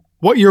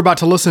What you're about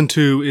to listen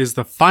to is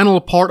the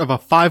final part of a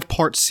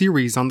 5-part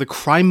series on the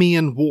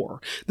Crimean War.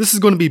 This is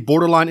going to be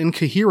borderline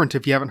incoherent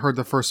if you haven't heard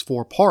the first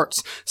 4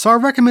 parts, so I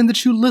recommend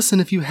that you listen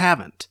if you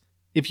haven't.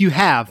 If you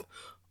have,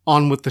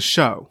 on with the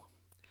show.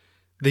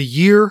 The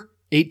year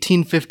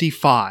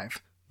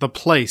 1855. The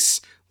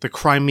place, the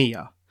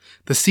Crimea.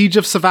 The siege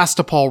of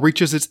Sevastopol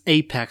reaches its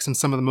apex in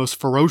some of the most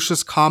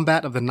ferocious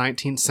combat of the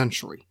 19th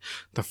century.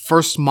 The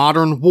first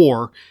modern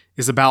war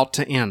is about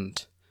to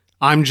end.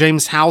 I'm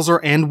James Hauser,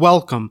 and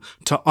welcome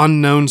to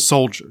Unknown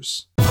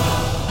Soldiers.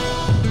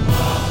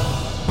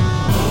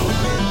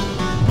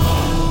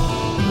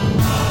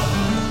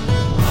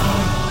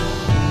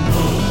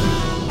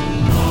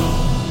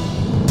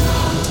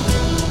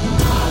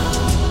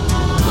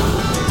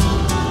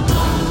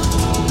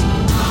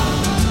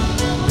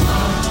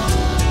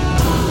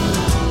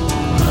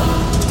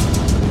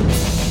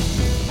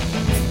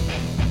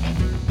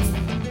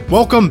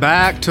 Welcome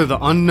back to the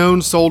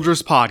Unknown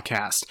Soldiers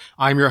podcast.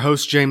 I'm your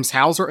host, James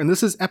Hauser, and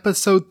this is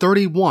episode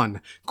 31,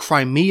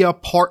 Crimea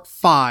Part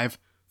 5,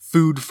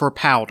 Food for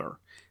Powder.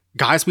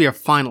 Guys, we have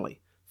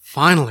finally,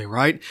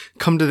 right,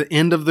 come to the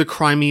end of the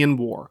Crimean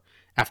War.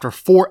 After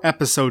 4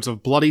 episodes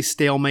of bloody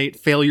stalemate,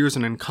 failures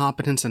and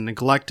incompetence and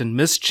neglect and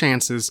missed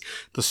chances,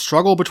 the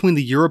struggle between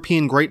the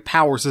European great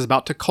powers is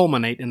about to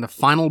culminate in the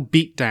final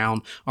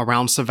beatdown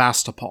around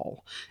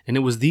Sevastopol. And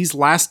it was these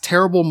last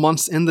terrible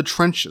months in the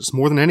trenches,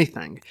 more than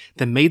anything,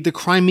 that made the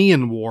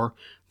Crimean War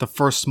the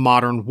first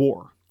modern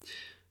war.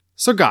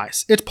 So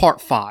guys, it's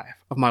part 5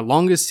 of my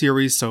longest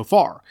series so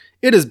far.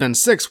 It has been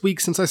 6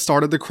 weeks since I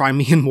started the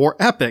Crimean War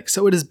epic,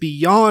 so it is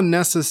beyond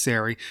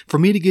necessary for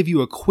me to give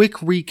you a quick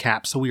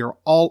recap so we are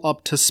all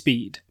up to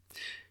speed.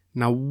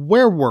 Now,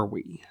 where were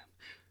we?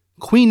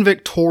 Queen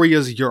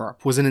Victoria's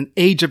Europe was in an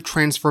age of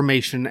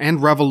transformation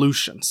and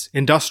revolutions,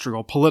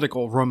 industrial,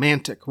 political,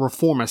 romantic,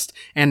 reformist,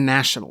 and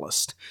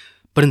nationalist.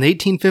 But in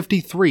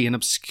 1853, an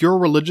obscure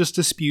religious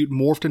dispute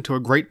morphed into a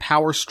great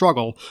power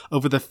struggle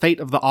over the fate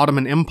of the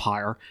Ottoman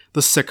Empire,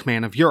 the sick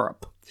man of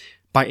Europe.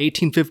 By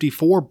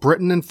 1854,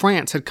 Britain and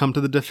France had come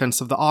to the defense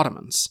of the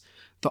Ottomans.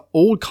 The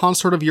old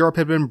concert of Europe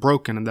had been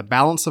broken and the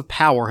balance of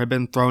power had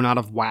been thrown out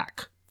of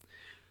whack.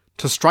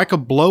 To strike a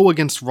blow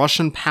against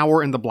Russian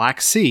power in the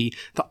Black Sea,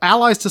 the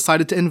Allies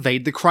decided to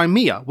invade the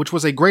Crimea, which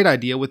was a great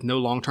idea with no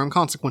long-term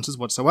consequences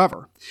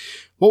whatsoever.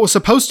 What was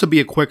supposed to be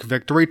a quick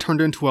victory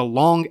turned into a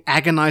long,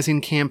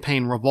 agonizing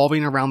campaign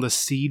revolving around the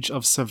siege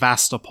of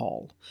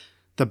Sevastopol.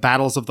 The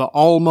battles of the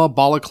Alma,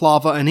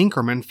 Balaclava, and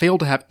Inkerman failed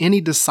to have any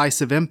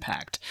decisive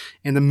impact,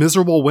 and the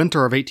miserable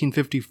winter of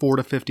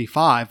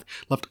 1854-55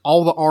 left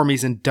all the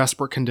armies in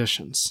desperate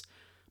conditions.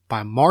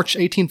 By March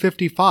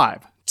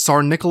 1855,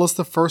 Tsar Nicholas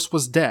I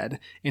was dead,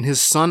 and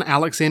his son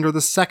Alexander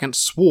II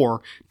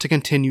swore to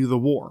continue the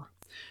war.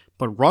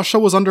 But Russia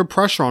was under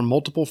pressure on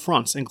multiple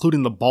fronts,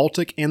 including the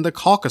Baltic and the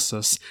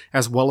Caucasus,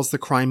 as well as the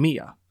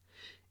Crimea.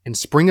 In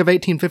spring of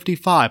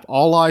 1855,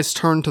 all eyes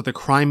turned to the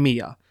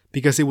Crimea,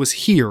 because it was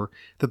here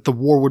that the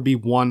war would be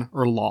won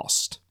or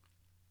lost.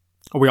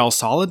 Are we all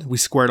solid? We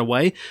squared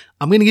away?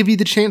 I'm going to give you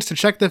the chance to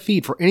check the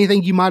feed for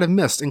anything you might have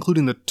missed,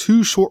 including the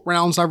 2 short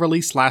rounds I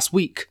released last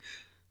week.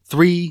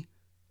 3,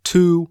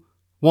 2,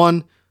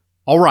 1.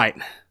 Alright,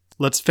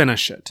 let's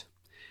finish it.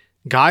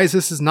 Guys,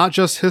 this is not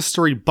just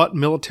history, but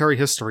military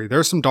history.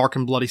 There's some dark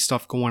and bloody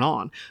stuff going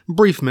on.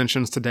 Brief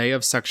mentions today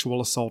of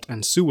sexual assault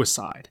and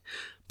suicide.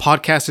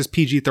 Podcast is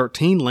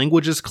PG-13,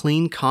 language is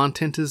clean,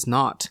 content is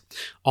not.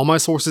 All my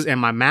sources and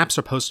my maps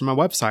are posted on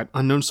my website,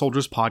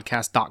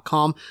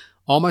 unknownsoldierspodcast.com.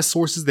 All my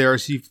sources there,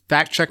 so if you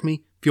fact check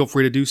me, feel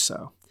free to do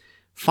so.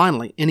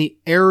 Finally, any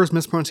errors,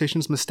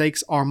 mispronunciations,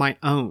 mistakes are my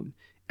own.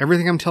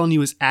 Everything I'm telling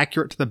you is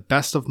accurate to the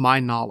best of my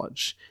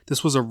knowledge.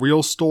 This was a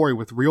real story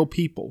with real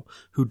people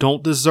who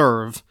don't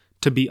deserve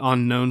to be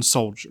unknown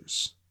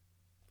soldiers.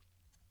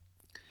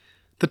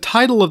 The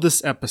title of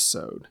this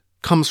episode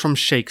comes from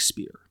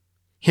Shakespeare.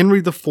 Henry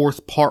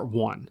IV, Part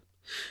 1.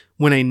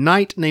 When a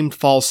knight named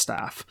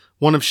Falstaff,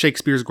 one of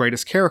Shakespeare's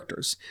greatest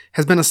characters,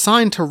 has been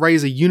assigned to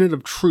raise a unit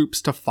of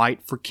troops to fight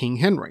for King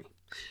Henry.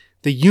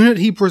 The unit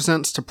he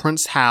presents to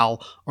Prince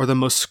Hal are the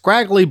most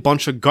scraggly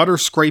bunch of gutter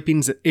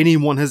scrapings that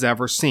anyone has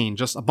ever seen,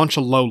 just a bunch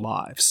of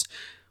lowlives.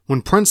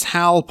 When Prince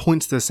Hal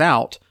points this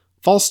out,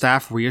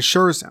 Falstaff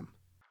reassures him.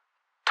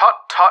 Tut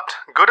tut,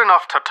 good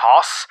enough to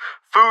toss.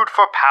 Food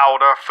for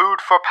powder,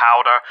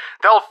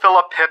 they'll fill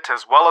a pit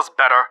as well as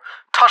better.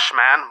 Tush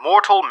man,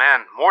 mortal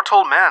men.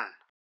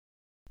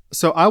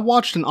 So I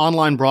watched an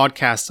online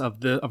broadcast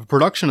of a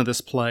production of this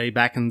play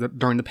back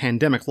during the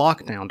pandemic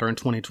lockdown during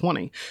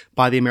 2020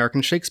 by the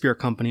American Shakespeare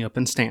Company up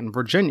in Stanton,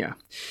 Virginia.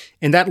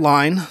 And that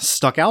line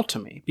stuck out to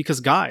me because,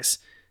 guys,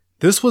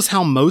 this was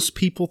how most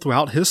people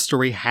throughout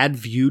history had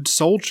viewed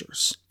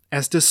soldiers.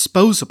 As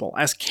disposable,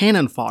 as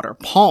cannon fodder,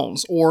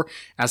 pawns, or,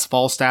 as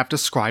Falstaff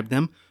described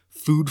them,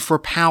 food for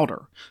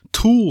powder,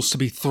 tools to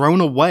be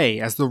thrown away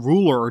as the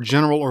ruler or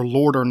general or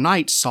lord or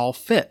knight saw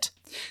fit.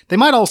 They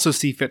might also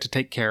see fit to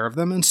take care of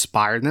them,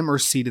 inspire them, or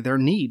see to their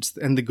needs,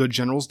 and the good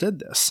generals did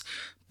this.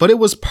 But it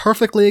was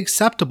perfectly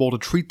acceptable to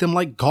treat them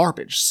like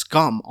garbage,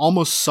 scum,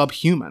 almost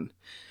subhuman.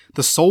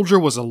 The soldier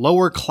was a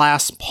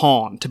lower-class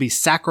pawn to be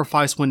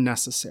sacrificed when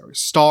necessary,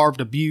 starved,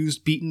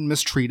 abused, beaten,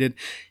 mistreated,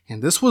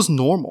 and this was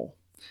normal.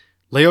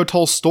 Leo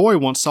Tolstoy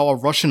once saw a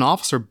Russian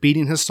officer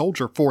beating his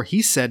soldier for,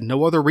 he said,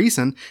 no other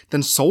reason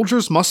than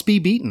soldiers must be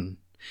beaten.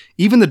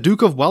 Even the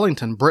Duke of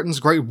Wellington, Britain's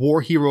great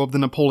war hero of the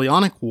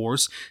Napoleonic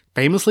Wars,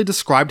 famously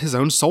described his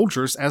own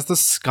soldiers as the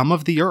scum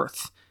of the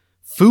earth.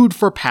 Food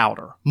for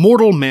powder,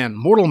 mortal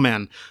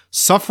men,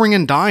 suffering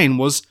and dying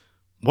was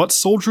what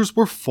soldiers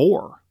were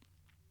for.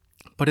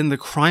 But in the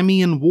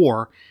Crimean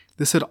War,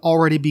 this had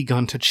already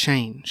begun to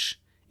change.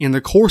 In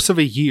the course of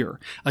a year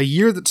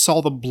that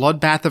saw the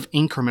bloodbath of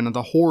Inkerman and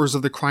the horrors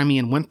of the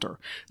Crimean Winter,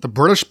 the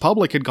British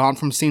public had gone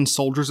from seeing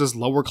soldiers as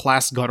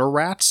lower-class gutter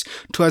rats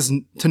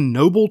to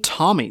noble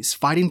Tommies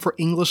fighting for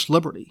English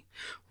liberty.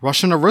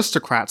 Russian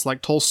aristocrats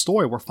like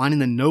Tolstoy were finding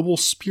the noble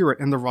spirit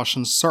in the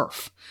Russian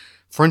serf.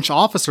 French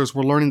officers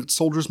were learning that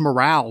soldiers'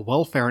 morale,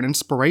 welfare, and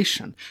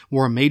inspiration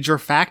were a major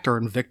factor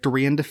in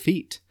victory and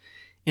defeat.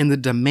 In the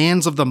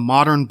demands of the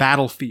modern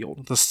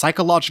battlefield, the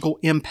psychological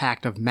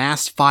impact of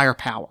mass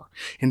firepower,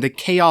 and the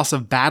chaos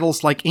of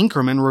battles like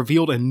Inkerman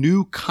revealed a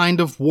new kind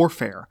of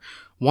warfare,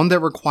 one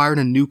that required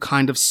a new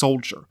kind of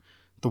soldier.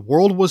 The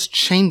world was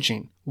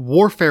changing.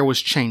 Warfare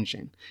was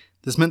changing.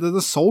 This meant that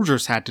the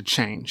soldiers had to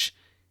change,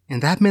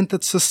 and that meant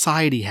that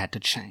society had to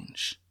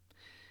change.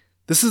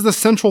 This is the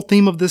central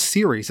theme of this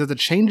series, that the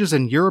changes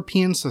in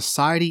European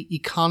society,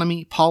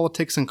 economy,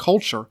 politics, and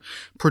culture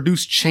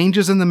produced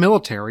changes in the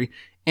military,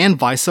 and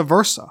vice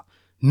versa.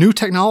 New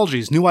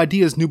technologies, new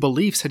ideas, new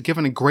beliefs had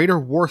given a greater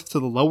worth to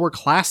the lower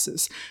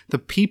classes, the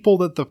people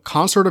that the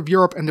concert of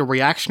Europe and the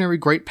reactionary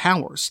great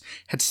powers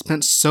had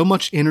spent so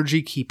much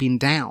energy keeping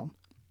down.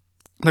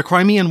 The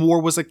Crimean War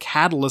was a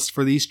catalyst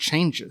for these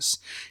changes.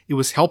 It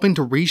was helping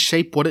to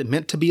reshape what it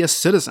meant to be a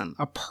citizen,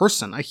 a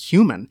person, a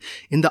human,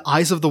 in the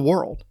eyes of the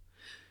world.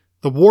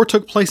 The war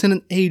took place in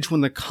an age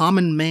when the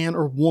common man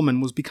or woman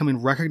was becoming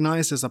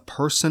recognized as a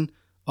person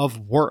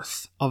of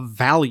worth, of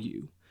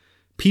value.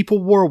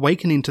 People were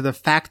awakening to the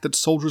fact that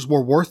soldiers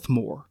were worth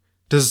more,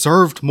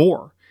 deserved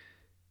more,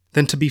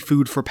 than to be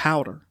food for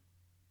powder.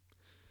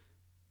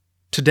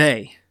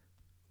 Today,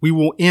 we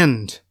will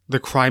end the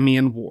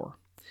Crimean War.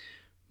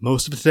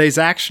 Most of today's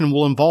action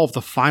will involve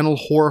the final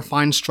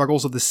horrifying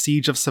struggles of the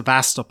Siege of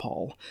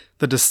Sevastopol,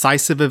 the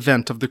decisive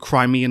event of the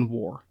Crimean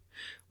War.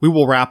 We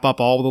will wrap up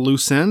all the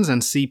loose ends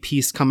and see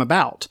peace come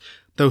about,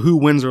 though who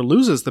wins or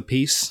loses the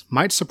peace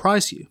might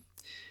surprise you.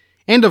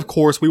 And of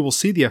course, we will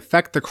see the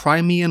effect the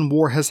Crimean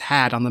War has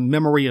had on the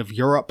memory of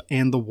Europe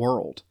and the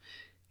world.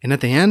 And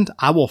at the end,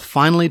 I will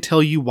finally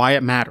tell you why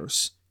it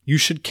matters. You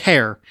should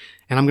care,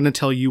 and I'm going to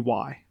tell you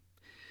why.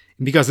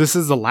 And because this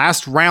is the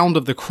last round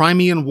of the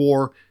Crimean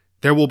War,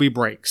 there will be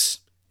breaks.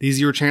 These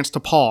are your chance to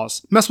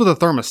pause, mess with a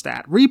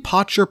thermostat,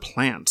 repot your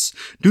plants,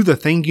 do the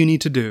thing you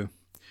need to do.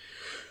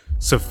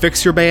 So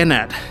fix your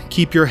bayonet,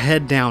 keep your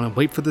head down, and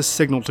wait for the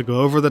signal to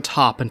go over the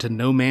top into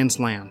no man's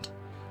land.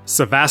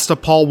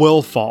 Sevastopol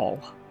will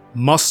fall,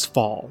 must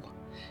fall.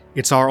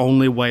 It's our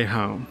only way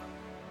home.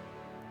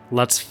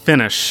 Let's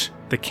finish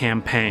the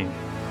campaign.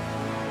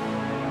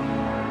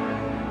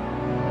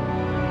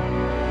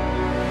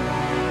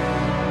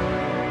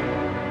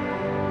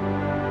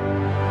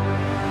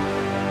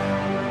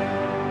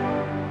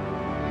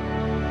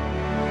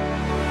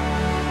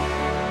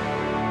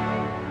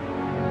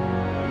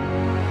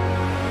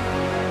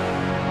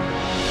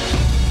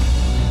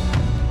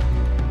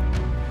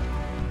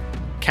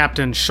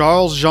 Captain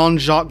Charles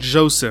Jean-Jacques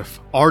Joseph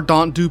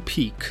Ardant du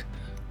Pic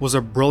was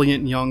a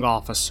brilliant young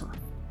officer.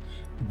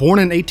 Born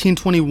in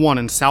 1821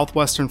 in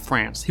southwestern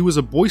France, he was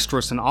a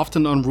boisterous and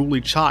often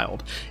unruly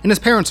child, and his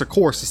parents of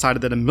course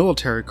decided that a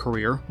military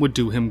career would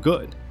do him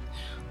good.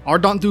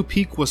 Ardant du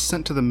Pic was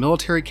sent to the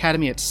military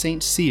academy at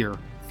Saint Cyr,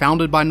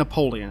 founded by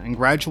Napoleon, and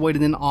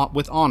graduated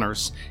with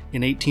honors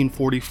in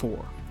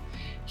 1844.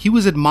 He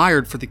was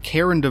admired for the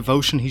care and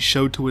devotion he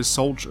showed to his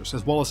soldiers,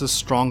 as well as his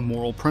strong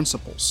moral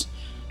principles.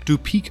 Du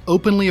Pic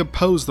openly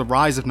opposed the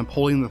rise of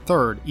Napoleon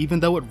III, even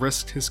though it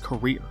risked his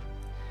career.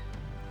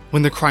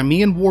 When the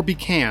Crimean War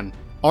began,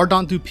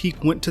 Ardant du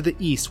Pic went to the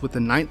east with the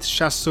 9th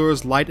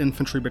Chasseurs Light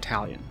Infantry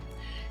Battalion.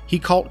 He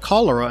caught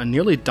cholera and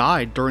nearly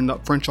died during the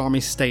French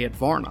army's stay at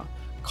Varna,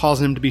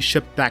 causing him to be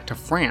shipped back to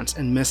France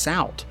and miss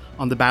out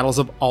on the battles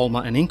of Alma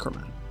and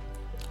Inkerman.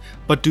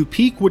 But Du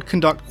Pic would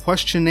conduct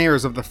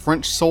questionnaires of the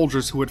French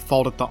soldiers who had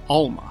fought at the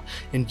Alma,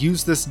 and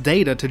use this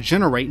data to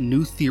generate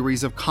new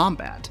theories of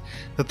combat,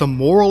 that the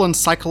moral and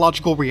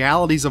psychological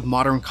realities of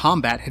modern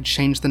combat had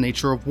changed the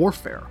nature of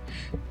warfare,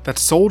 that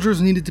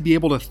soldiers needed to be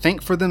able to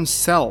think for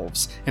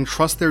themselves and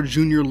trust their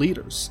junior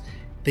leaders.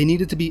 They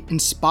needed to be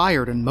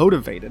inspired and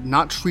motivated,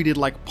 not treated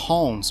like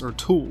pawns or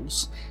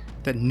tools,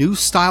 that new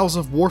styles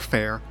of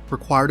warfare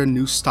required a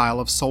new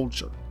style of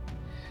soldier.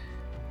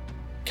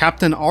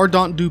 Captain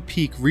Ardant du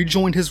Pic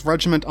rejoined his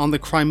regiment on the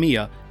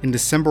Crimea in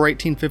December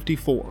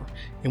 1854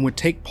 and would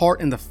take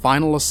part in the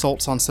final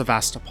assaults on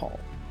Sevastopol.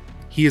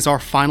 He is our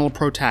final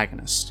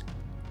protagonist,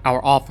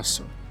 our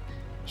officer.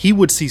 He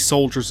would see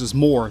soldiers as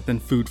more than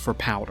food for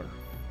powder.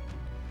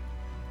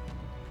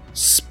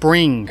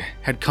 Spring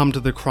had come to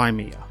the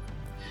Crimea.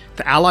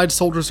 The Allied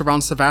soldiers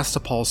around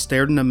Sevastopol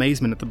stared in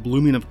amazement at the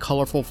blooming of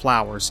colorful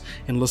flowers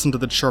and listened to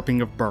the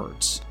chirping of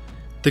birds.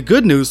 The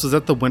good news was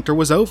that the winter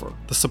was over,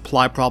 the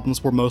supply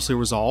problems were mostly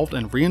resolved,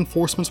 and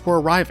reinforcements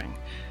were arriving.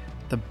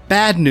 The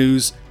bad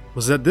news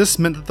was that this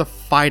meant that the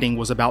fighting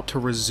was about to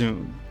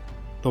resume.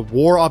 The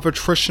war of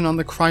attrition on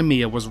the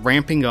Crimea was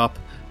ramping up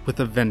with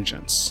a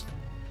vengeance.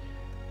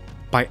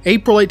 By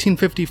April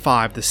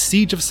 1855, the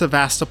siege of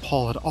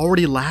Sevastopol had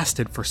already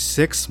lasted for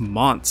 6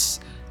 months.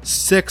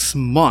 6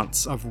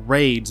 months of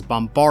raids,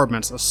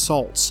 bombardments,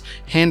 assaults,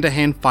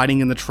 hand-to-hand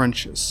fighting in the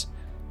trenches.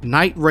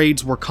 Night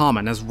raids were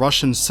common as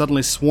Russians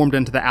suddenly swarmed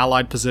into the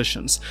Allied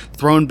positions,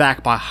 thrown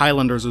back by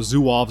Highlanders or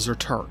Zouaves or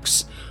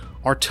Turks.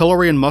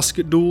 Artillery and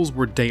musket duels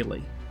were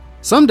daily.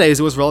 Some days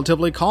it was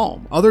relatively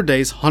calm, other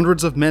days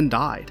hundreds of men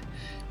died.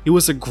 It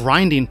was a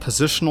grinding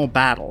positional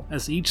battle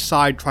as each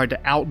side tried to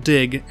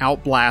outdig,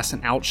 outblast,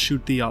 and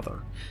outshoot the other.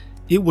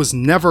 It was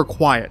never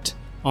quiet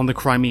on the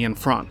Crimean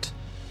front.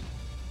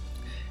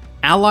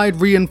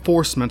 Allied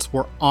reinforcements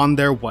were on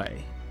their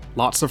way.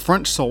 Lots of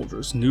French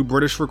soldiers, new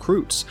British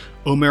recruits,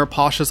 Omer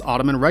Pasha's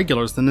Ottoman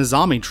regulars, the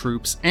Nizami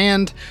troops,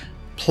 and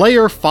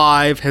Player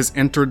 5 has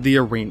entered the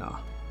arena,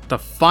 the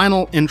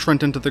final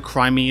entrant into the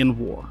Crimean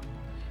War.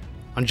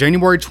 On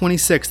January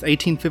 26,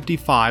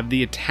 1855,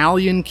 the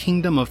Italian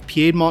kingdom of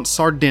Piedmont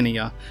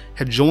Sardinia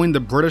had joined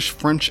the British,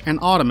 French, and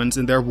Ottomans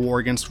in their war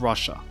against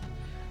Russia.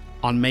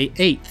 On May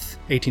 8,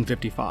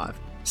 1855,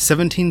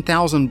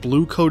 17,000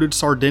 blue-coated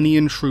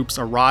Sardinian troops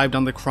arrived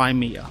on the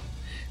Crimea.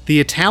 The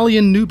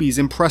Italian newbies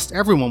impressed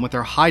everyone with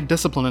their high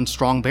discipline and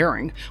strong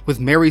bearing, with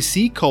Mary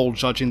Seacole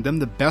judging them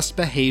the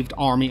best-behaved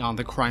army on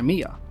the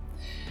Crimea.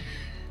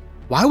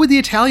 Why would the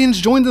Italians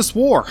join this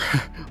war?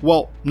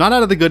 Well, not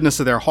out of the goodness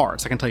of their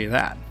hearts, I can tell you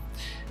that.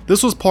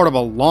 This was part of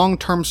a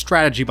long-term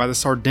strategy by the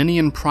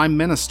Sardinian Prime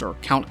Minister,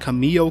 Count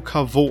Camillo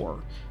Cavour,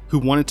 who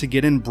wanted to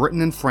get in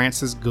Britain and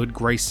France's good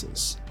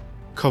graces.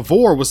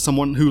 Cavour was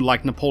someone who,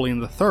 like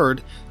Napoleon III,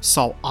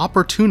 saw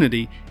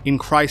opportunity in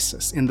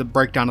crisis in the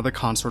breakdown of the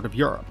Consort of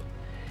Europe.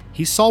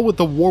 He saw with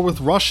the war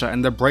with Russia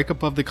and the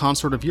breakup of the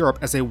Consort of Europe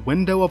as a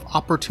window of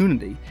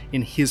opportunity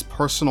in his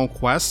personal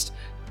quest,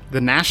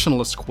 the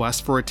nationalist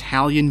quest for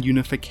Italian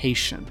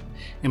unification,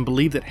 and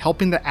believed that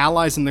helping the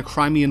Allies in the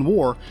Crimean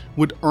War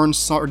would earn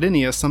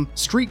Sardinia some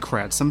street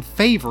cred, some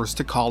favors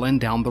to call in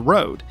down the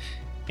road.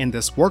 And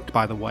this worked,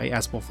 by the way,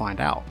 as we'll find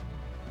out.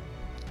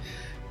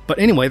 But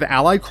anyway, the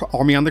Allied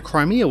army on the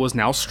Crimea was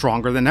now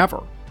stronger than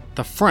ever.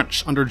 The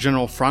French, under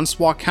General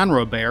Francois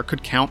Canrobert,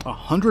 could count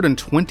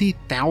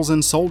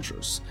 120,000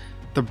 soldiers.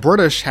 The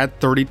British had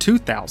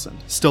 32,000,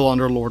 still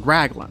under Lord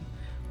Raglan.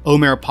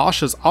 Omer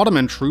Pasha's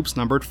Ottoman troops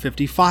numbered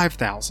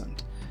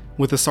 55,000.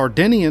 With the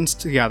Sardinians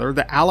together,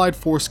 the Allied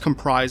force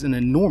comprised an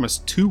enormous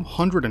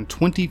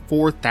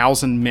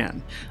 224,000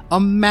 men, a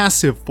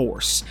massive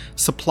force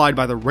supplied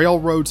by the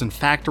railroads and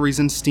factories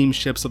and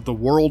steamships of the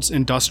world's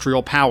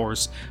industrial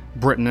powers,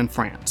 Britain and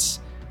France.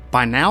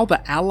 By now,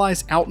 the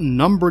Allies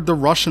outnumbered the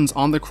Russians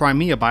on the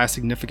Crimea by a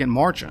significant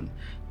margin.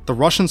 The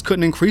Russians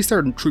couldn't increase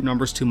their troop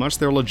numbers too much,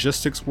 their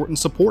logistics wouldn't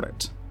support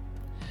it.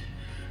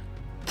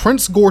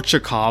 Prince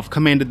Gorchakov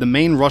commanded the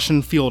main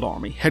Russian field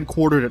army,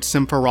 headquartered at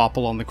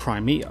Simferopol on the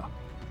Crimea.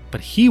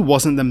 But he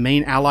wasn't the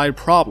main Allied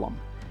problem.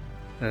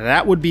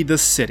 That would be the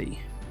city.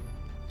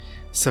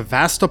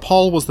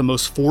 Sevastopol was the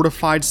most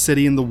fortified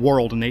city in the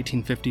world in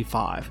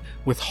 1855,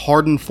 with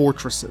hardened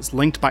fortresses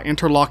linked by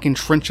interlocking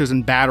trenches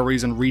and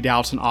batteries and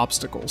redoubts and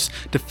obstacles,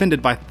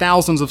 defended by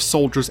thousands of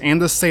soldiers and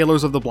the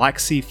sailors of the Black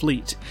Sea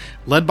Fleet,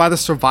 led by the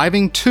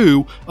surviving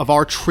two of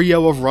our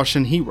trio of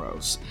Russian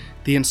heroes,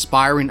 the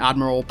inspiring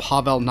Admiral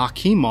Pavel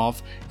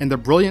Nakhimov and the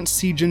brilliant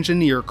siege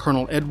engineer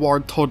Colonel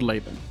Eduard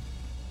Todleben.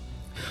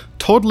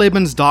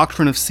 Todleben's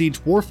doctrine of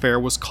siege warfare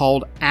was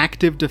called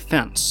active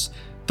defense.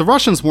 The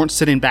Russians weren't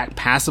sitting back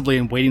passively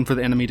and waiting for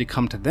the enemy to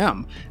come to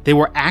them. They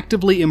were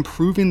actively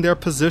improving their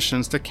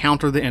positions to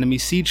counter the enemy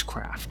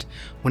siegecraft.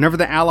 Whenever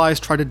the Allies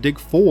tried to dig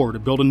forward to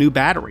build a new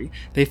battery,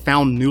 they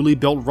found newly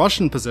built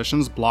Russian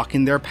positions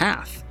blocking their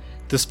path.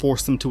 This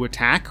forced them to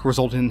attack,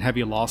 resulting in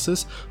heavy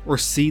losses, or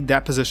cede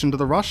that position to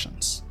the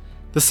Russians.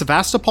 The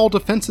Sevastopol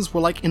defenses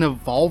were like an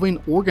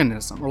evolving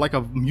organism, or like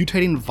a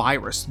mutating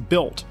virus,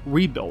 built,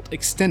 rebuilt,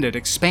 extended,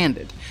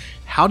 expanded.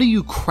 How do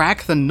you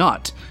crack the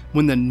nut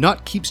when the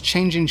nut keeps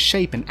changing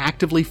shape and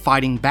actively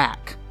fighting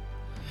back?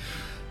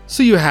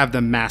 So you have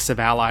the massive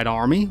Allied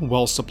army,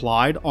 well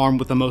supplied, armed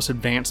with the most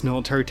advanced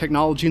military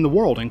technology in the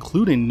world,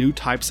 including new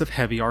types of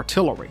heavy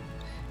artillery.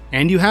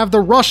 And you have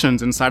the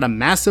Russians inside a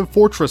massive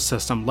fortress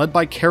system led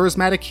by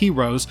charismatic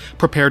heroes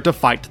prepared to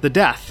fight to the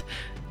death.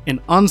 An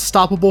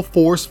unstoppable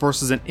force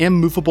versus an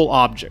immovable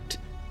object.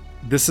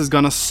 This is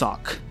gonna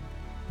suck.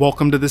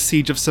 Welcome to the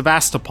Siege of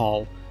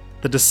Sevastopol,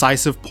 the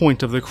decisive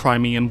point of the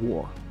Crimean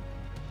War.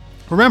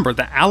 Remember,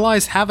 the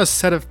Allies have a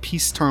set of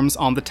peace terms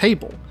on the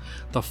table,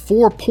 the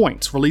 4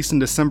 points released in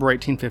December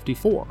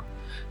 1854.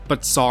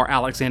 But Tsar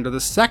Alexander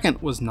II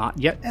was not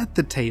yet at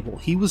the table.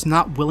 He was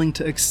not willing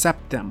to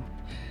accept them.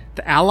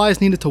 The Allies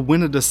needed to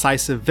win a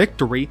decisive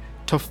victory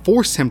to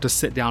force him to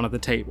sit down at the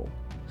table.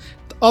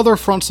 The other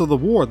fronts of the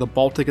war, the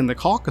Baltic and the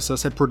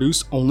Caucasus, had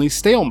produced only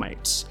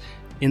stalemates.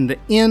 In the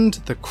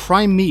end, the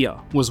Crimea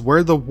was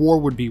where the war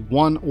would be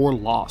won or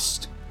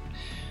lost.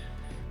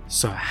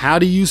 So how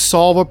do you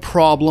solve a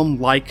problem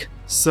like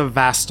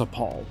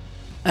Sevastopol?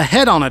 A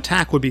head-on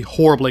attack would be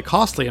horribly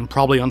costly and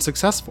probably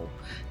unsuccessful.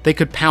 They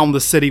could pound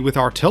the city with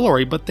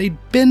artillery, but they'd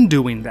been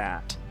doing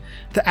that.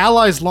 The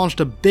Allies launched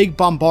a big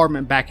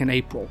bombardment back in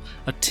April,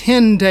 a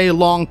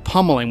 10-day-long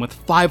pummeling with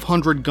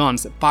 500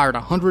 guns that fired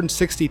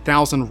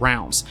 160,000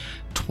 rounds,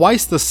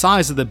 twice the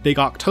size of the big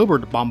October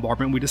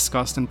bombardment we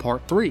discussed in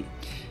Part 3.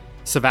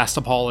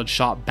 Sevastopol had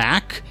shot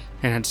back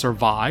and had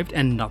survived,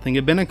 and nothing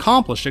had been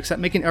accomplished except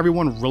making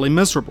everyone really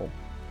miserable.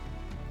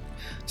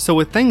 So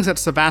with things at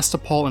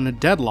Sevastopol in a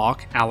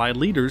deadlock, Allied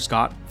leaders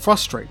got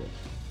frustrated.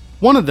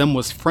 One of them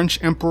was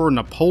French Emperor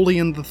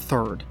Napoleon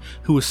III,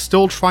 who was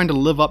still trying to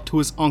live up to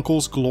his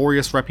uncle's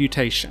glorious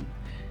reputation.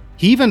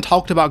 He even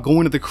talked about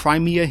going to the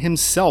Crimea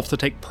himself to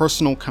take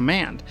personal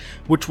command,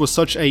 which was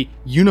such a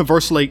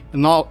universally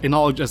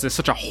acknowledged as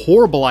such a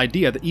horrible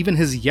idea that even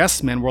his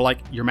yes men were like,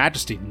 "Your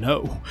Majesty,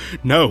 no."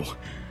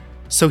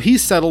 So he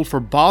settled for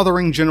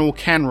bothering General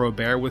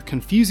Canrobert with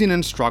confusing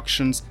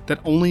instructions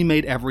that only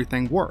made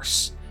everything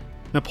worse.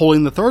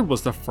 Napoleon III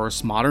was the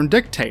first modern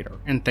dictator,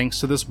 and thanks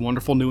to this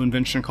wonderful new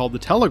invention called the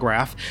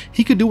telegraph,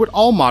 he could do what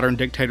all modern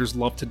dictators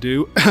love to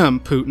do,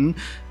 Putin,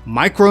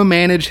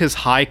 micromanage his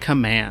high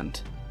command.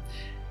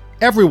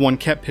 Everyone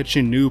kept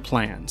pitching new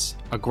plans: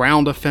 a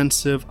ground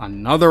offensive,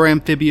 another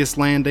amphibious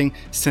landing,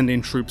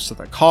 sending troops to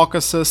the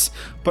Caucasus,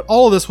 but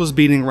all of this was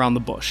beating around the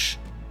bush.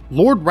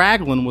 Lord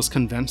Raglan was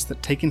convinced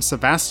that taking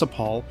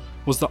Sevastopol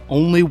was the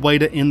only way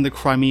to end the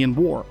Crimean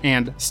War,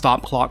 and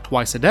stop clock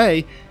twice a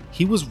day,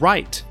 he was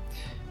right.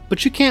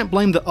 But you can't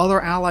blame the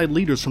other Allied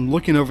leaders from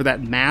looking over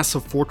that mass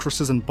of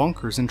fortresses and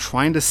bunkers and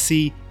trying to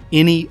see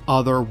any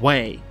other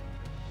way.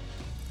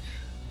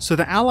 So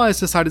the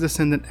Allies decided to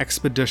send an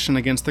expedition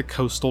against the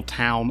coastal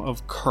town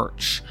of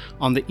Kerch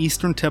on the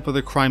eastern tip of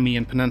the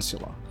Crimean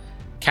Peninsula.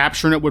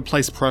 Capturing it would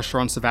place pressure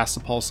on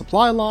Sevastopol's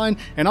supply line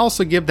and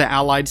also give the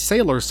Allied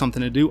sailors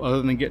something to do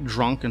other than get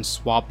drunk and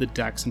swab the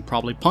decks and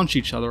probably punch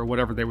each other or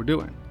whatever they were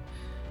doing.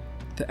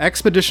 The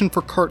expedition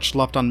for Kerch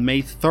left on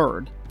May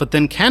 3rd, but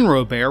then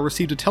Canrobert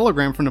received a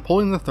telegram from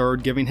Napoleon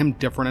III giving him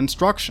different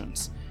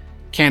instructions.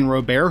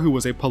 Canrobert, who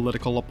was a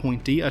political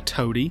appointee, a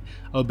toady,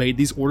 obeyed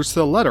these orders to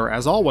the letter,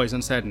 as always,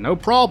 and said, "No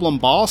problem,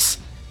 boss."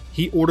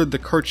 He ordered the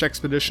Kerch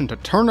expedition to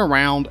turn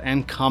around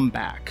and come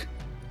back.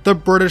 The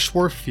British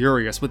were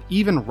furious, with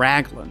even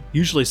Raglan,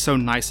 usually so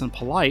nice and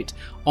polite,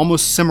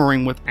 almost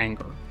simmering with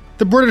anger.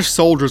 The British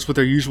soldiers, with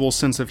their usual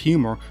sense of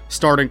humor,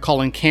 started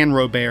calling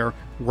Canrobert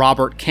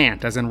Robert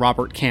Can't, as in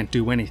Robert can't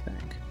do anything.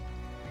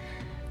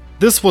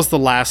 This was the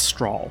last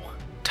straw.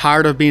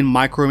 Tired of being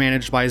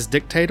micromanaged by his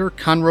dictator,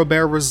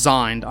 Canrobert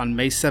resigned on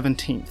May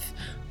 17th,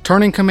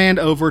 turning command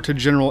over to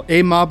General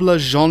Aimable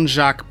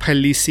Jean-Jacques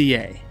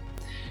Pélissier.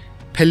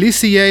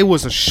 Pélissier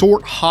was a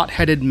short,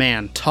 hot-headed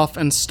man, tough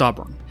and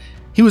stubborn.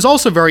 He was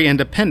also very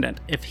independent.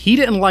 If he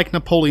didn't like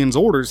Napoleon's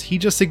orders, he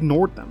just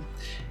ignored them.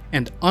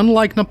 And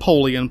unlike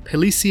Napoleon,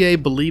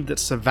 Pélissier believed that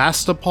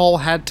Sevastopol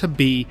had to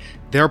be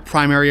their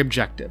primary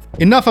objective.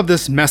 Enough of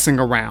this messing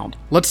around.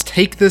 Let's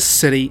take this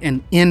city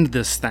and end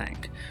this thing.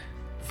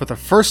 For the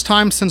first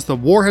time since the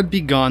war had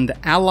begun,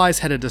 the Allies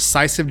had a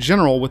decisive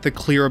general with a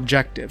clear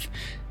objective: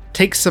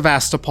 take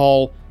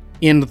Sevastopol,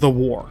 end the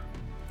war.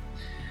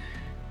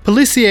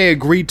 Pélissier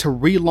agreed to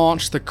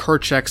relaunch the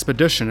Kerch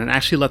expedition and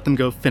actually let them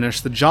go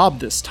finish the job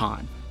this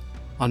time.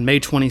 On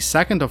May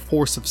 22nd, a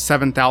force of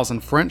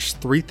 7,000 French,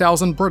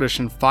 3,000 British,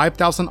 and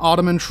 5,000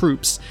 Ottoman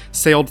troops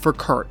sailed for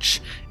Kerch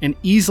and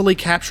easily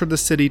captured the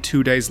city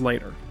 2 days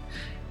later.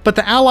 But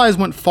the Allies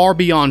went far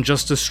beyond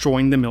just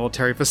destroying the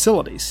military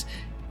facilities.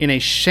 In a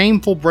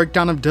shameful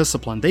breakdown of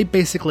discipline, they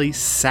basically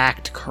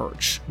sacked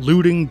Kerch,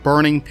 looting,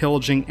 burning,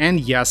 pillaging, and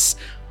yes,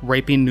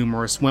 raping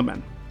numerous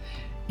women.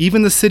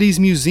 Even the city's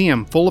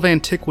museum, full of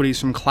antiquities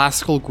from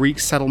classical Greek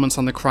settlements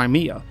on the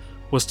Crimea,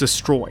 was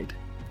destroyed.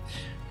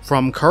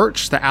 From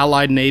Kerch, the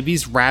Allied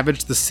navies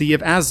ravaged the Sea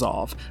of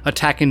Azov,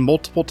 attacking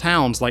multiple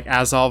towns like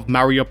Azov,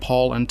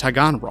 Mariupol, and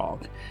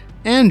Taganrog.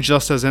 And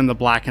just as in the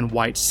Black and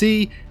White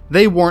Sea,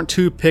 they weren't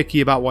too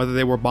picky about whether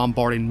they were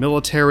bombarding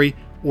military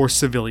or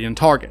civilian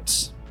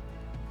targets.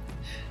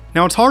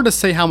 Now, it's hard to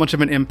say how much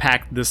of an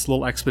impact this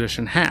little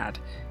expedition had.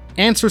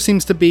 Answer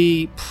seems to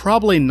be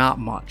probably not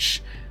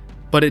much.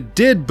 But it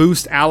did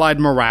boost Allied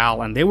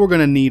morale, and they were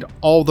going to need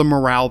all the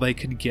morale they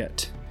could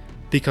get,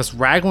 because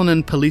Raglan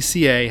and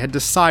Pélissier had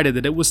decided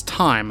that it was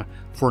time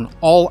for an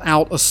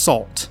all-out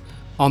assault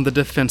on the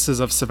defenses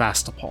of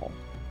Sevastopol.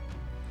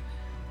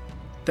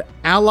 The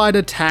Allied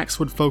attacks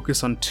would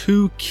focus on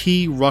two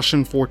key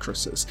Russian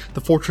fortresses,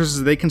 the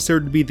fortresses they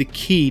considered to be the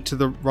key to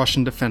the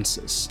Russian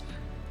defenses.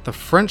 The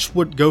French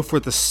would go for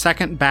the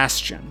second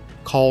bastion,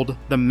 called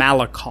the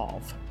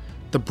Malakoff.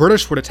 The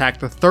British would attack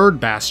the third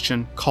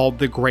bastion, called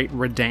the Great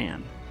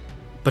Redan.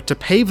 But to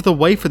pave the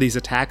way for these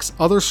attacks,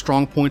 other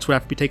strongpoints would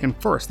have to be taken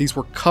first. These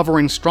were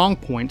covering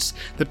strongpoints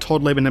that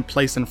Todleben had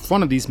placed in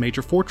front of these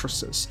major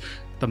fortresses.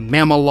 The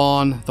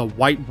Mamelon, the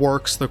White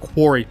Works, the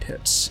quarry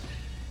pits.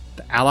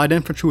 The Allied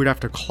infantry would have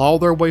to claw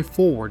their way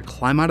forward,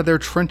 climb out of their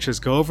trenches,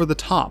 go over the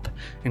top,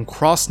 and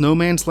cross no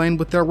man's land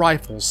with their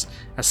rifles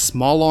as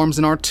small arms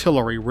and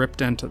artillery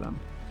ripped into them.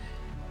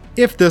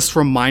 If this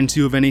reminds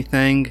you of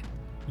anything,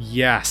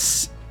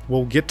 yes,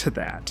 we'll get to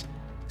that.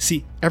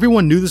 See,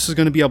 everyone knew this was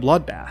going to be a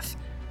bloodbath,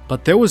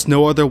 but there was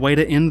no other way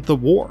to end the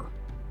war.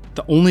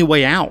 The only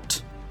way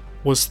out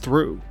was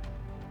through.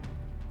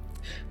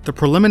 The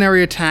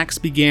preliminary attacks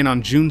began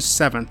on June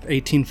 7,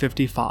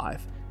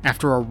 1855,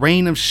 after a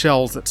rain of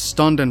shells that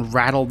stunned and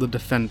rattled the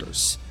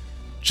defenders.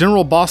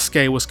 General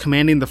Bosquet was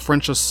commanding the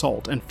French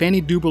assault, and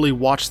Fanny Duberly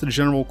watched the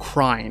general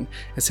crying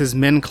as his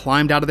men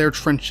climbed out of their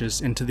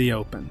trenches into the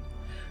open.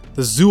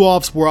 The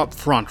Zouaves were up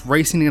front,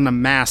 racing in a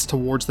mass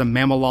towards the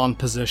Mamelon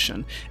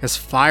position, as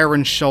fire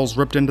and shells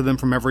ripped into them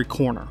from every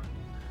corner.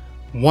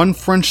 One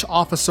French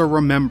officer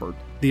remembered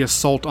the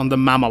assault on the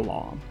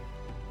Mamelon.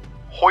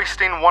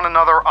 Hoisting one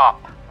another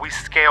up, we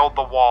scaled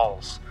the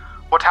walls.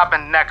 What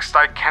happened next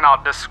I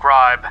cannot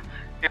describe.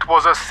 It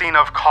was a scene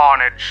of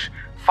carnage.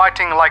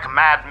 Fighting like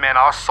madmen,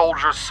 our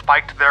soldiers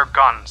spiked their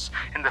guns,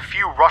 and the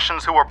few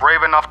Russians who were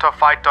brave enough to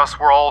fight us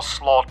were all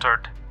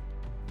slaughtered.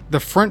 The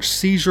French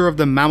seizure of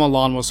the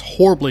Mamelon was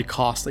horribly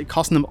costly,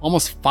 costing them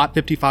almost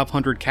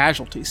 5,500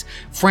 casualties,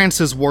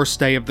 France's worst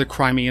day of the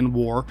Crimean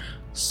War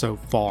so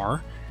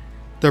far.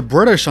 The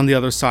British, on the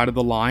other side of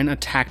the line,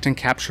 attacked and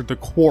captured the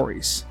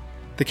quarries.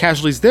 The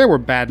casualties there were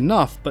bad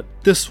enough, but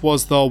this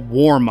was the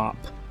warm-up.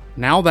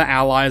 Now the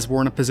Allies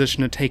were in a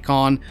position to take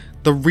on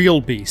the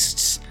real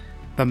beasts,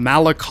 the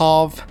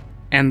Malakoff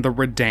and the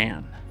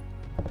Redan.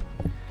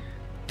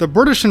 The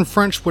British and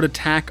French would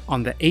attack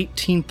on the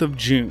 18th of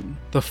June,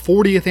 the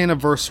 40th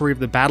anniversary of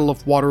the Battle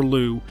of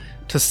Waterloo,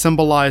 to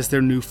symbolize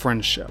their new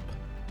friendship.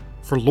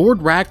 For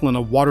Lord Raglan,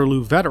 a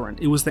Waterloo veteran,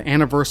 it was the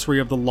anniversary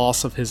of the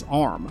loss of his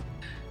arm.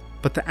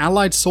 But the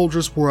Allied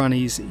soldiers were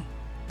uneasy.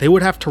 They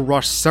would have to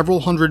rush several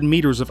hundred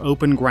meters of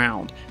open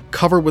ground,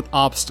 covered with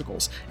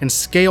obstacles, and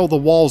scale the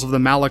walls of the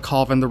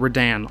Malakoff and the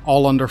Redan,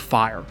 all under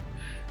fire.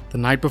 The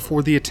night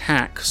before the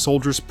attack,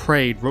 soldiers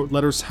prayed, wrote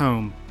letters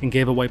home, and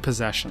gave away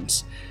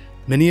possessions.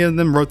 Many of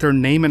them wrote their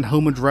name and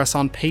home address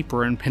on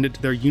paper and pinned it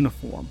to their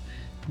uniform.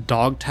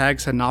 Dog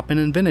tags had not been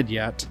invented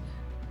yet.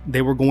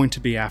 They were going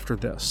to be after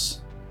this.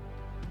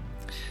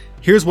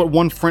 Here's what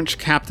one French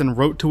captain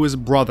wrote to his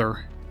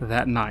brother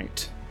that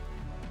night.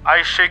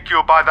 I shake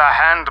you by the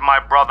hand, my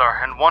brother,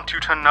 and want you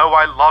to know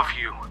I love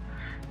you.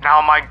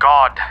 Now, my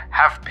God,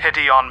 have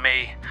pity on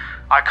me.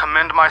 I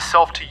commend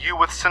myself to you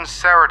with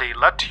sincerity.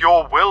 Let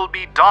your will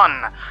be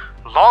done.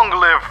 Long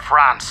live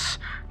France.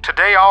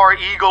 Today our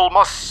eagle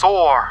must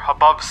soar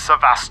above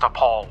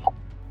Sevastopol.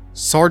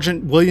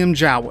 Sergeant William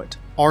Jowett,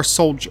 our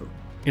soldier,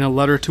 in a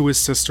letter to his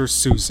sister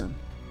Susan.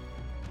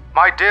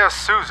 My dear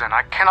Susan,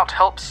 I cannot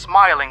help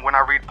smiling when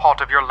I read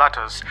part of your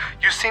letters.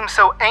 You seem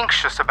so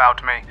anxious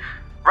about me.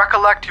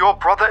 Recollect your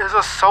brother is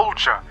a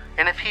soldier,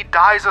 and if he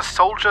dies a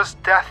soldier's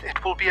death,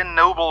 it will be a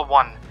noble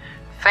one.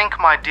 Think,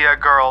 my dear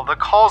girl, the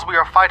cause we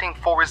are fighting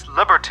for is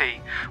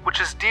liberty, which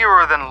is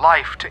dearer than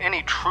life to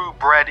any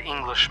true-bred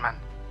Englishman.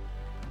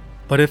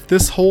 But if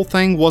this whole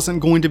thing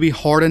wasn't going to be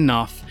hard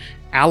enough,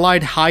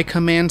 Allied High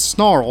Command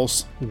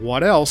snarls,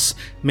 what else,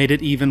 made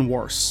it even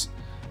worse.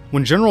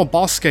 When General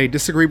Bosquet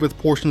disagreed with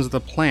portions of the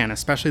plan,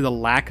 especially the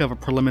lack of a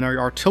preliminary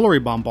artillery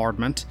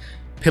bombardment,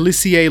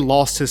 Pélissier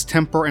lost his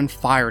temper and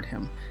fired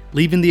him,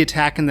 leaving the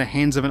attack in the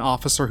hands of an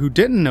officer who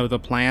didn't know the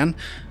plan,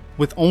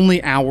 with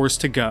only hours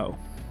to go.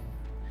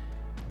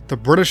 The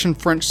British and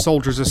French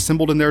soldiers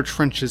assembled in their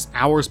trenches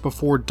hours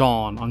before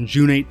dawn on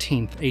June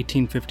 18,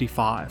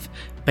 1855,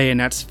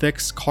 bayonets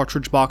fixed,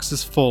 cartridge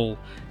boxes full,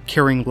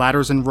 carrying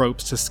ladders and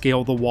ropes to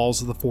scale the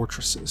walls of the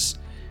fortresses.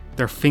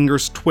 Their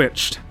fingers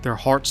twitched, their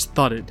hearts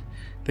thudded.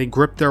 They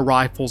gripped their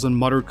rifles and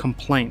muttered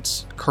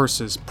complaints,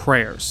 curses,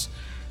 prayers.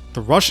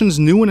 The Russians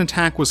knew an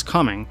attack was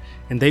coming,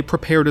 and they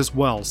prepared as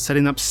well,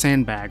 setting up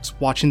sandbags,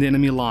 watching the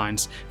enemy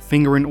lines,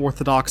 fingering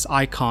Orthodox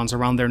icons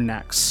around their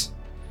necks.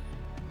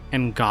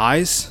 And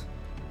guys,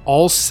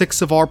 all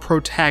 6 of our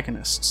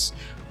protagonists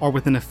are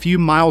within a few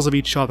miles of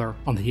each other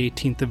on the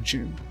 18th of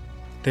June.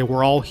 They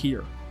were all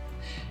here.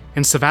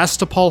 In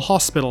Sevastopol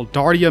Hospital,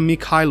 Darya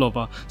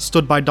Mikhailova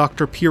stood by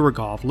Dr.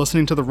 Pirogov,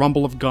 listening to the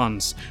rumble of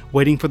guns,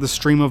 waiting for the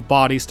stream of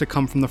bodies to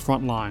come from the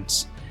front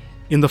lines.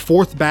 In the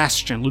 4th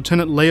Bastion,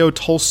 Lieutenant Leo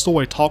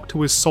Tolstoy talked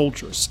to his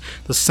soldiers,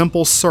 the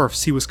simple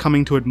serfs he was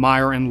coming to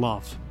admire and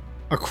love.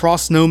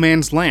 Across no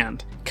man's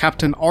land,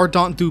 Captain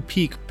Ardent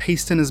Dupic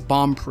paced in his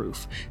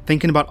bomb-proof,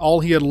 thinking about all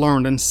he had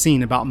learned and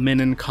seen about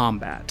men in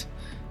combat.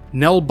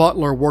 Nell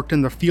Butler worked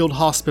in the field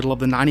hospital of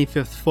the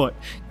 95th Foot,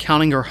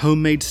 counting her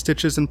homemade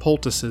stitches and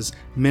poultices,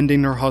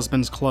 mending her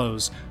husband's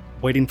clothes,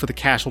 waiting for the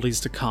casualties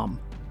to come.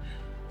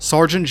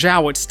 Sergeant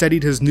Jowett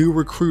steadied his new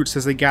recruits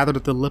as they gathered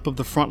at the lip of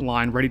the front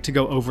line, ready to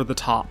go over the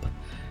top.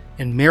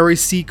 and Mary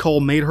Seacole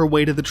made her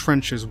way to the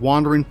trenches,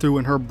 wandering through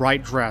in her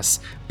bright dress,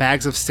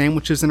 bags of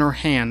sandwiches in her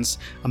hands,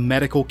 a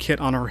medical kit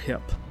on her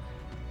hip.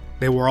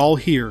 They were all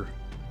here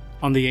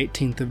on the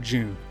 18th of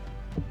June.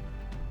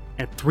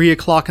 At 3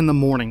 o'clock in the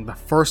morning, the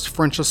first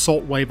French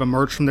assault wave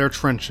emerged from their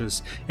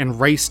trenches and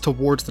raced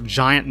towards the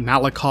giant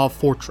Malakoff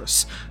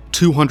fortress,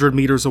 200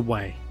 meters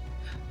away.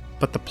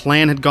 But the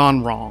plan had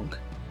gone wrong.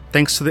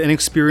 Thanks to the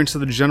inexperience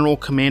of the general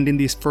commanding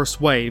this first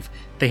wave,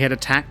 they had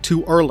attacked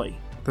too early.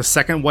 The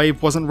second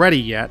wave wasn't ready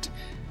yet,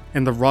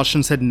 and the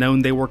Russians had known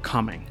they were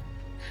coming.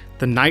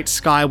 The night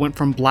sky went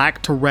from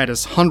black to red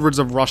as hundreds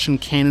of Russian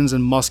cannons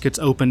and muskets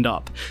opened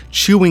up,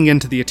 chewing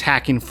into the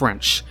attacking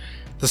French.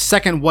 The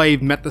second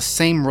wave met the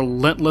same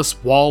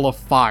relentless wall of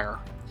fire.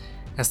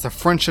 As the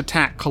French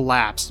attack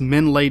collapsed,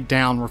 men laid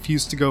down,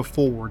 refused to go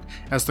forward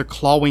as the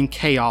clawing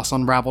chaos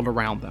unraveled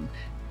around them.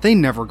 They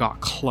never got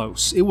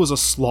close. It was a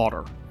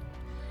slaughter.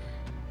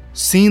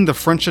 Seeing the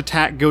French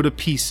attack go to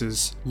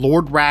pieces,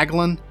 Lord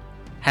Raglan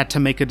had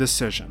to make a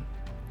decision.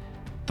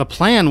 The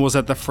plan was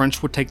that the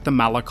French would take the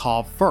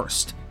Malakoff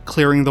first,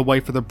 clearing the way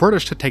for the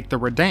British to take the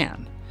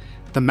Redan.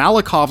 The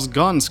Malakoff's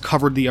guns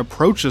covered the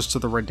approaches to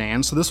the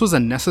Redan, so this was a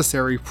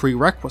necessary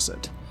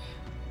prerequisite.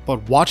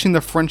 But watching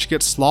the French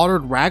get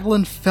slaughtered,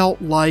 Raglan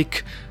felt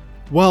like,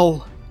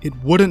 well, it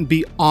wouldn't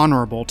be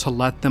honorable to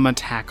let them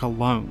attack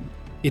alone.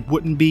 It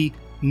wouldn't be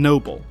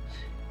noble.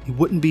 It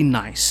wouldn't be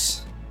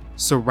nice.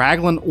 So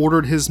Raglan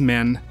ordered his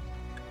men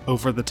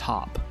over the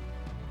top.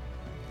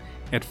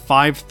 At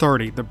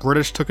 5:30, the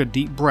British took a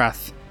deep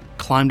breath,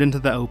 climbed into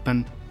the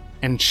open,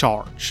 and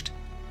charged.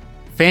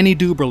 Fanny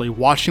Duberly,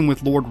 watching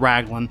with Lord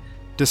Raglan,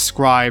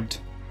 described,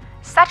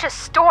 "Such a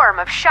storm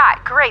of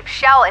shot, grape,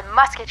 shell, and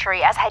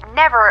musketry as had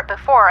never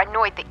before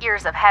annoyed the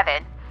ears of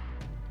heaven."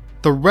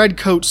 The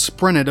redcoats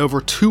sprinted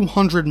over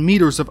 200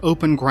 meters of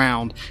open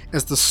ground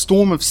as the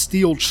storm of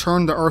steel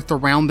churned the earth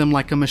around them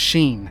like a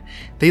machine.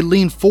 They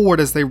leaned forward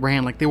as they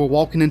ran like they were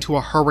walking into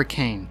a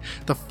hurricane,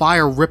 the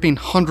fire ripping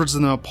hundreds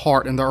of them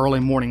apart in the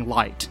early morning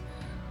light.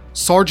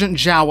 Sergeant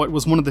Jowett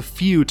was one of the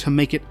few to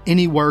make it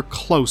anywhere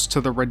close to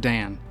the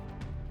Redan.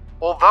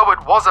 Although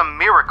it was a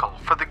miracle,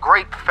 for the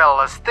grape fell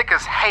as thick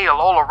as hail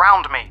all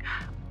around me,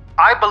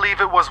 I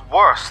believe it was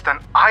worse than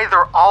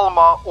either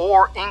Alma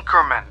or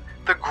Inkerman.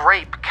 The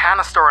grape,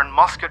 canister, and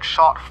musket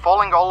shot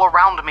falling all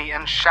around me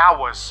in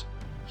showers.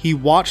 He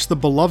watched the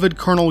beloved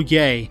Colonel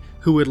Ye,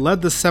 who had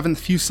led the 7th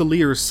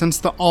Fusiliers since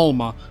the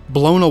Alma,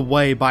 blown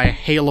away by a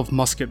hail of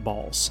musket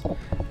balls.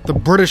 The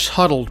British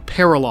huddled,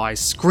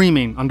 paralyzed,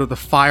 screaming under the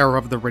fire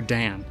of the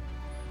Redan.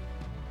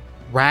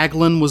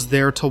 Raglan was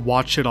there to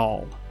watch it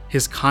all,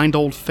 his kind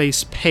old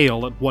face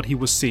pale at what he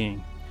was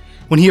seeing.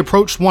 When he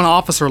approached one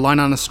officer lying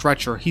on a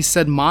stretcher, he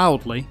said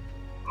mildly,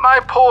 "My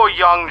poor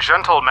young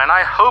gentleman,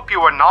 I hope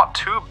you are not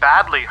too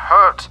badly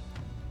hurt."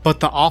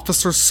 But the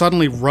officer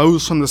suddenly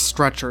rose from the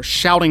stretcher,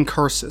 shouting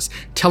curses,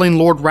 telling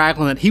Lord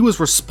Raglan that he was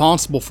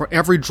responsible for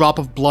every drop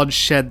of blood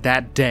shed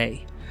that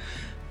day.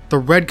 The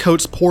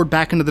redcoats poured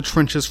back into the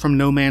trenches from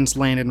no man's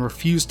land and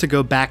refused to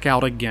go back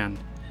out again.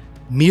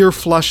 Mere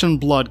flesh and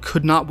blood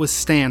could not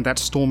withstand that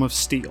storm of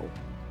steel.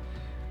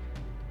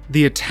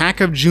 The attack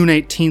of June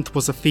 18th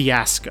was a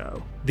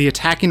fiasco. The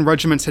attacking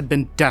regiments had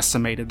been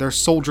decimated, their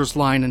soldiers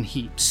lying in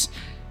heaps.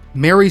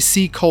 Mary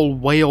Seacole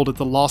wailed at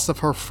the loss of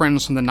her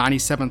friends from the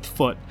 97th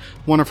Foot,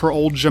 one of her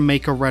old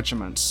Jamaica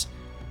regiments.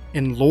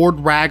 And Lord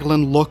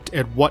Raglan looked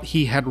at what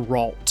he had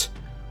wrought.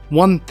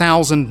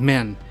 1,000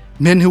 men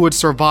who had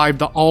survived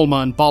the Alma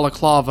and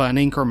Balaclava and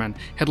Inkerman,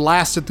 had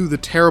lasted through the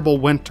terrible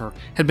winter,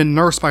 had been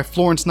nursed by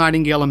Florence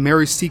Nightingale and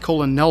Mary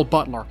Seacole and Nell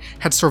Butler,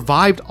 had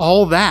survived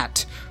all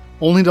that,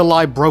 only to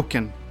lie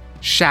broken,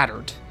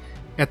 shattered,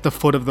 at the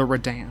foot of the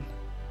Redan.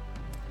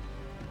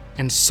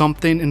 And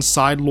something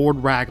inside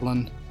Lord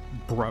Raglan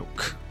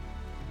broke.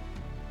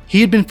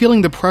 He had been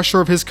feeling the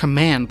pressure of his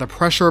command, the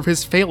pressure of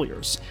his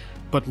failures,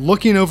 but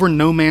looking over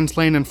no man's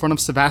land in front of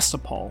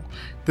Sevastopol,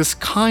 this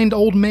kind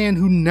old man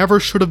who never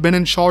should have been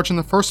in charge in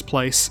the first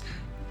place,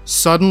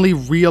 suddenly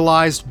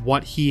realized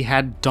what he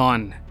had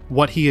done,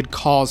 what he had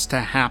caused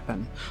to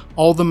happen.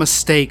 All the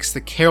mistakes,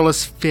 the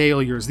careless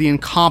failures, the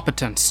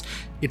incompetence,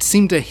 it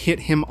seemed to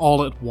hit him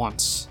all at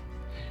once.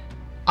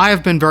 I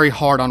have been very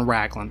hard on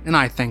Raglan, and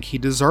I think he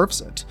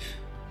deserves it.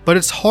 But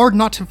it's hard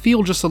not to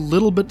feel just a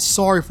little bit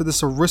sorry for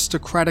this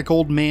aristocratic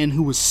old man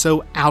who was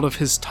so out of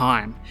his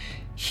time.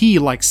 He,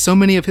 like so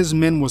many of his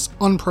men, was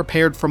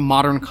unprepared for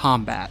modern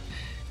combat,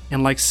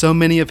 and like so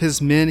many of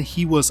his men,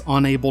 he was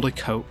unable to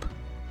cope.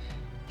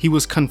 He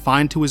was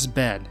confined to his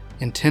bed,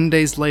 and 10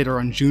 days later,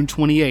 on June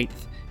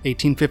 28th,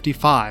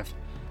 1855,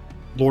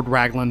 Lord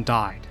Raglan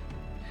died.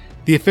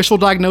 The official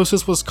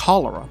diagnosis was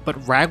cholera,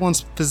 but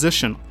Raglan's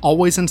physician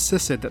always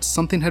insisted that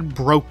something had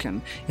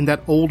broken in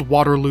that old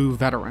Waterloo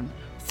veteran,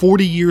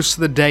 40 years to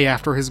the day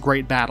after his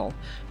great battle,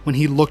 when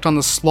he looked on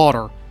the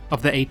slaughter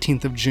of the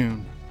 18th of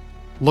June,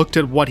 looked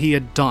at what he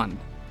had done,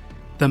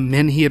 the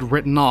men he had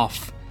written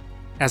off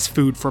as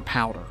food for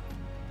powder.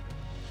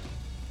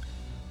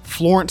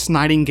 Florence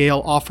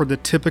Nightingale offered the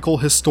typical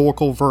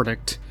historical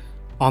verdict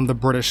on the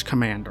British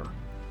commander.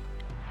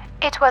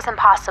 It was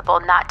impossible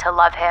not to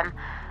love him.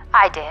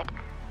 I did.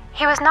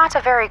 He was not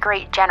a very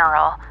great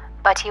general,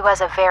 but he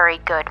was a very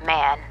good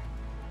man.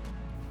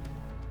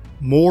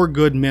 More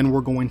good men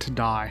were going to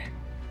die,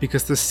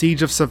 because the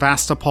siege of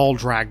Sevastopol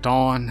dragged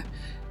on,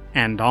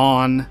 and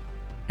on,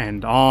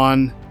 and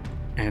on,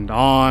 and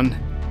on.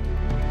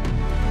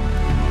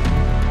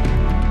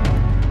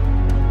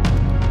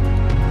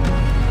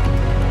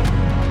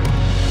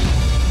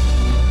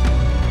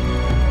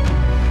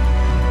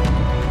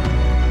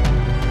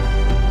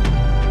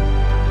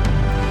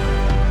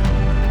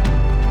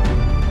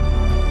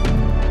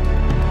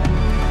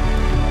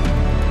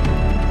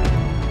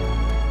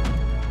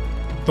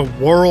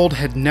 The world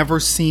had never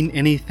seen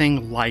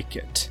anything like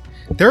it.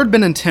 There had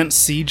been intense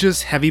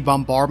sieges, heavy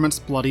bombardments,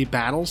 bloody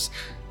battles,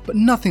 but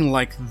nothing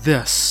like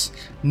this.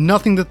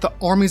 Nothing that the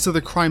armies of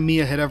the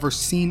Crimea had ever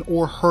seen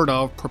or heard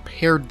of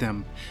prepared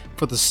them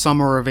for the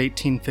summer of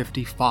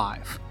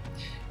 1855.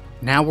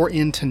 Now we're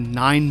into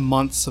 9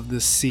 months of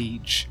this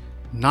siege.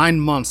 9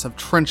 months of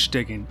trench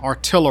digging,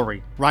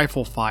 artillery,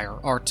 rifle fire,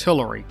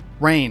 artillery,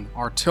 rain,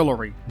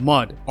 artillery,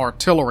 mud,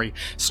 artillery,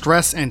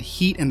 stress and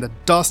heat and the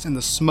dust and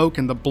the smoke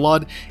and the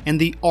blood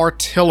and the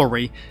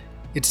artillery.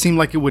 It seemed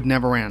like it would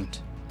never end.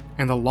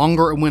 And the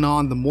longer it went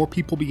on, the more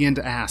people began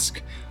to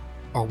ask,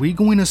 are we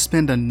going to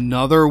spend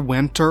another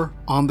winter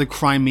on the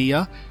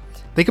Crimea?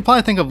 They could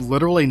probably think of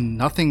literally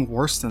nothing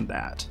worse than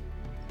that.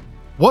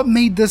 What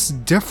made this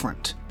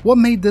different? What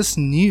made this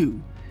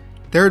new?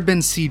 There had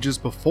been sieges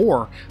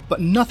before,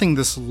 but nothing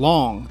this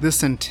long,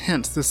 this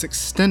intense, this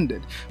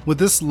extended, with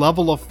this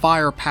level of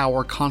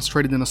firepower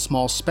concentrated in a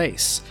small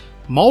space.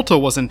 Malta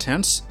was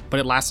intense, but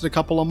it lasted a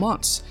couple of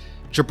months.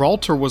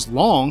 Gibraltar was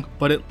long,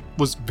 but it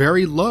was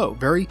very low,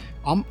 there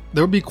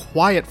would be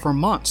quiet for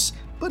months,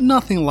 but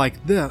nothing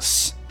like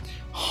this.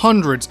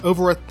 Hundreds,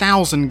 over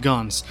 1,000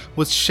 guns,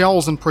 with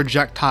shells and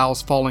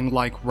projectiles falling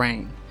like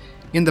rain.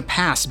 In the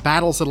past,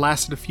 battles had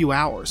lasted a few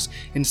hours,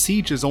 and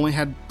sieges only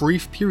had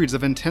brief periods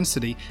of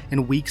intensity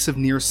and weeks of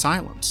near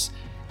silence.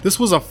 This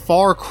was a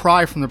far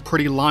cry from the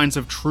pretty lines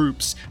of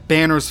troops,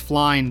 banners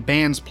flying,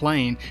 bands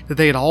playing, that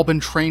they had all been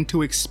trained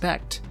to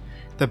expect.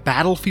 The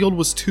battlefield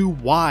was too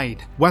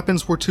wide,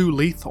 weapons were too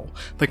lethal,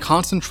 the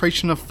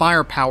concentration of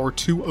firepower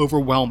too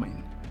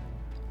overwhelming.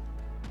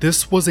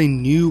 This was a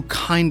new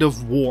kind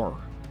of war,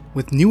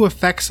 with new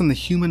effects on the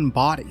human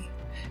body.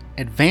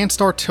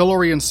 Advanced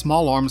artillery and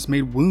small arms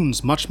made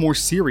wounds much more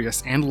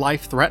serious and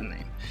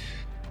life-threatening.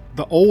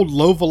 The old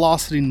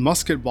low-velocity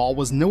musket ball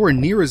was nowhere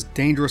near as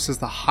dangerous as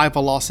the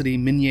high-velocity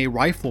Minié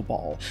rifle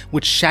ball,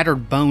 which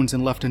shattered bones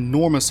and left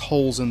enormous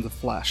holes in the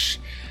flesh.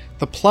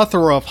 The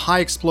plethora of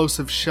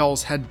high-explosive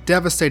shells had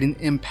devastating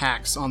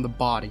impacts on the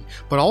body,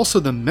 but also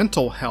the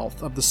mental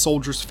health of the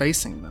soldiers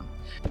facing them.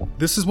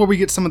 This is where we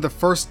get some of the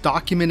first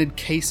documented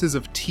cases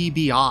of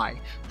TBI,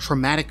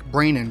 traumatic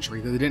brain injury,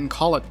 though they didn't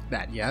call it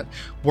that yet,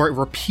 where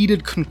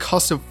repeated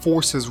concussive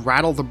forces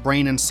rattle the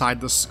brain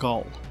inside the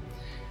skull.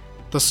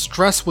 The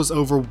stress was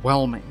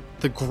overwhelming.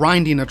 The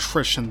grinding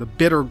attrition, the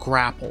bitter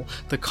grapple,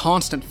 the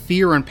constant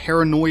fear and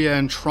paranoia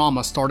and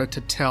trauma started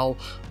to tell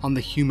on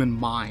the human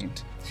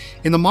mind.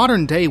 In the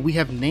modern day, we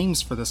have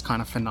names for this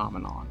kind of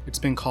phenomenon. It's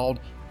been called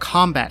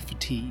combat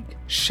fatigue,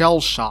 shell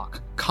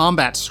shock,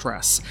 combat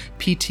stress,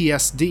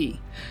 PTSD.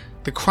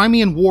 The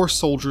Crimean War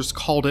soldiers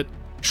called it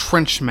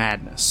trench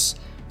madness.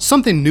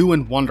 Something new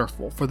and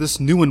wonderful for this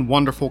new and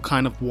wonderful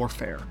kind of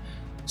warfare.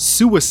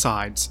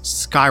 Suicides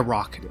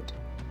skyrocketed.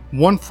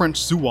 One French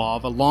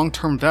Zouave, a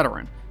long-term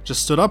veteran,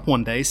 just stood up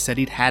one day, said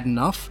he'd had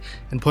enough,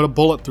 and put a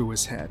bullet through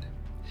his head.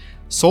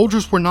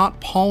 Soldiers were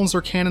not pawns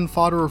or cannon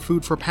fodder or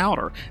food for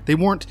powder. They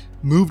weren't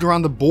moved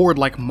around the board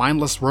like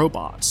mindless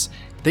robots.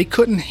 They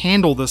couldn't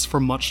handle this for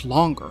much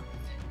longer.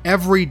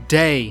 Every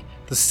day,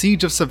 the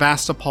siege of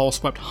Sevastopol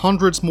swept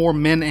hundreds more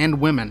men and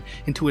women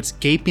into its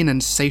gaping,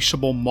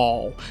 insatiable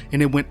maw,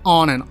 and it went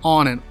on and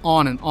on and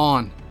on and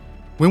on.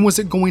 When was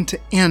it going to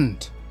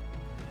end?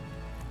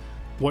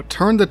 What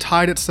turned the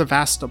tide at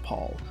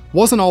Sevastopol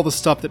wasn't all the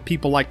stuff that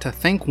people like to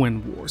think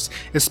win wars,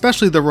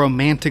 especially the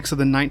romantics of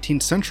the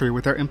 19th century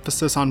with their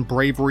emphasis on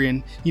bravery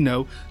and,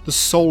 the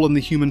soul and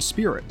the human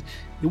spirit.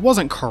 It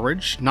wasn't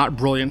courage, not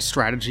brilliant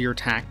strategy or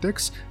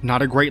tactics,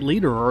 not a great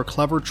leader or a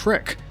clever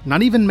trick,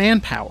 not even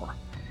manpower.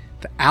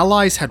 The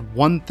Allies had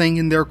one thing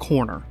in their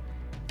corner: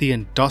 the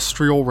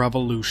Industrial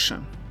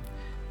Revolution.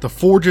 The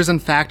forges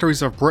and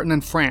factories of Britain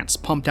and France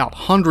pumped out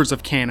hundreds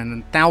of cannon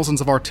and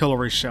thousands of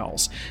artillery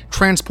shells,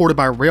 transported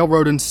by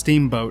railroad and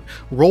steamboat,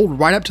 rolled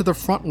right up to the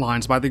front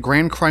lines by the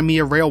Grand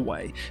Crimea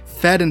Railway,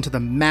 fed into the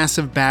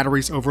massive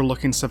batteries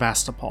overlooking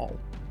Sevastopol.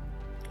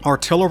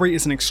 Artillery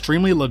is an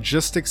extremely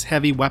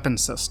logistics-heavy weapon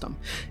system,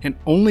 and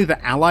only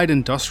the Allied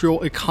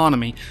industrial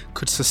economy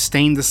could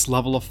sustain this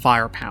level of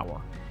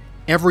firepower.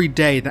 Every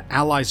day, the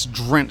Allies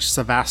drenched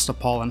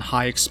Sevastopol in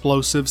high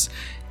explosives,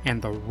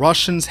 and the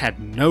Russians had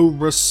no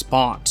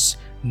response,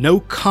 no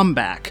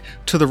comeback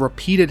to the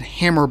repeated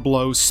hammer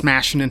blows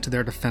smashing into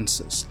their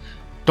defenses.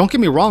 Don't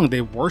get me wrong,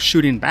 they were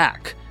shooting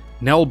back.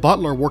 Nell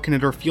Butler, working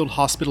at her field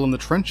hospital in the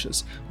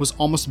trenches, was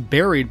almost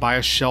buried by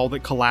a shell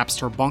that collapsed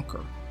her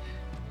bunker.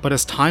 but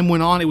as time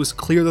went on, it was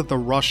clear that the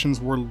Russians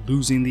were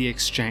losing the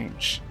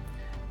exchange.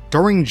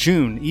 During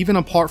June, even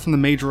apart from the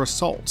major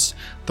assaults,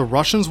 the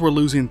Russians were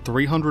losing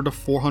 300 to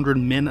 400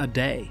 men a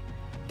day.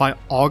 By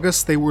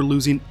August, they were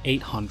losing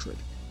 800,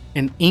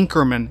 an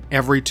increment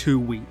every 2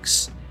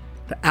 weeks.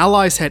 The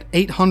Allies had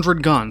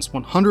 800 guns,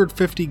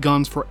 150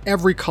 guns for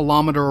every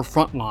kilometer of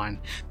front line,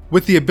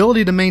 with the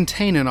ability to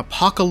maintain an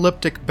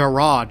apocalyptic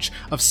barrage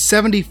of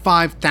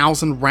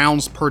 75,000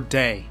 rounds per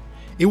day.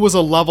 It was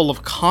a level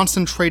of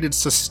concentrated,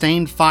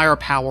 sustained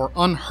firepower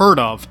unheard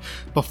of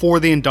before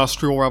the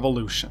Industrial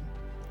Revolution.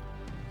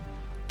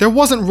 There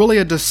wasn't really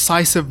a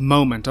decisive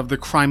moment of the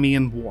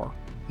Crimean War,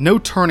 no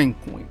turning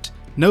point,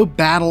 no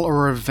battle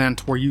or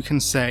event where you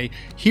can say,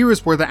 here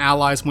is where the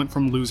Allies went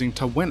from losing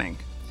to winning.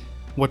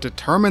 What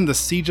determined the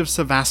siege of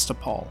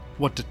Sevastopol,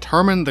 what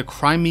determined the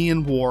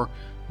Crimean War,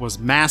 was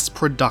mass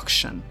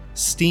production,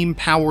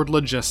 steam-powered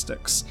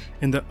logistics,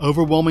 and the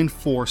overwhelming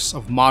force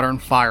of modern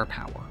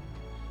firepower.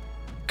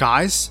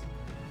 Guys,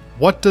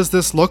 what does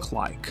this look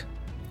like?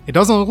 It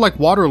doesn't look like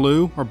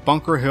Waterloo or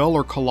Bunker Hill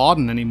or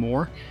Culloden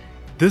anymore.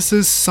 This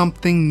is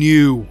something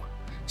new.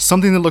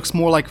 Something that looks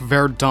more like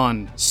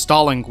Verdun,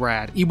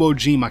 Stalingrad, Iwo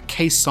Jima,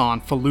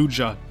 Kherson,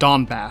 Fallujah,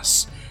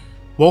 Donbass.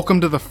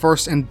 Welcome to the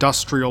first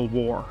industrial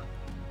war.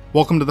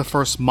 Welcome to the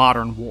first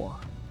modern war.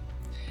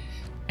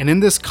 And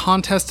in this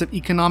contest of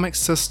economic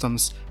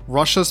systems,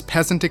 Russia's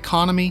peasant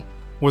economy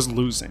was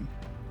losing.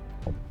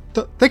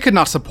 They could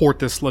not support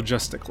this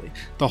logistically.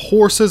 The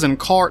horses and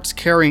carts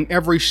carrying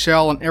every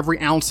shell and every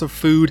ounce of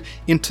food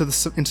into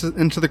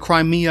the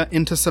Crimea,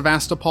 into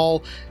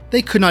Sevastopol,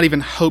 they could not even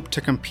hope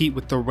to compete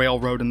with the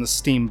railroad and the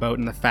steamboat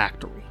and the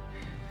factory.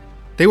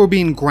 They were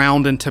being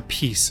ground into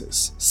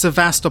pieces.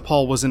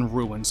 Sevastopol was in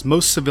ruins,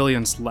 most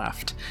civilians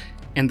left,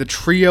 and the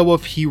trio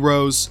of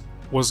heroes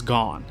was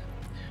gone.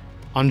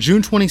 On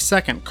June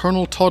 22nd,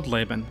 Colonel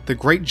Todleben, the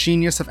great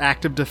genius of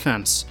active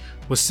defense,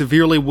 was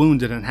severely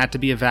wounded and had to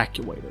be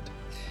evacuated.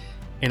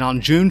 And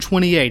on June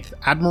 28th,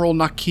 Admiral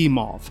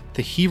Nakhimov,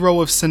 the hero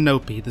of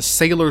Sinope, the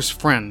sailor's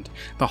friend,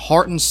 the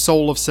heart and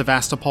soul of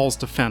Sevastopol's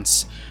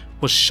defense,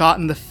 was shot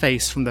in the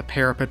face from the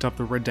parapet of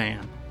the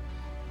Redan.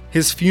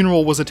 His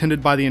funeral was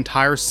attended by the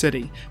entire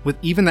city, with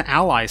even the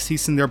Allies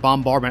ceasing their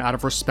bombardment out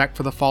of respect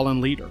for the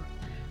fallen leader.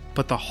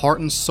 But the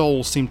heart and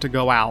soul seemed to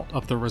go out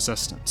of the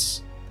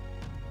resistance.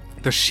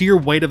 The sheer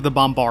weight of the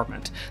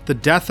bombardment, the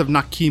death of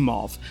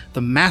Nakhimov,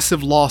 the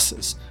massive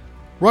losses,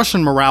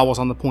 Russian morale was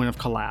on the point of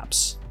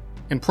collapse.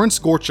 And Prince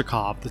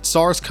Gorchakov, the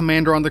Tsar's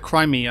commander on the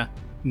Crimea,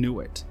 knew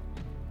it.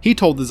 He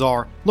told the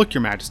Tsar, "Look,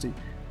 Your Majesty,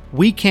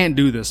 we can't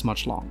do this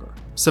much longer.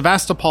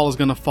 Sevastopol is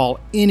going to fall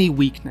any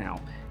week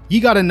now. You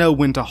gotta know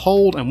when to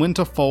hold and when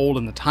to fold,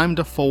 and the time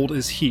to fold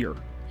is here."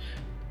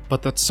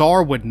 But the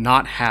Tsar would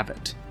not have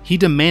it. He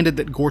demanded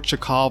that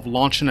Gorchakov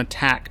launch an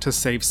attack to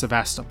save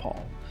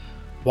Sevastopol.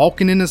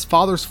 Walking in his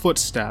father's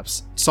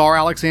footsteps, Tsar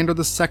Alexander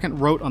II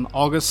wrote on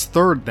August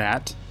 3rd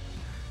that,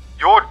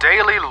 "Your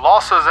daily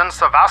losses in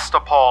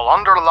Sevastopol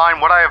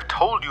underline what I have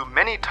told you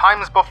many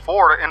times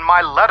before in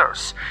my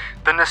letters,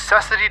 the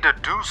necessity to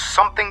do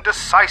something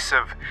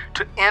decisive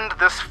to end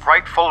this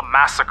frightful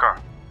massacre."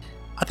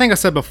 I think I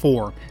said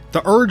before,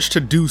 the urge to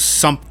do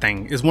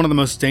something is one of the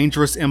most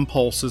dangerous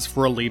impulses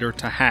for a leader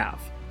to have.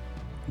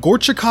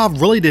 Gorchakov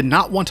really did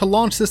not want to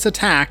launch this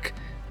attack,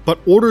 but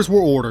orders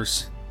were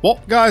orders. Well,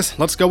 guys,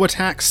 let's go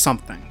attack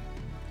something.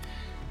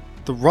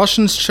 The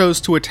Russians chose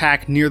to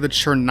attack near the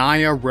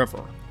Chernaya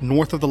River,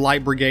 north of the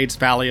Light Brigade's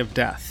Valley of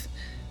Death.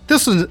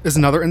 This is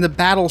another in the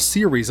battle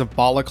series of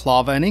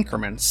Balaclava and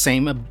Inkerman,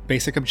 same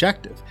basic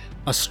objective,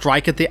 a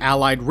strike at the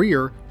Allied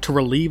rear to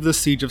relieve the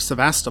siege of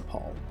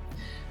Sevastopol.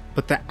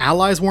 But the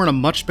Allies were in a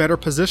much better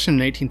position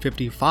in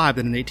 1855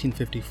 than in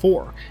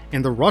 1854,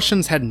 and the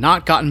Russians had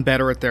not gotten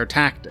better at their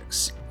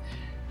tactics.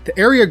 The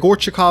area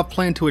Gorchakov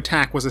planned to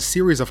attack was a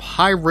series of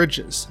high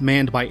ridges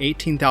manned by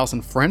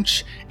 18,000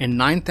 French and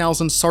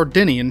 9,000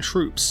 Sardinian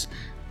troops.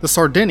 The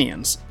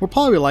Sardinians were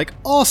probably like,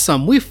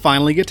 "Awesome, we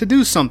finally get to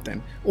do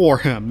something." Or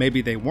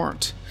maybe they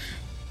weren't.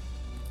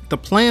 The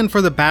plan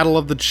for the Battle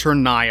of the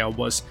Chernaya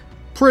was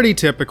pretty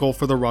typical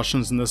for the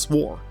Russians in this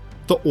war.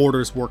 The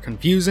orders were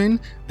confusing.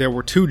 There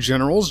were two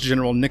generals,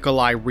 General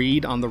Nikolai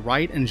Reed on the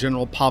right and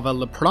General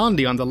Pavel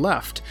Liprandi on the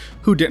left,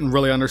 who didn't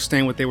really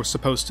understand what they were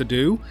supposed to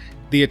do.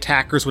 The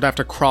attackers would have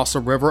to cross a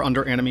river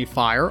under enemy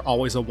fire,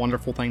 always a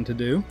wonderful thing to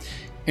do.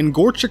 And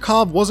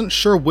Gorchakov wasn't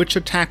sure which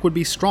attack would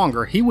be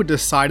stronger. He would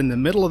decide in the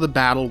middle of the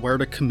battle where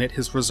to commit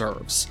his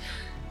reserves.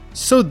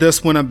 So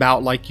this went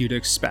about like you'd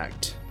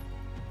expect.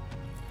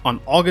 On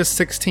August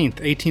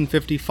 16th,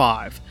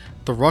 1855,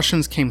 the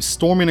Russians came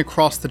storming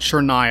across the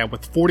Chernaya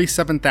with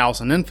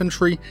 47,000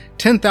 infantry,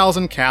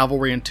 10,000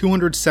 cavalry, and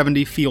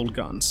 270 field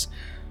guns.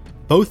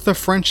 Both the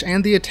French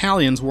and the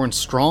Italians were in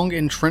strong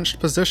entrenched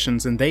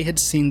positions, and they had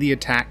seen the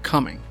attack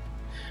coming.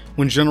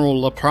 When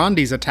General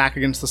Liprandi's attack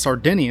against the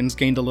Sardinians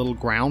gained a little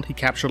ground, he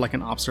captured like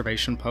an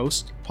observation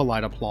post,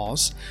 polite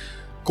applause,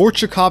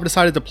 Gorchakov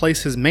decided to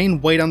place his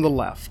main weight on the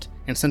left,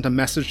 and sent a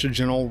message to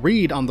General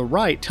Reed on the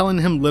right telling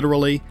him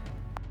literally,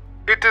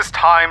 "It is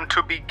time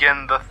to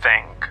begin the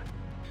thing."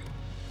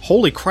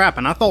 Holy crap,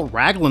 and I thought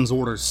Raglan's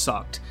orders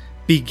sucked.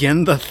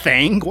 Begin the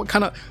thing? What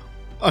kind of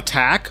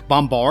attack?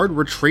 Bombard?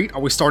 Retreat? Are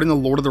we starting the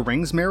Lord of the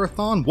Rings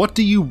marathon? What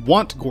do you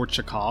want,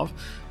 Gorchakov?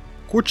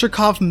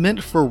 Gorchakov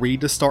meant for Reed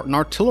to start an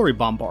artillery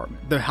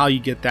bombardment, though how you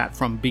get that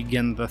from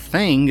begin the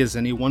thing is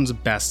anyone's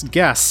best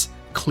guess,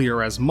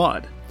 clear as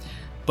mud.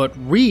 But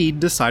Reed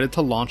decided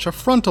to launch a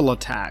frontal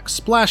attack,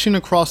 splashing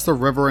across the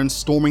river and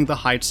storming the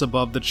heights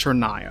above the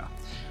Chernaya.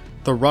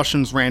 The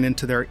Russians ran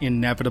into their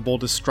inevitable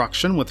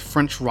destruction with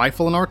French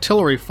rifle and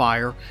artillery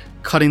fire,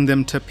 cutting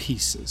them to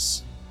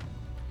pieces.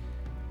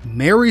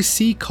 Mary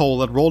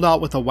Seacole had rolled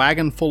out with a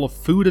wagon full of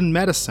food and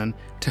medicine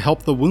to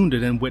help the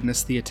wounded and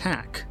witness the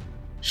attack.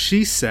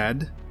 She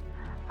said,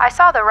 I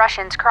saw the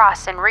Russians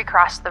cross and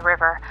recross the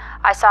river.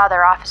 I saw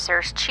their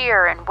officers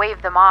cheer and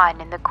wave them on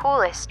in the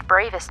coolest,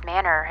 bravest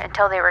manner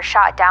until they were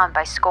shot down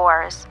by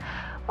scores.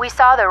 We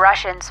saw the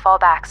Russians fall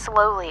back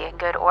slowly in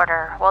good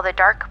order, while the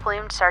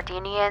dark-plumed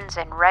Sardinians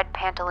and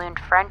red-pantalooned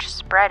French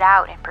spread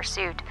out in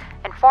pursuit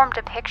and formed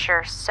a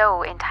picture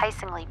so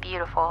enticingly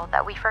beautiful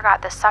that we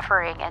forgot the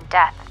suffering and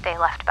death they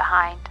left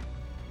behind.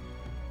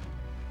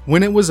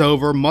 When it was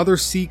over, Mother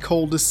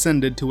Seacole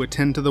descended to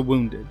attend to the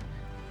wounded,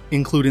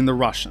 including the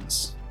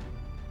Russians.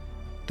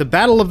 The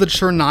Battle of the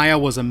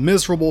Chernaya was a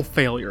miserable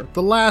failure,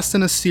 the last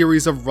in a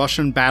series of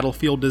Russian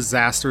battlefield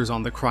disasters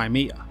on the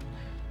Crimea.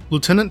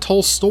 Lieutenant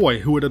Tolstoy,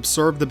 who had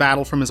observed the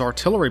battle from his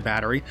artillery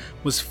battery,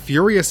 was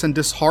furious and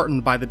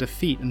disheartened by the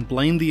defeat and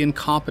blamed the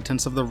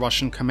incompetence of the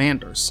Russian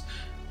commanders.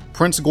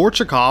 Prince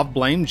Gorchakov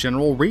blamed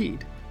General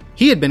Reed.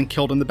 He had been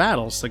killed in the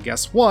battle, so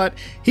guess what?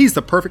 He's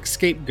the perfect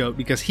scapegoat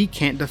because he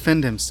can't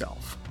defend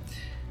himself.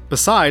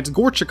 Besides,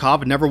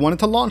 Gorchakov never wanted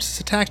to launch this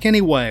attack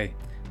anyway.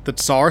 The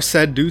Tsar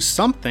said do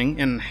something,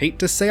 and hate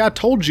to say I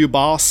told you,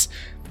 boss,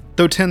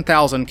 though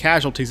 10,000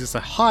 casualties is a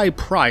high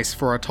price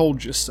for a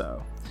told you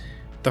so.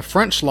 The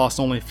French lost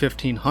only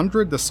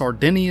 1,500, the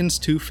Sardinians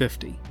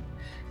 250.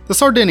 The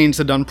Sardinians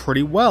had done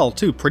pretty well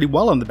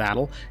in the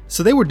battle,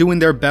 so they were doing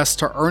their best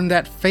to earn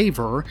that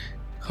favor,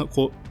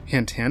 quote,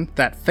 hint hint,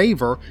 that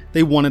favor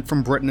they wanted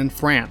from Britain and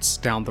France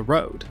down the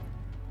road.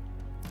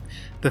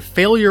 The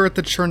failure at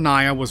the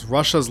Chernaya was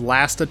Russia's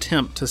last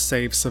attempt to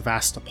save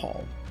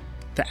Sevastopol.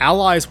 The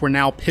Allies were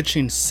now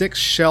pitching 6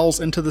 shells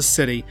into the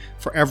city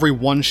for every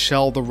 1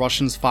 shell the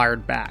Russians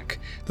fired back.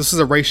 This is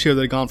a ratio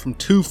that had gone from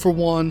 2 for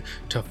 1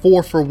 to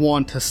 4 for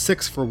 1 to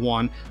 6 for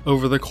 1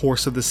 over the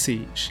course of the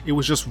siege. It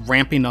was just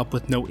ramping up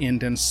with no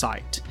end in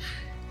sight.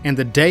 And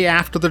the day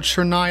after the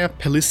Chernaya,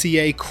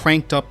 Pélissier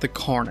cranked up the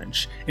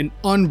carnage, an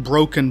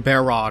unbroken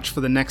barrage for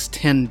the next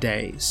 10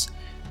 days.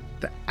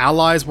 The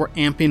Allies were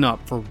amping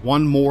up for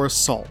one more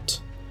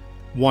assault,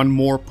 one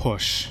more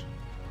push.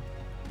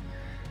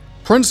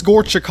 Prince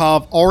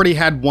Gorchakov already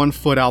had one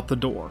foot out the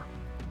door.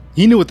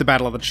 He knew what the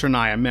Battle of the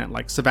Chernaya meant,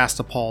 like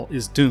Sevastopol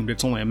is doomed,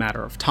 it's only a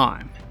matter of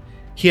time.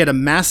 He had a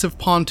massive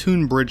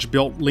pontoon bridge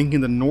built linking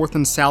the north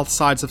and south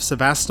sides of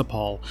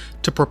Sevastopol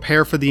to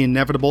prepare for the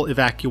inevitable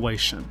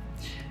evacuation.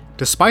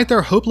 Despite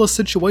their hopeless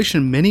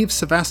situation, many of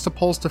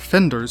Sevastopol's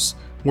defenders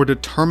were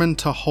determined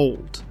to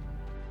hold.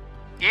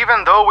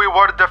 Even though we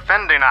were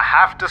defending a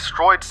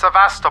half-destroyed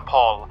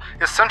Sevastopol,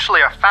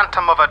 essentially a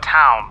phantom of a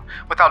town,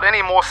 without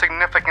any more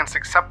significance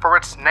except for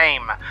its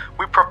name,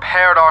 we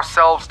prepared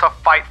ourselves to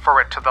fight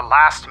for it to the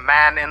last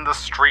man in the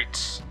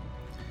streets.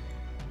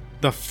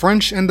 The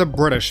French and the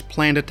British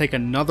planned to take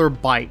another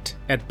bite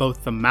at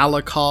both the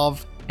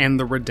Malakhov and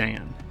the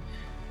Redan.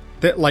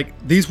 It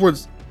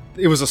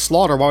was a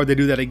slaughter. Why would they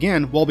do that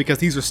again? Well, because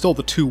these are still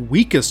the 2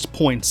 weakest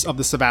points of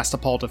the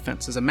Sevastopol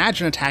defenses.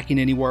 Imagine attacking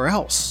anywhere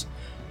else.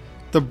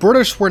 The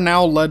British were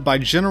now led by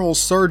General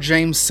Sir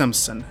James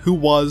Simpson, who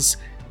was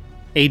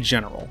a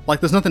general.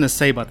 There's nothing to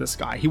say about this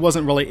guy. He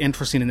wasn't really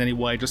interesting in any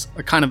way, just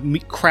a kind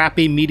of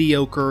crappy,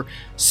 mediocre,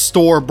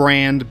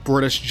 store-brand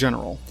British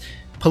general.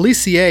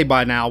 Pélissier,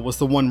 by now, was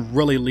the one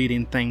really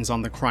leading things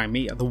on the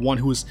Crimea, the one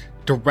who was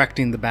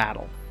directing the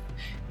battle.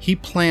 He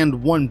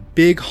planned one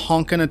big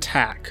honkin'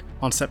 attack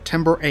on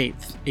September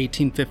 8th,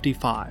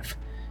 1855.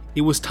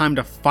 It was time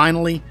to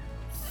finally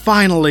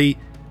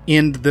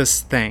end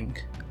this thing.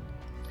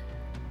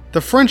 The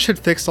French had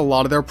fixed a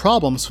lot of their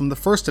problems from the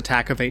first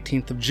attack of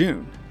 18th of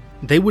June.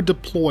 They would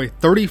deploy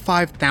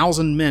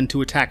 35,000 men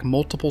to attack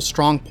multiple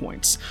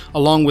strongpoints,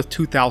 along with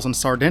 2,000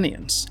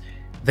 Sardinians.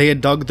 They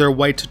had dug their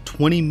way to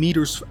 20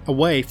 meters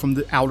away from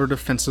the outer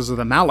defenses of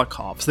the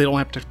Malakhov, so they don't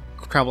have to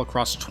travel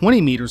across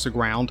 20 meters of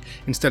ground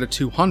instead of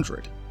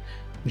 200.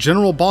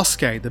 General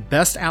Bosquet, the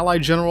best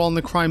Allied general on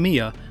the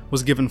Crimea,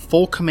 was given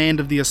full command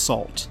of the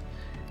assault.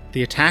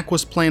 The attack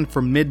was planned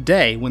for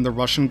midday when the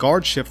Russian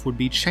guard shift would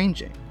be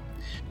changing.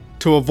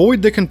 To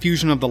avoid the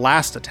confusion of the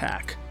last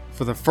attack,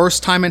 for the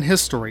first time in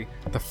history,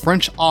 the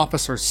French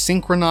officers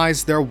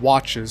synchronized their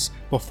watches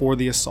before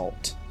the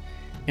assault.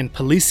 And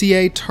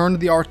Pélissier turned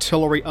the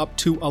artillery up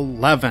to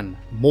 11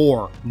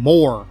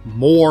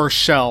 more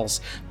shells,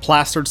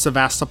 plastered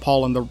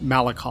Sevastopol and the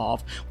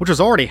Malakhov, which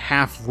was already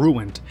half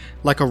ruined,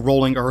 like a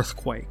rolling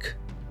earthquake.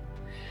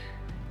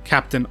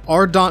 Captain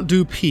Ardent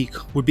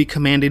Dupic would be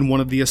commanding one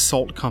of the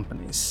assault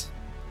companies.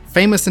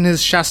 Famous in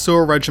his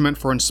chasseur regiment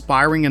for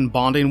inspiring and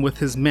bonding with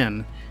his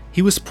men,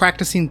 he was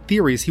practicing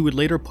theories he would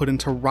later put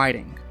into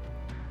writing.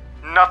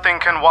 Nothing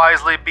can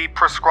wisely be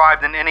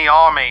prescribed in any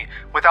army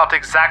without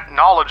exact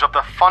knowledge of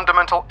the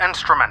fundamental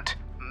instrument,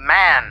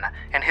 man,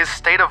 and his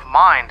state of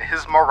mind,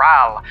 his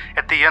morale,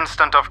 at the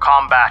instant of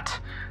combat.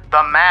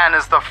 The man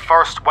is the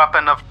first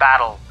weapon of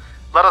battle.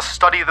 Let us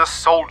study the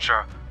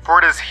soldier, for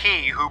it is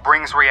he who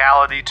brings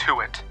reality to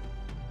it.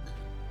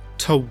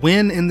 To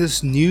win in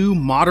this new,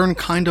 modern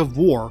kind of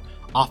war,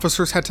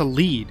 officers had to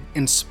lead,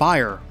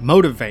 inspire,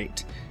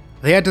 motivate.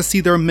 They had to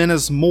see their men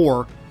as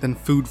more than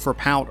food for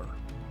powder.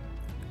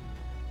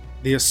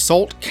 The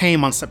assault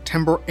came on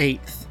September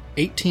 8th,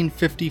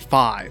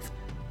 1855,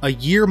 a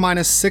year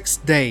minus 6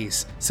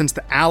 days since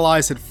the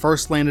Allies had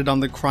first landed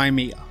on the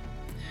Crimea.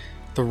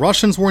 The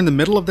Russians were in the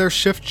middle of their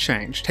shift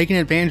change, taking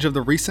advantage of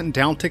the recent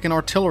downtick in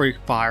artillery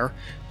fire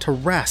to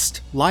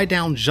rest, lie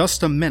down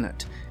just a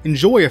minute,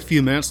 enjoy a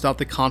few minutes without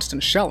the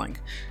constant shelling,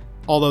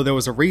 although there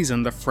was a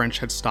reason the French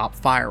had stopped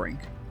firing.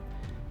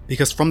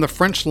 Because from the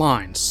French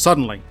lines,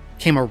 suddenly,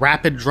 came a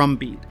rapid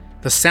drumbeat,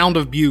 the sound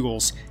of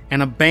bugles,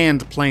 and a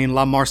band playing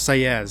La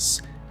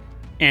Marseillaise.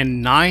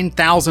 And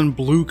 9,000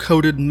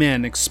 blue-coated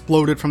men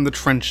exploded from the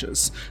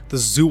trenches, the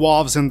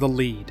Zouaves in the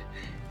lead.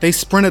 They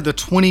sprinted the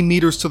 20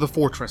 meters to the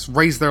fortress,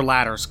 raised their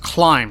ladders,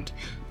 climbed.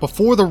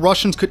 Before the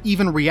Russians could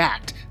even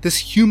react,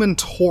 this human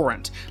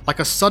torrent, like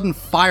a sudden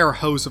fire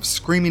hose of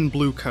screaming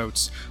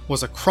bluecoats,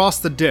 was across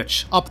the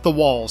ditch, up the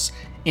walls,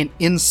 and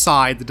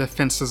inside the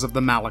defenses of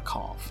the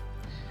Malakoff.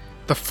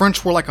 The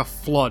French were like a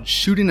flood,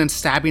 shooting and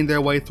stabbing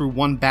their way through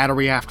one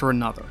battery after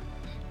another.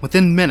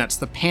 Within minutes,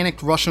 the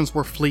panicked Russians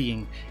were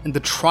fleeing, and the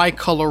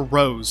tricolor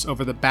rose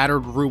over the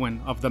battered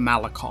ruin of the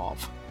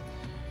Malakoff.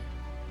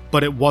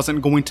 But it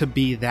wasn't going to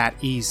be that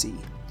easy.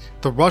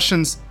 The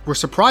Russians were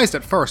surprised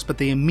at first, but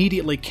they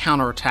immediately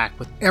counterattacked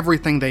with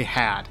everything they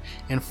had,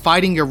 and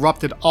fighting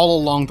erupted all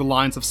along the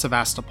lines of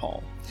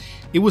Sevastopol.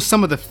 It was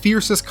some of the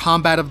fiercest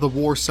combat of the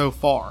war so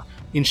far,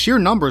 in sheer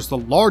numbers the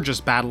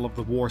largest battle of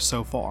the war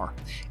so far,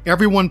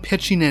 everyone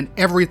pitching in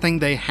everything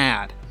they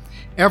had.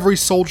 Every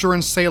soldier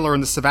and sailor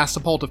in the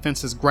Sevastopol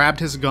defenses grabbed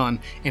his gun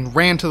and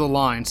ran to the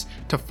lines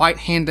to fight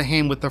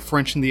hand-to-hand with the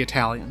French and the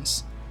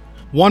Italians.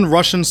 One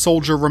Russian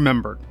soldier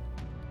remembered,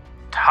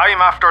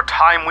 Time after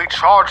time we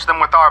charged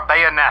them with our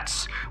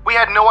bayonets. We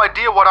had no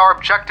idea what our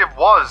objective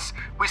was.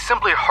 We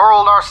simply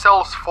hurled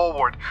ourselves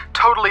forward,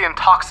 totally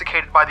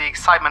intoxicated by the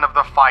excitement of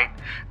the fight.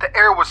 The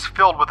air was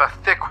filled with a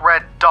thick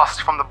red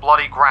dust from the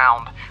bloody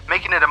ground,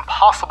 making it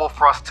impossible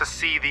for us to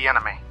see the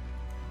enemy.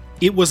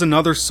 It was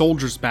another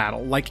soldiers'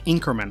 battle, like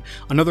Inkerman,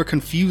 another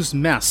confused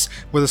mess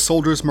where the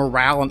soldiers'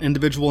 morale and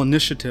individual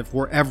initiative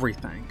were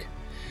everything.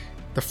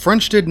 The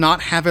French did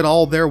not have it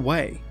all their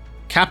way.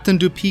 Captain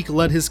Dupic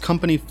led his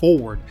company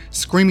forward,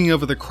 screaming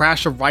over the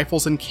crash of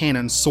rifles and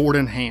cannon, sword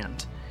in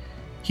hand.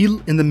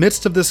 In the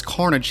midst of this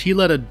carnage, he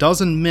led a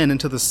dozen men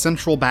into the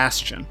central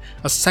bastion,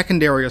 a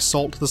secondary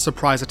assault to the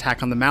surprise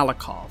attack on the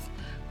Malakoff,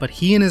 but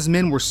he and his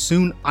men were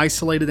soon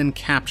isolated and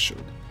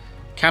captured.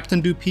 Captain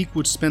Dupic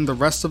would spend the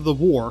rest of the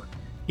war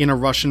in a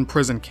Russian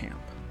prison camp.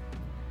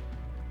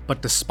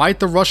 But despite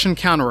the Russian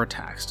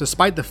counterattacks,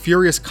 despite the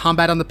furious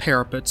combat on the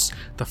parapets,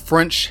 the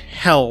French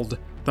held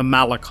the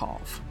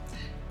Malakoff.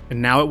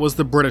 And now it was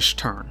the British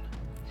turn.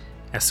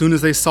 As soon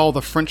as they saw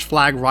the French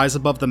flag rise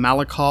above the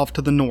Malakoff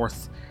to the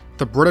north,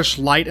 the British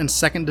Light and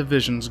 2nd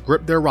Divisions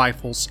gripped their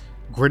rifles,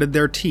 gritted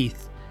their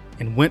teeth,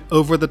 and went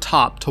over the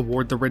top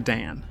toward the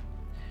Redan.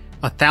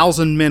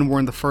 1,000 men were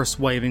in the first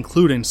wave,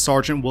 including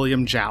Sergeant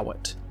William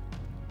Jowett.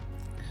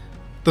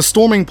 The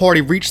storming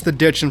party reached the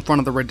ditch in front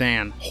of the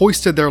Redan,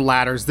 hoisted their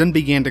ladders, then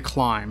began to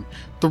climb.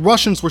 The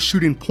Russians were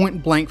shooting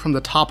point blank from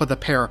the top of the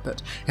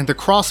parapet, and the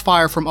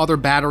crossfire from other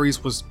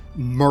batteries was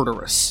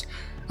murderous.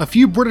 A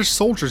few British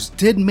soldiers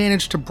did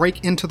manage to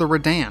break into the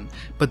Redan,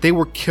 but they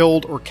were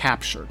killed or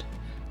captured.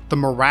 The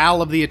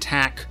morale of the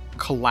attack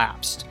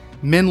collapsed.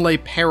 Men lay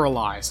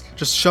paralyzed,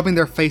 just shoving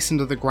their face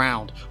into the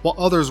ground, while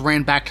others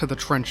ran back to the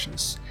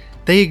trenches.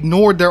 They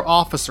ignored their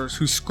officers,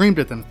 who screamed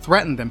at them,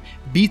 threatened them,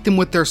 beat them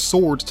with their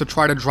swords to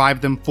try to drive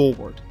them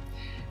forward.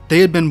 They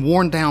had been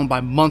worn down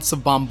by months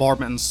of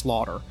bombardment and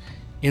slaughter.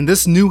 In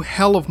this new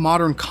hell of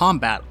modern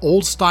combat,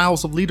 old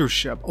styles of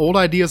leadership, old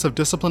ideas of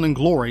discipline and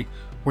glory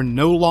were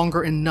no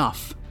longer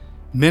enough.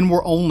 Men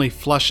were only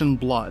flesh and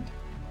blood.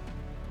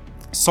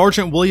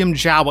 Sergeant William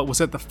Jowett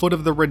was at the foot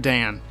of the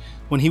Redan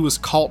when he was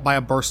caught by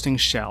a bursting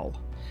shell.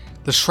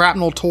 The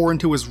shrapnel tore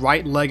into his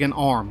right leg and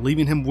arm,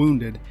 leaving him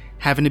wounded,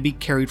 having to be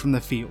carried from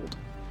the field.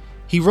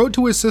 He wrote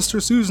to his sister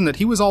Susan that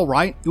he was all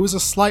right, it was a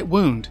slight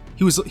wound,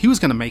 he was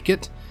going to make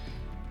it.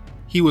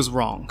 He was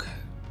wrong.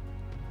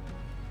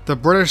 The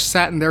British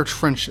sat in their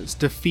trenches,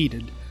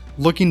 defeated,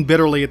 looking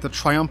bitterly at the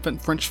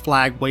triumphant French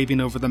flag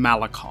waving over the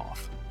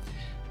Malakoff.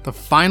 The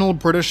final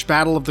British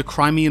battle of the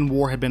Crimean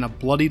War had been a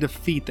bloody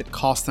defeat that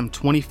cost them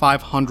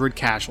 2,500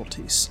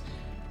 casualties.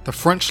 The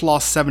French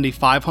lost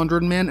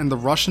 7,500 men and the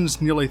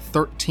Russians nearly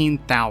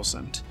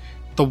 13,000.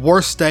 The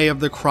worst day of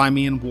the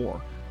Crimean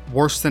War,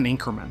 worse than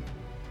Inkerman.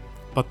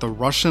 But the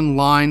Russian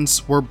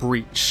lines were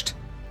breached.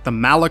 The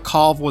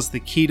Malakhov was the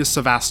key to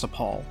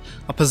Sevastopol,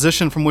 a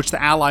position from which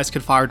the Allies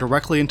could fire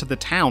directly into the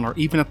town or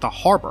even at the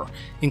harbor,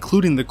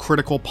 including the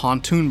critical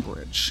pontoon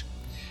bridge.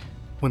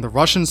 When the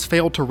Russians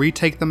failed to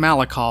retake the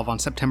Malakhov on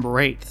September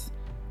 8th,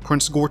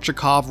 Prince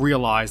Gorchakov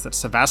realized that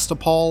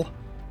Sevastopol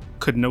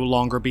could no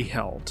longer be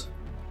held.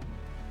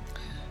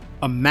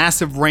 A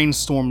massive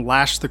rainstorm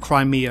lashed the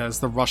Crimea as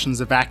the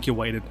Russians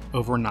evacuated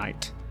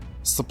overnight.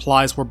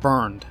 Supplies were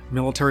burned,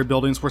 military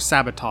buildings were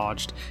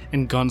sabotaged,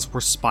 and guns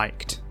were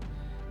spiked.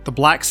 The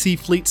Black Sea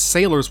Fleet's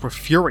sailors were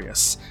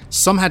furious.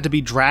 Some had to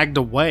be dragged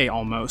away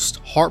almost,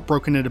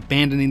 heartbroken at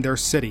abandoning their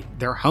city,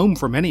 their home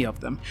for many of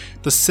them,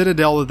 the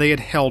citadel that they had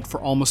held for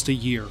almost a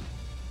year.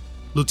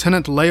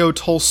 Lieutenant Leo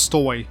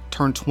Tolstoy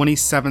turned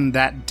 27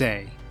 that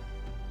day.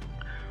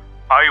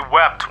 I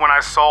wept when I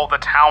saw the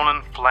town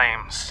in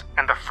flames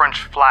and the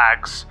French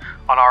flags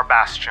on our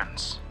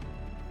bastions.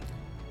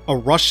 A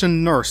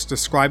Russian nurse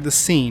described the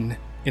scene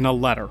in a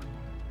letter.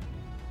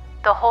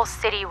 The whole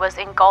city was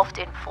engulfed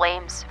in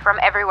flames, from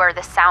everywhere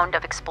the sound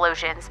of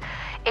explosions.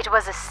 It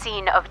was a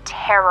scene of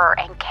terror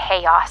and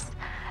chaos.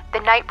 The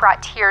night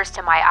brought tears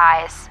to my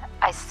eyes.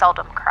 I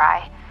seldom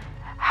cry.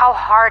 How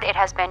hard it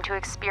has been to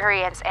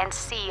experience and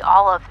see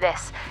all of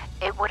this.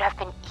 It would have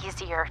been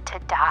easier to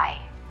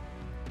die.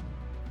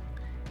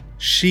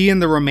 She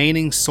and the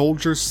remaining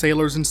soldiers,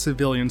 sailors, and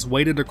civilians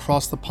waited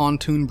across the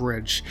pontoon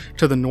bridge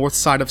to the north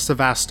side of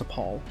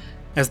Sevastopol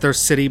as their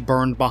city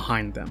burned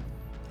behind them.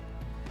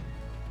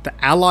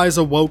 The Allies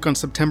awoke on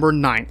September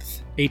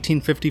 9th,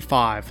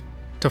 1855,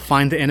 to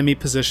find the enemy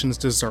positions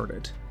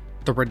deserted.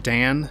 The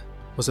Redan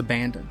was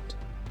abandoned.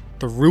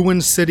 The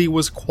ruined city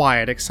was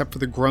quiet except for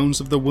the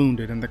groans of the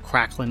wounded and the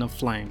crackling of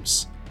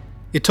flames.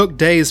 It took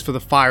days for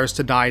the fires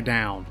to die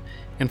down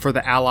and for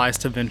the Allies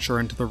to venture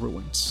into the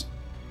ruins.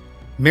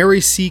 Mary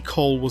C.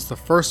 Cole was the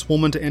first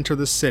woman to enter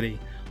the city,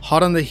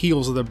 hot on the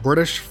heels of the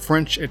British,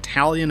 French,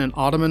 Italian, and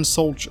Ottoman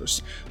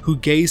soldiers who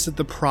gazed at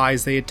the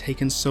prize they had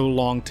taken so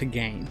long to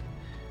gain.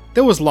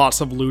 There was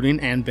lots of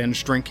looting and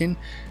binge drinking,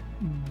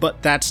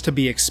 but that's to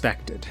be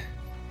expected.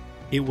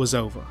 It was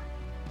over.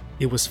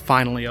 It was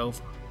finally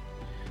over.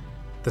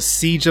 The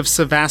siege of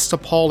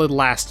Sevastopol had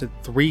lasted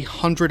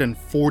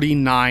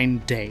 349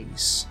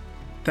 days.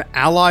 The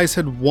Allies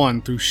had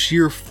won through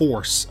sheer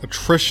force,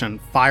 attrition,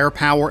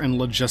 firepower, and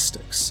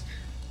logistics.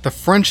 The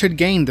French had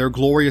gained their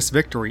glorious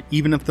victory,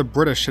 even if the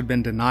British had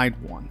been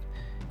denied one.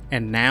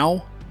 And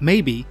now,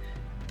 maybe,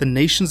 the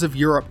nations of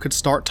Europe could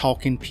start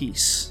talking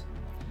peace.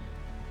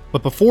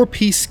 But before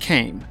peace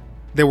came,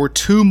 there were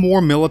two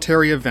more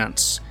military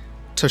events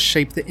to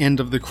shape the end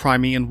of the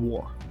Crimean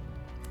War.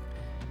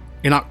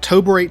 In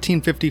October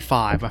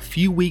 1855, a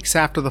few weeks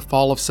after the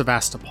fall of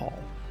Sevastopol,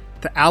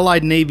 the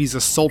Allied navies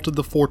assaulted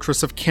the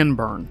fortress of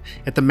Kinburn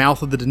at the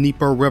mouth of the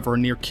Dnieper River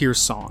near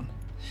Kherson.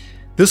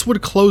 This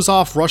would close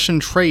off Russian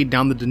trade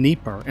down the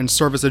Dnieper and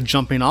serve as a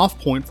jumping-off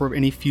point for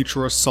any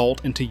future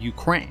assault into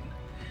Ukraine.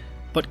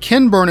 But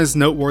Kinburn is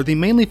noteworthy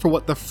mainly for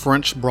what the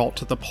French brought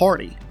to the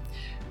party.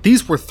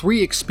 These were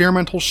 3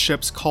 experimental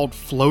ships called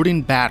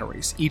floating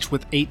batteries, each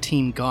with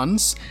 18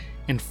 guns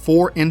and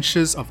 4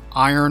 inches of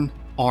iron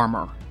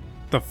armor.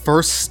 The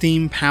first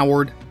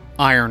steam-powered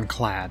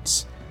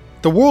ironclads.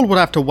 The world would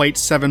have to wait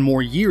 7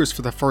 more years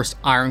for the first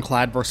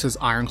ironclad versus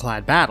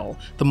ironclad battle,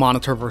 the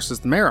Monitor versus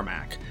the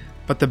Merrimac,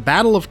 but the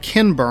Battle of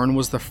Kinburn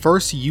was the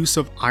first use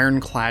of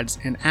ironclads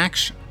in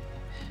action.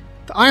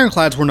 The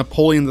ironclads were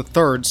Napoleon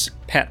III's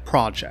pet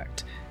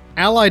project.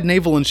 Allied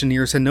naval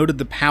engineers had noted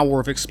the power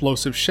of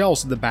explosive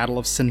shells at the Battle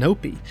of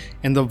Sinope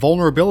and the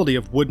vulnerability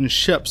of wooden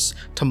ships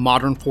to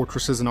modern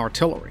fortresses and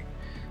artillery.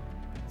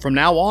 From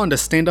now on, to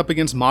stand up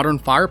against modern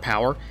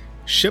firepower,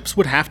 ships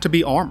would have to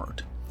be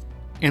armored.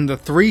 And the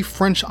 3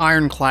 French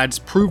ironclads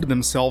proved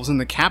themselves in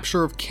the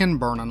capture of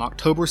Kinburn on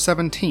October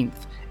 17,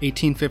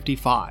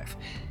 1855.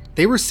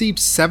 They received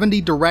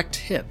 70 direct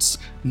hits,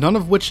 none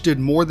of which did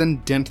more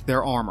than dent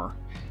their armor.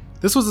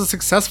 This was a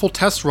successful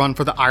test run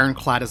for the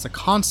ironclad as a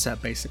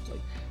concept,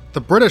 basically.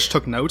 The British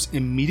took notes,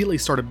 immediately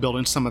started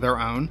building some of their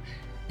own,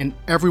 and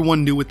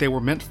everyone knew what they were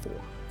meant for.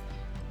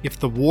 If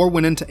the war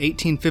went into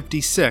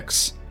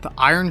 1856, the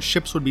iron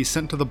ships would be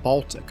sent to the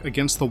Baltic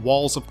against the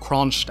walls of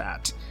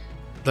Kronstadt,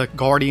 the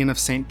guardian of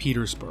St.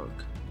 Petersburg.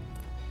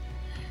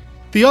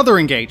 The other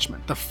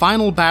engagement, the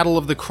final battle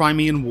of the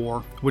Crimean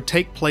War, would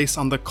take place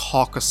on the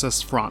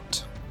Caucasus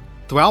front.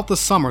 Throughout the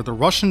summer, the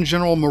Russian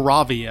general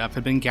Muraviev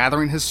had been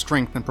gathering his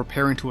strength and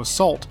preparing to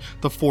assault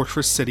the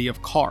fortress city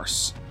of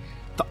Kars.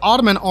 The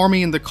Ottoman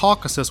army in the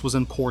Caucasus was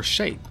in poor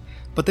shape,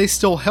 but they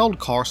still held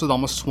Kars with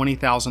almost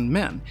 20,000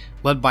 men,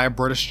 led by a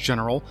British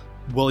general,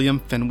 William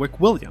Fenwick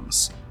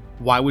Williams.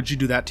 Why would you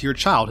do that to your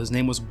child? His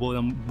name was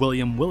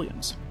William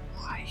Williams.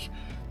 Why?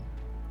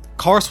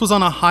 Kars was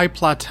on a high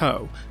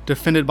plateau,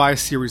 defended by a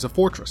series of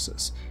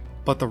fortresses.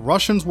 But the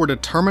Russians were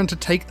determined to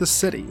take the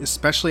city,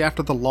 especially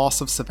after the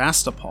loss of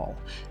Sevastopol,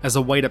 as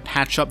a way to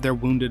patch up their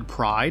wounded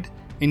pride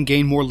and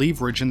gain more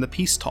leverage in the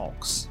peace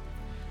talks.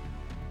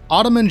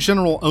 Ottoman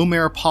General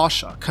Ömer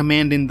Pasha,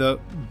 commanding the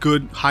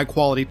good,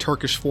 high-quality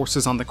Turkish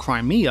forces on the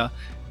Crimea,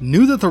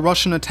 knew that the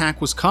Russian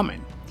attack was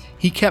coming.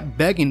 He kept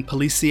begging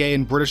Pelissier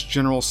and British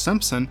General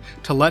Simpson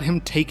to let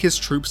him take his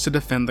troops to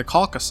defend the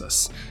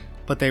Caucasus,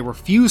 but they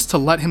refused to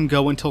let him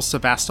go until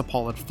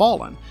Sevastopol had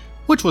fallen,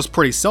 which was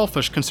pretty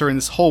selfish considering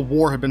this whole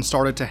war had been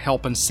started to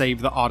help and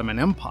save the Ottoman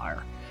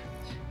Empire.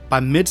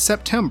 By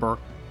mid-September,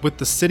 with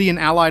the city in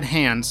Allied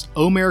hands,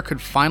 Ömer could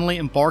finally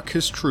embark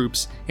his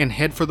troops and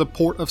head for the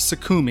port of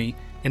Sukhumi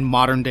in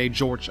modern-day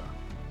Georgia.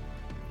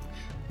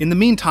 In the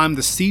meantime,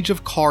 the siege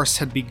of Kars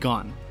had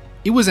begun.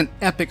 It was an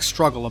epic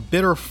struggle, a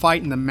bitter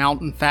fight in the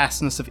mountain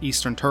fastness of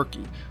eastern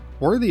Turkey,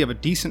 worthy of a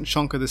decent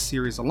chunk of this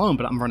series alone,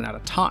 but I'm running out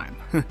of time.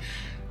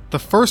 The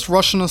first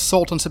Russian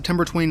assault on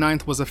September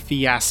 29th was a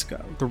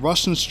fiasco, the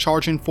Russians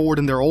charging forward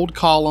in their old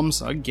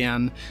columns,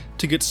 again,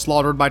 to get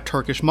slaughtered by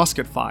Turkish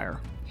musket fire.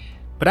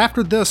 But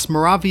after this,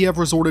 Muraviev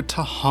resorted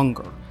to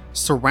hunger,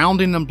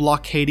 surrounding and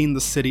blockading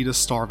the city to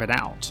starve it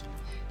out.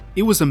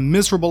 It was a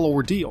miserable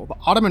ordeal. The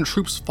Ottoman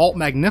troops fought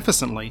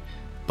magnificently,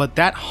 but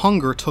that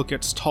hunger took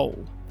its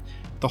toll.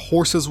 The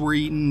horses were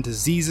eaten,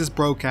 diseases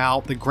broke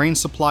out, the grain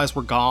supplies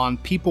were gone,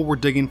 people were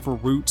digging for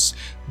roots,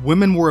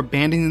 women were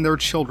abandoning their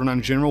children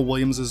on General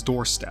Williams's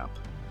doorstep.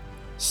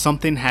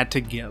 Something had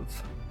to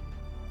give.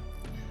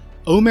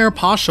 Ömer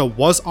Pasha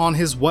was on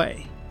his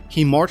way.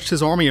 He marched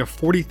his army of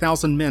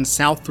 40,000 men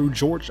south through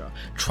Georgia,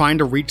 trying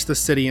to reach the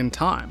city in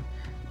time.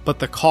 But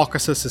the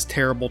Caucasus is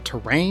terrible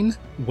terrain,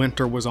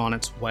 winter was on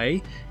its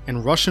way,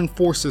 and Russian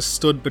forces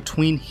stood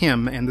between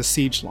him and the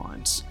siege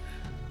lines.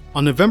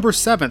 On November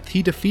 7th,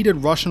 he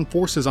defeated Russian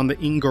forces on the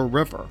Inger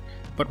River,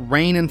 but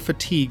rain and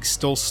fatigue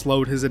still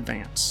slowed his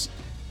advance.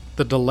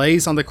 The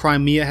delays on the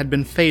Crimea had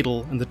been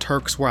fatal, and the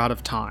Turks were out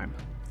of time.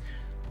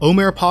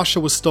 Ömer Pasha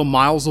was still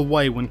miles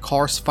away when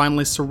Kars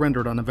finally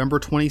surrendered on November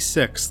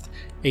 26,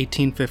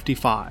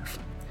 1855.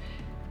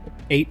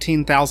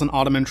 18,000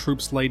 Ottoman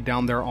troops laid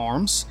down their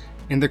arms,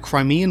 and the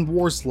Crimean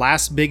War's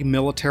last big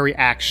military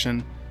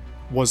action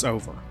was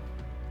over.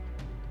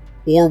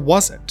 Or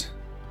was it?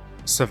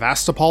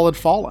 Sevastopol had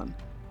fallen,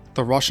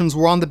 the Russians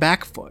were on the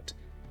back foot,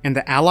 and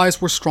the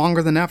Allies were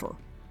stronger than ever.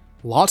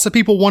 Lots of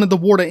people wanted the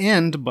war to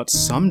end, but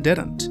some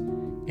didn't,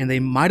 and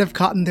they might have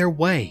gotten their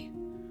way.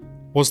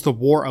 Was the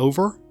war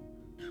over?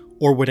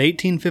 Or would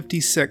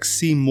 1856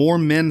 see more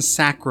men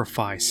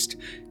sacrificed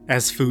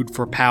as food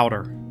for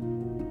powder?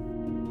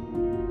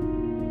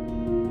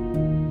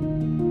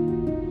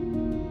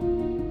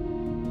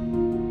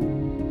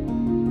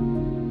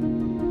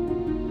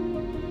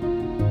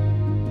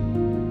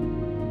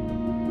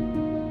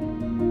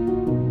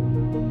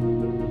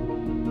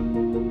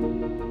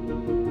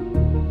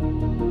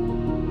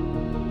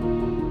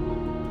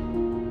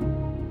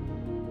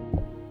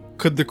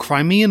 Could the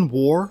Crimean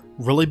War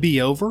really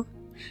be over?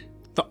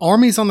 The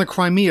armies on the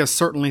Crimea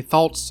certainly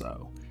thought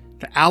so.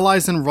 The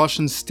Allies and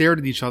Russians stared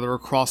at each other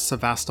across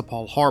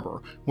Sevastopol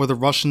harbor, where the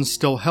Russians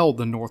still held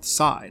the north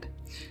side.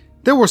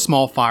 There were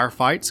small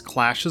firefights,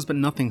 clashes, but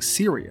nothing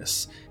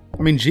serious.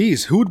 I mean,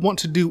 geez, who would want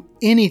to do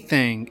any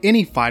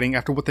fighting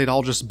after what they'd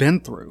all just been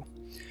through?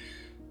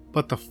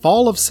 But the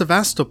fall of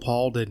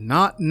Sevastopol did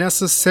not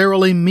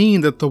necessarily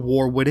mean that the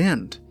war would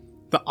end.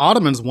 The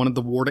Ottomans wanted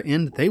the war to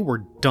end. They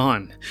were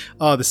done.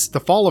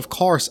 The fall of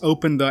Kars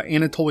opened the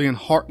Anatolian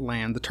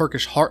heartland, the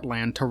Turkish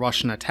heartland, to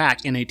Russian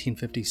attack in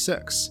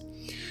 1856.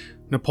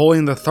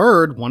 Napoleon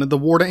III wanted the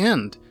war to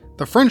end.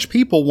 The French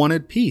people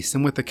wanted peace,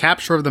 and with the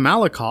capture of the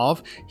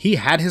Malakoff, he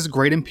had his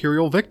great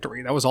imperial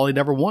victory. That was all he'd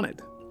ever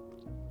wanted.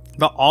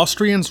 The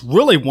Austrians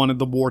really wanted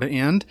the war to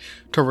end,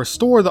 to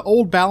restore the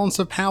old balance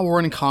of power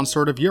and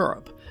concert of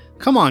Europe.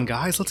 Come on,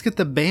 guys, let's get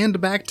the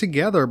band back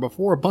together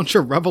before a bunch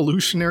of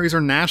revolutionaries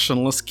or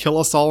nationalists kill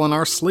us all in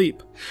our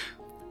sleep.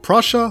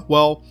 Prussia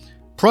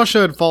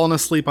had fallen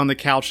asleep on the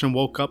couch and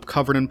woke up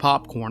covered in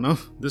popcorn.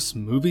 This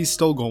movie's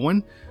still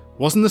going?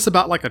 Wasn't this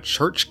about like a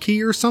church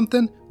key or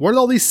something? Where did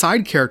all these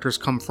side characters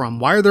come from?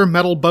 Why are there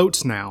metal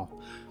boats now?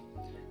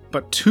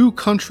 But two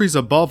countries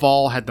above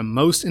all had the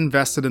most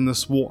invested in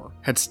this war,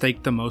 had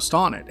staked the most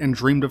on it, and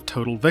dreamed of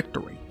total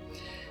victory.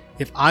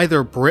 If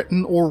either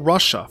Britain or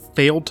Russia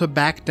failed to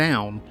back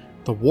down,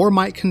 the war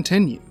might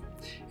continue,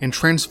 and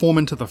transform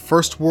into the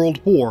First World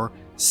War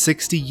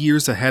 60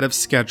 years ahead of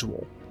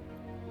schedule.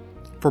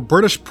 For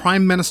British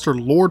Prime Minister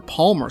Lord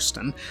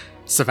Palmerston,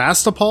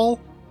 Sevastopol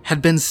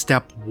had been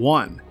step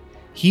one.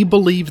 He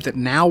believed that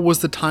now was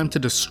the time to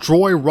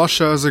destroy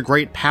Russia as a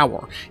great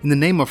power, in the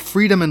name of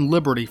freedom and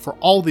liberty for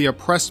all the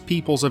oppressed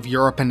peoples of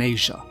Europe and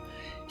Asia.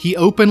 He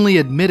openly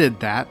admitted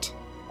that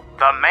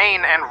the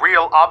main and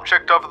real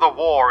object of the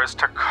war is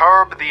to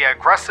curb the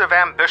aggressive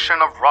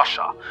ambition of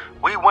Russia.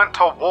 We went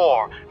to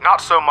war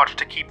not so much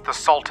to keep the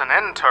Sultan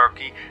in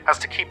Turkey as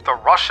to keep the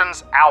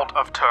Russians out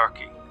of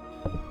Turkey.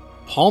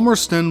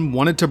 Palmerston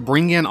wanted to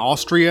bring in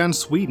Austria and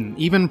Sweden,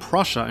 even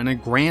Prussia, in a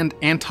grand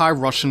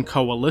anti-Russian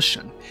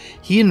coalition.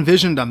 He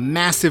envisioned a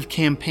massive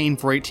campaign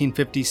for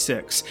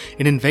 1856,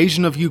 an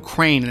invasion of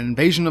Ukraine, an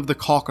invasion of the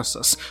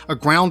Caucasus, a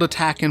ground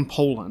attack in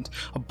Poland,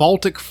 a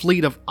Baltic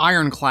fleet of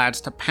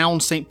ironclads to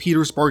pound St.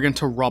 Petersburg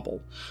into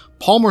rubble.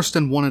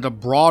 Palmerston wanted a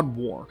broad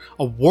war,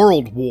 a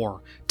world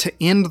war, to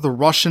end the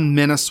Russian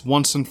menace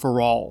once and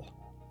for all.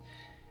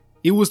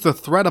 It was the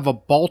threat of a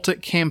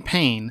Baltic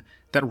campaign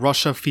that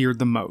Russia feared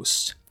the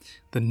most.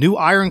 The new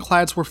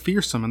ironclads were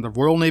fearsome and the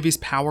Royal Navy's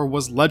power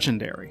was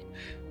legendary.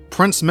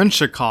 Prince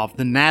Menshikov,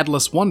 the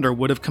Nadless Wonder,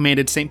 would have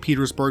commanded St.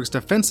 Petersburg's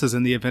defenses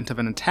in the event of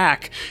an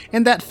attack,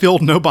 and that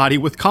filled nobody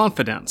with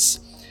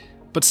confidence.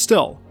 But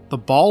still, the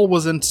ball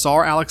was in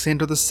Tsar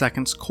Alexander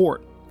II's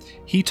court.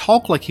 He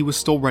talked like he was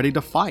still ready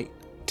to fight,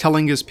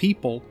 telling his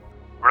people,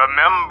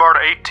 "Remember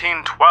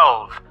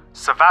 1812.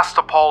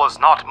 Sevastopol is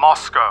not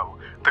Moscow.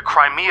 The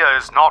Crimea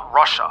is not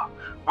Russia.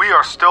 We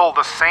are still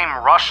the same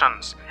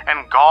Russians,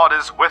 and God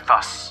is with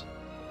us."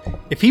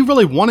 If he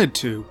really wanted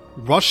to,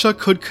 Russia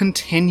could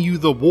continue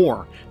the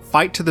war,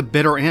 fight to the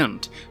bitter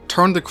end,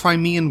 turn the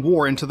Crimean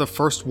War into the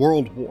First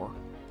World War.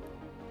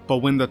 But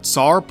when the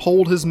Tsar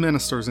polled his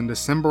ministers in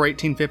December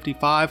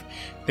 1855,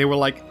 they were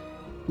like,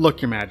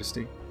 "Look, Your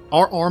Majesty,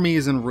 our army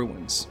is in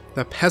ruins.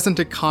 The peasant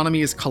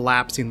economy is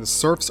collapsing, the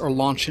serfs are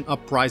launching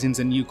uprisings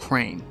in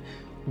Ukraine.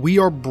 We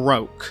are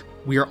broke.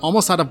 We are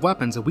almost out of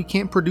weapons and we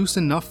can't produce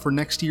enough for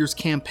next year's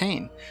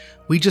campaign.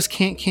 We just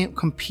can't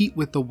compete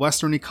with the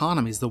Western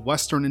economies, the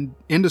Western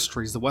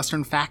industries, the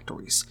Western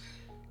factories.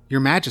 Your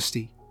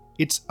Majesty,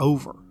 it's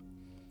over."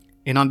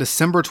 And on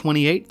December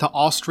 28th, the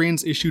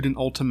Austrians issued an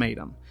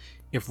ultimatum.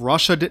 If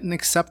Russia didn't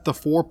accept the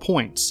 4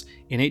 points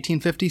in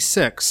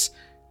 1856,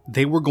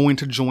 they were going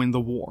to join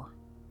the war.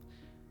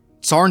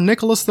 Tsar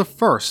Nicholas I,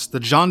 the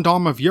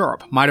gendarme of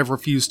Europe, might have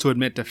refused to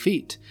admit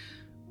defeat,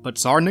 but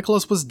Tsar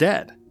Nicholas was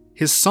dead.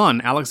 His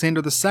son,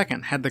 Alexander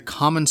II, had the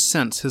common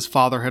sense his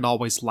father had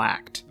always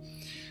lacked.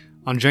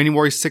 On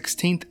January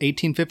 16,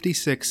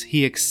 1856,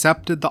 he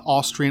accepted the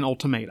Austrian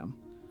ultimatum.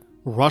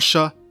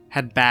 Russia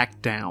had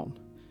backed down.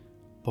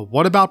 But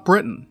what about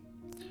Britain?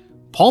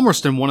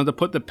 Palmerston wanted to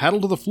put the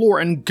pedal to the floor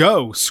and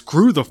go,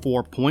 screw the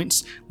 4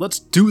 points, let's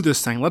do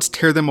this thing, let's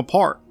tear them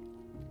apart.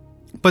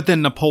 But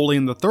then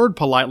Napoleon III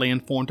politely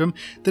informed him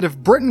that if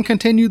Britain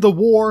continued the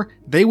war,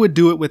 they would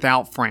do it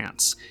without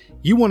France.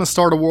 You want to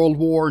start a world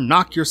war,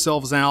 knock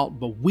yourselves out,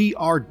 but we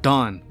are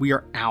done. We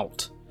are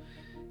out.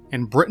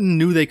 And Britain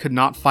knew they could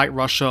not fight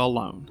Russia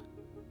alone.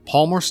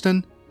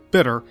 Palmerston,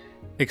 bitter,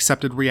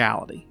 accepted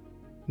reality.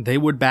 They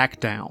would back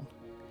down.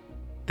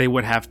 They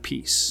would have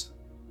peace.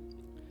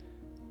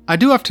 I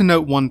do have to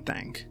note one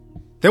thing.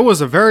 There was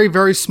a very,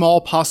 very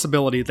small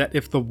possibility that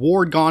if the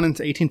war had gone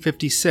into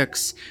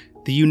 1856,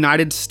 the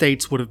United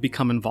States would have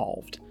become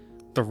involved.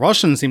 The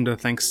Russians seemed to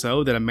think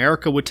so, that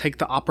America would take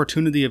the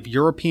opportunity of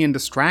European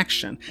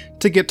distraction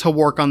to get to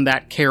work on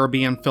that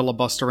Caribbean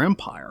filibuster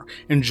empire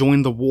and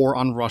join the war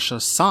on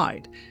Russia's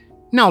side.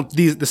 Now,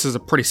 this is a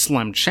pretty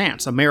slim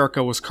chance.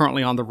 America was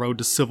currently on the road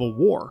to civil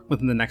war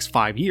within the next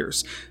 5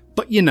 years.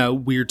 But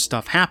weird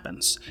stuff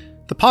happens.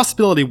 The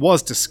possibility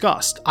was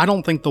discussed. I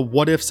don't think the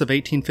what-ifs of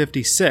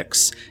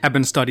 1856 have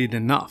been studied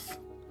enough.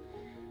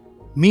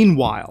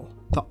 Meanwhile,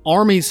 the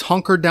armies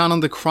hunkered down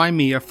on the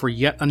Crimea for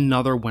yet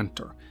another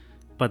winter.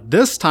 But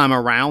this time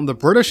around, the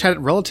British had it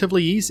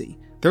relatively easy.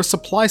 Their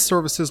supply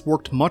services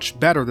worked much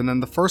better than in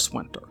the first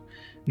winter.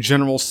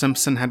 General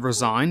Simpson had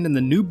resigned, and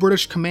the new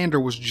British commander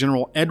was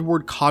General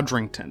Edward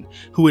Codrington,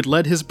 who had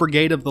led his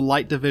brigade of the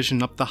Light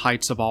Division up the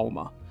heights of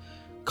Alma.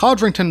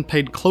 Codrington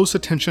paid close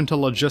attention to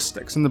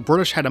logistics, and the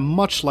British had a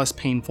much less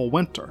painful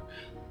winter.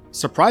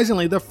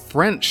 Surprisingly, the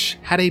French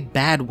had a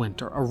bad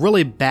winter, a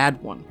really bad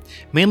one,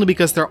 mainly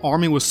because their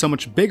army was so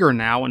much bigger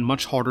now and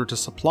much harder to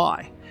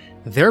supply.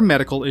 Their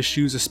medical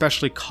issues,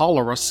 especially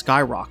cholera,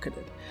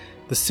 skyrocketed.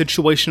 The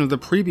situation of the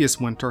previous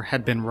winter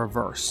had been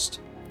reversed.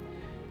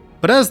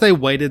 But as they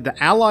waited,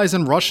 the Allies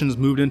and Russians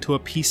moved into a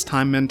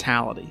peacetime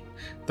mentality.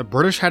 The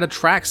British had a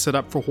track set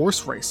up for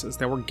horse races.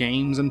 There were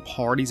games and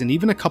parties and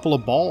even a couple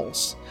of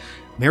balls.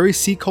 Mary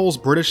Seacole's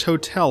British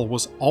Hotel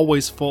was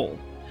always full.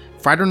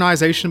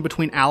 Fraternization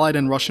between Allied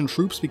and Russian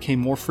troops became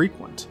more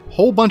frequent. A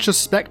whole bunch of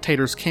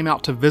spectators came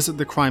out to visit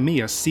the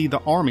Crimea, see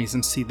the armies,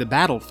 and see the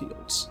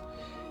battlefields,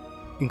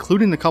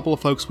 including a couple of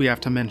folks we have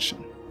to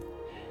mention.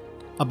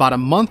 About a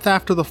month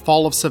after the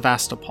fall of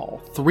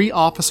Sevastopol, 3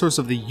 officers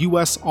of the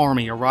U.S.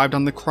 Army arrived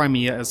on the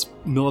Crimea as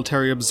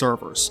military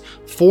observers,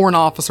 foreign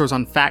officers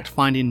on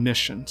fact-finding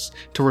missions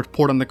to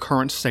report on the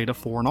current state of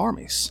foreign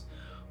armies.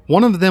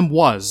 One of them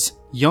was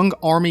young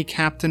Army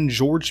Captain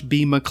George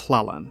B.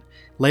 McClellan,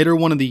 later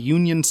one of the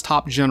Union's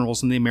top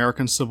generals in the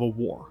American Civil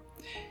War.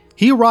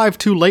 He arrived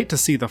too late to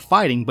see the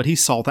fighting, but he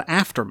saw the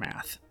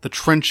aftermath: the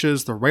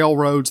trenches, the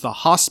railroads, the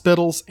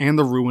hospitals, and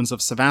the ruins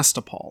of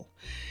Sevastopol.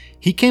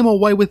 He came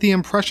away with the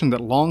impression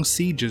that long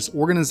sieges,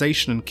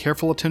 organization, and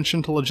careful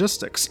attention to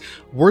logistics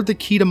were the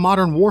key to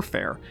modern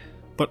warfare,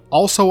 but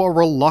also a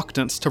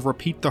reluctance to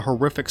repeat the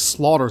horrific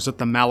slaughters at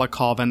the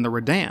Malakoff and the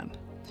Redan.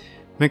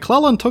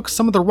 McClellan took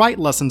some of the right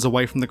lessons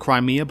away from the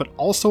Crimea, but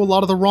also a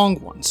lot of the wrong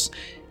ones,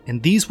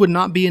 and these would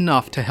not be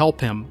enough to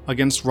help him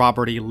against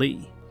Robert E.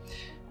 Lee.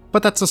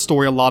 But that's a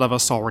story a lot of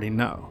us already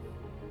know.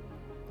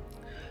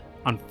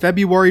 On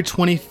February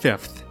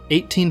 25th,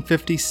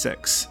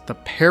 1856, the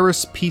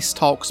Paris peace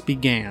talks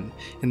began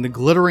in the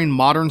glittering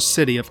modern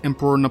city of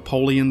Emperor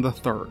Napoleon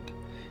III.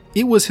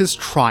 It was his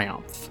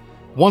triumph.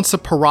 Once a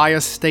pariah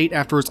state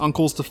after his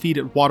uncle's defeat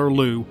at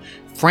Waterloo,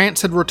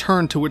 France had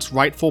returned to its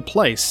rightful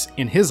place,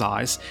 in his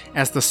eyes,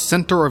 as the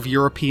center of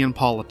European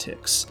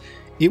politics.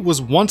 It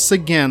was once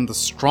again the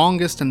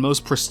strongest and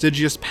most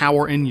prestigious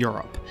power in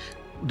Europe,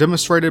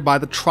 demonstrated by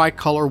the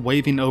tricolor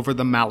waving over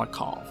the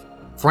Malakoff.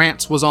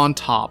 France was on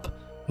top,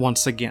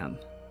 once again.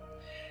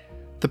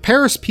 The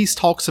Paris peace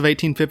talks of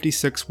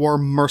 1856 were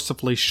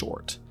mercifully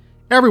short.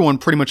 Everyone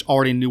pretty much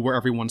already knew where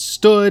everyone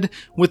stood,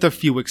 with a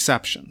few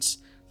exceptions.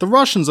 The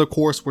Russians, of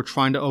course, were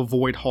trying to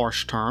avoid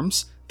harsh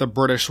terms. The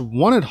British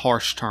wanted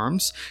harsh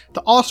terms.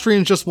 The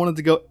Austrians just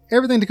wanted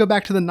everything to go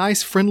back to the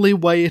nice, friendly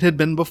way it had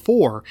been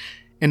before.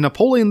 And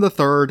Napoleon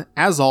III,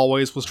 as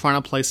always, was trying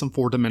to play some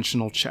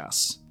four-dimensional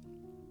chess.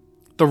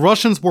 The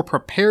Russians were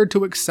prepared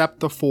to accept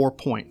the 4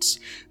 points,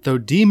 though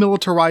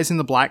demilitarizing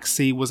the Black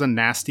Sea was a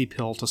nasty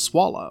pill to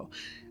swallow.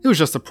 It was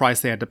just the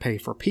price they had to pay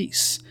for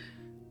peace.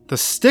 The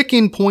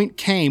sticking point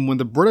came when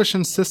the British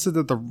insisted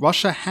that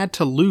Russia had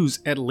to lose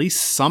at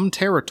least some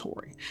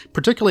territory,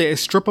 particularly a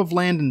strip of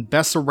land in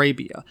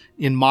Bessarabia,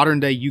 in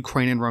modern-day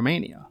Ukraine and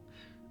Romania.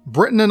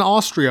 Britain and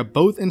Austria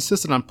both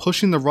insisted on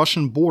pushing the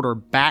Russian border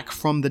back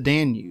from the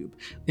Danube,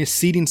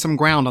 ceding some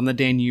ground on the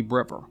Danube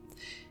River.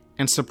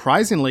 And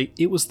surprisingly,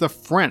 it was the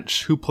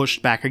French who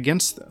pushed back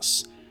against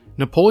this.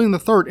 Napoleon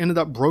III ended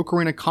up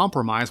brokering a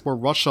compromise where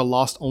Russia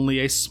lost only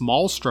a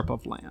small strip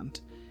of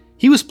land.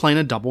 He was playing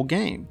a double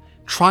game,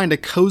 trying to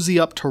cozy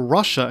up to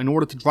Russia in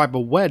order to drive a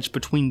wedge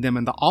between them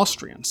and the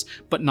Austrians,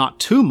 but not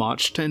too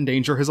much to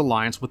endanger his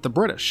alliance with the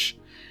British.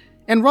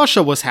 And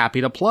Russia was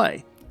happy to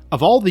play.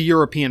 Of all the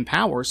European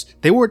powers,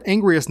 they were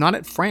angriest not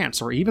at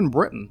France or even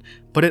Britain,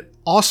 but at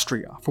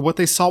Austria for what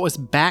they saw as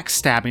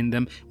backstabbing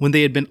them when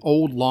they had been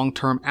old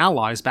long-term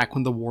allies back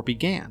when the war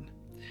began.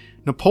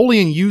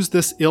 Napoleon used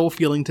this ill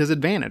feeling to his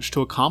advantage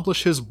to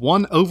accomplish his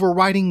one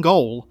overriding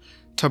goal,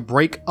 to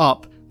break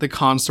up the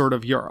concert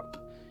of Europe.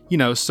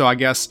 So I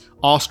guess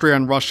Austria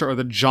and Russia are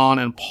the John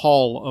and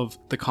Paul of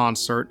the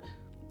concert.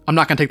 I'm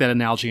not going to take that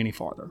analogy any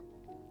farther.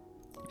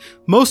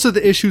 Most of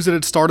the issues that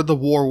had started the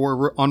war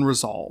were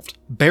unresolved,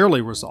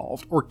 barely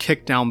resolved, or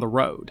kicked down the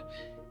road.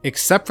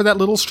 Except for that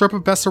little strip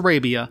of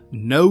Bessarabia,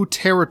 no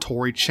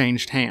territory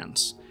changed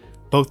hands.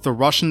 Both the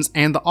Russians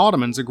and the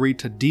Ottomans agreed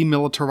to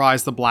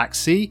demilitarize the Black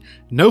Sea.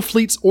 No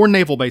fleets or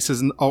naval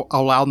bases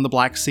allowed in the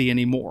Black Sea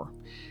anymore.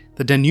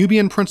 The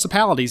Danubian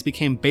principalities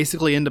became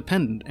basically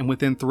independent, and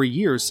within 3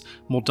 years,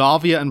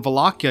 Moldavia and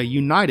Wallachia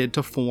united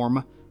to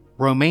form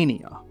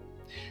Romania.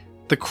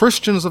 The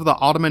Christians of the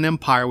Ottoman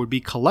Empire would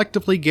be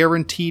collectively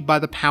guaranteed by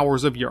the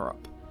powers of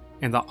Europe,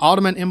 and the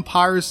Ottoman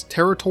Empire's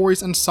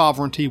territories and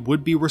sovereignty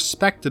would be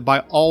respected by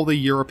all the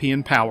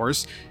European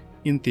powers,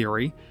 in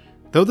theory.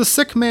 Though the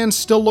sick man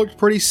still looked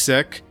pretty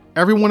sick,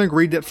 everyone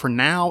agreed that for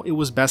now it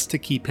was best to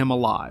keep him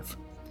alive.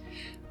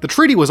 The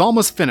treaty was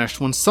almost finished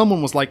when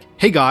someone was like,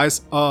 "Hey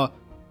guys,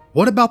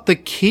 what about the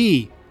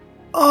key?"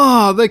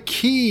 The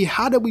key!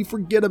 How did we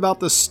forget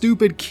about the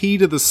stupid key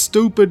to the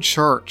stupid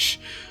church?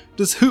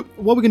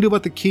 What are we gonna do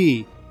about the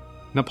key?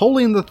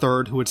 Napoleon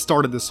III, who had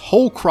started this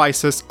whole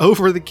crisis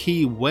over the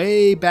key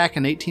way back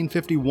in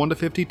 1851 to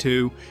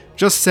 52,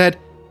 just said,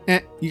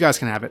 you guys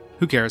can have it.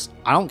 Who cares?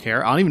 I don't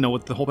care. I don't even know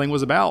what the whole thing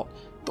was about.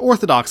 The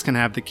Orthodox can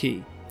have the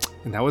key.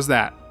 And that was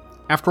that.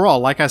 After all,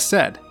 like I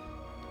said,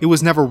 it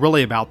was never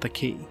really about the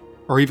key,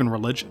 or even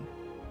religion.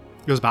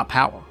 It was about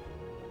power.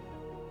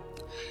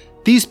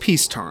 These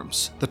peace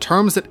terms, the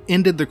terms that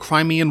ended the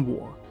Crimean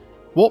War,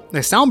 well,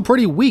 they sound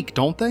pretty weak,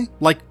 don't they?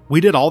 Like,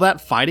 we did all that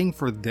fighting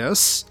for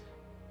this?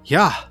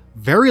 Yeah,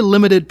 very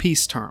limited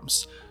peace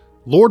terms.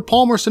 Lord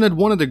Palmerston had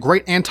wanted a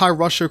great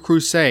anti-Russia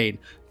crusade.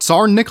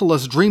 Tsar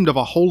Nicholas dreamed of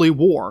a holy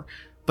war.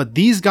 But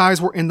these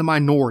guys were in the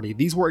minority.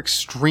 These were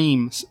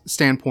extreme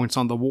standpoints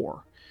on the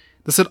war.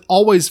 For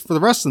the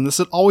rest of them, this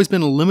had always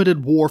been a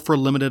limited war for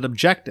limited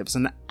objectives,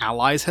 and the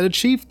Allies had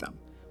achieved them.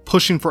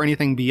 Pushing for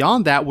anything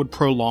beyond that would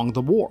prolong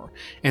the war,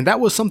 and that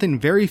was something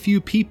very few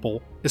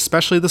people,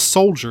 especially the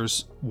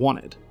soldiers,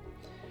 wanted.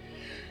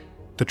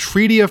 The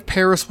Treaty of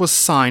Paris was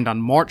signed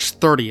on March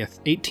 30th,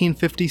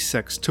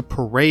 1856, to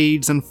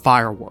parades and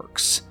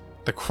fireworks.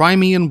 The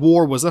Crimean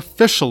War was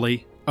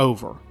officially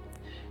over.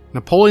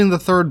 Napoleon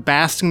III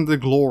basked in the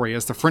glory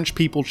as the French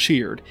people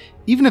cheered,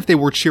 even if they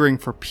were cheering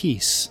for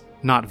peace,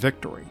 not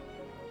victory.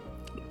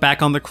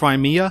 Back on the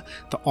Crimea,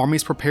 the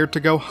armies prepared to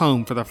go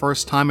home for the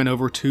first time in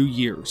over 2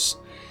 years.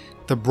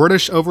 The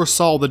British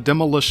oversaw the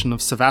demolition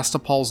of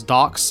Sevastopol's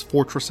docks,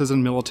 fortresses,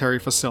 and military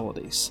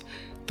facilities.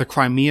 The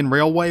Crimean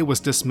Railway was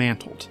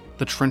dismantled,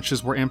 the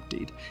trenches were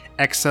emptied,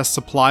 excess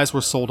supplies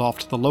were sold off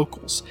to the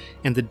locals,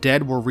 and the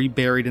dead were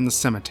reburied in the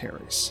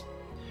cemeteries.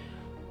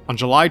 On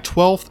July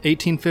 12,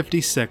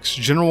 1856,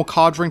 General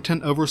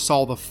Codrington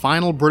oversaw the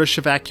final British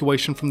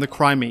evacuation from the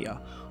Crimea,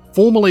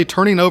 formally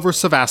turning over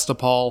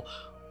Sevastopol,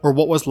 or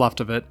what was left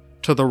of it,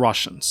 to the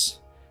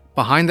Russians.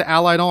 Behind the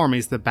Allied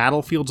armies, the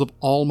battlefields of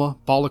Alma,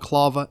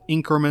 Balaclava,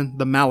 Inkerman,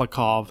 the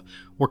Malakoff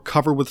were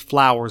covered with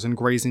flowers and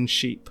grazing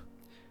sheep.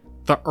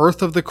 The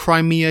earth of the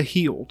Crimea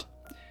healed.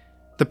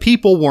 The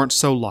people weren't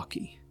so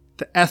lucky.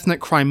 The ethnic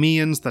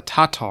Crimeans, the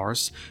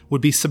Tatars, would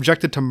be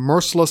subjected to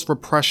merciless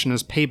repression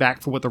as payback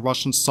for what the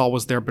Russians saw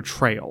was their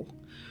betrayal.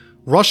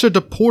 Russia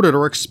deported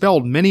or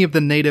expelled many of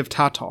the native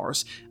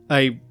Tatars,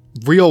 a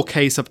real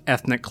case of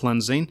ethnic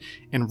cleansing,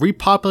 and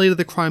repopulated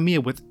the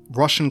Crimea with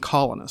Russian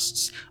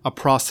colonists, a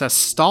process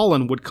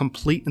Stalin would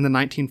complete in the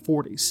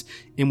 1940s,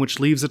 and which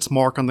leaves its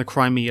mark on the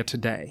Crimea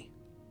today.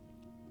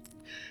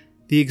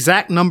 The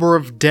exact number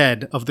of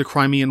dead of the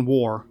Crimean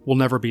War will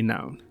never be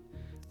known.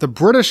 The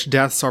British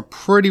deaths are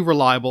pretty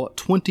reliable at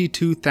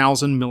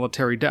 22,000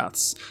 military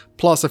deaths,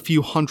 plus a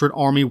few hundred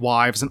army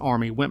wives and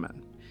army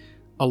women.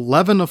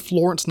 11 of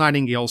Florence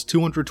Nightingale's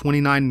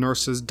 229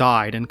 nurses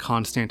died in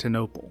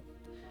Constantinople.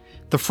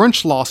 The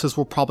French losses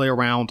were probably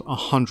around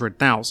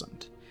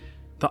 100,000.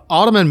 The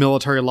Ottoman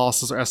military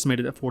losses are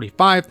estimated at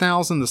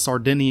 45,000, the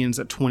Sardinians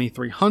at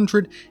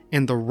 2,300,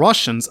 and the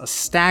Russians a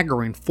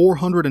staggering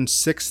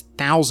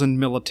 406,000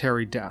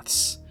 military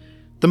deaths.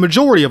 The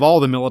majority of all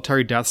the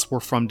military deaths were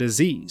from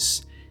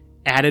disease.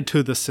 Added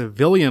to the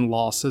civilian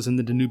losses in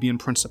the Danubian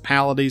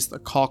principalities, the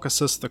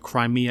Caucasus, the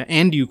Crimea,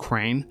 and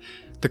Ukraine,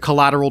 the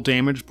collateral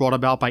damage brought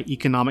about by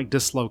economic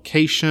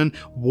dislocation,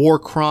 war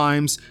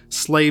crimes,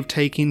 slave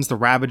takings, the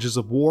ravages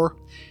of war,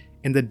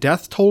 and the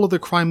death toll of the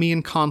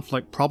Crimean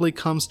conflict probably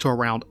comes to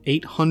around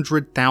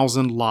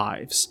 800,000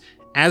 lives,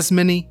 as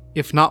many,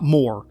 if not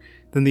more,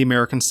 than the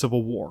American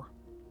Civil War.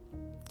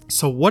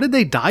 So what did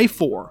they die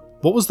for?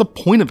 What was the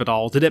point of it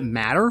all? Did it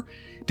matter?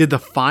 Did the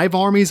 5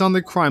 armies on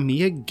the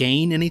Crimea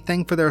gain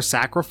anything for their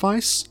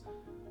sacrifice?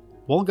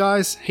 Well,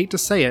 guys, hate to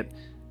say it,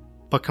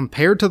 but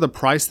compared to the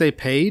price they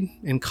paid,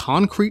 in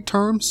concrete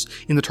terms,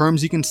 in the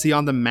terms you can see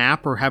on the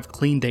map or have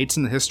clean dates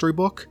in the history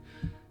book,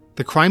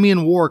 the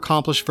Crimean War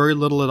accomplished very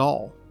little at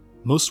all.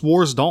 Most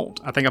wars don't.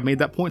 I think I've made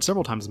that point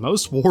several times.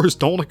 Most wars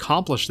don't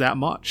accomplish that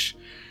much.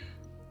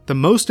 The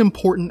most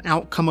important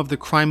outcome of the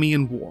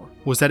Crimean War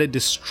was that it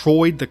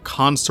destroyed the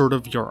concert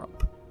of Europe.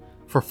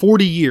 For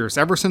 40 years,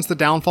 ever since the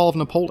downfall of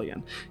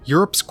Napoleon,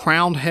 Europe's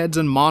crowned heads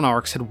and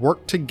monarchs had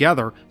worked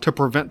together to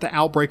prevent the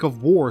outbreak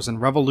of wars and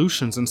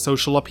revolutions and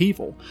social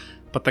upheaval.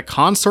 But the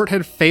concert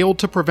had failed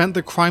to prevent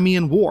the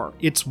Crimean War,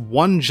 its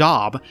one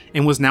job,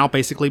 and was now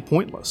basically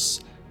pointless.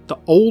 The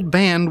old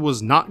band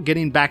was not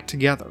getting back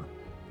together.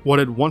 What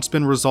had once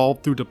been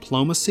resolved through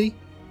diplomacy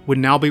would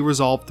now be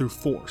resolved through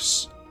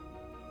force.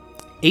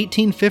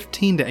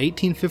 1815 to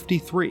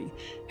 1853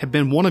 had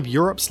been one of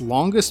Europe's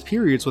longest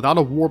periods without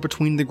a war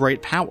between the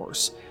great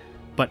powers.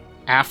 But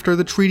after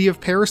the Treaty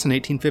of Paris in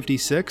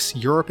 1856,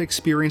 Europe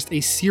experienced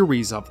a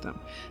series of them.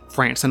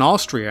 France and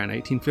Austria in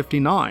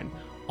 1859,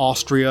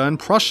 Austria and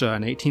Prussia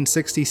in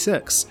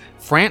 1866,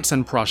 France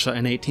and Prussia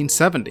in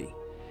 1870.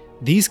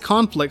 These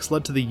conflicts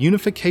led to the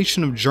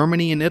unification of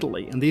Germany and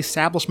Italy and the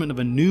establishment of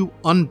a new,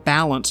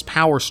 unbalanced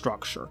power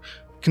structure,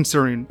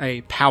 considering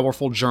a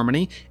powerful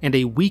Germany and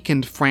a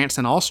weakened France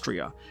and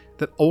Austria,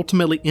 that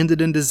ultimately ended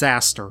in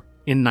disaster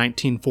in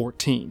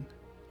 1914.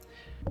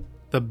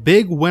 The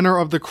big winner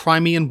of the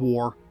Crimean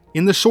War,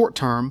 in the short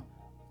term,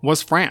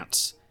 was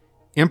France.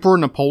 Emperor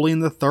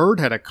Napoleon III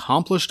had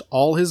accomplished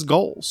all his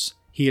goals.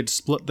 He had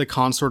split the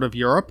concert of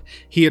Europe,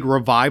 he had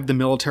revived the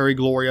military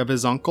glory of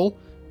his uncle,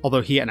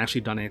 although he hadn't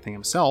actually done anything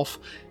himself,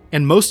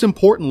 and most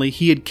importantly,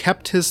 he had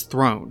kept his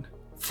throne.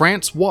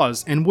 France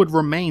was and would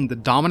remain the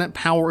dominant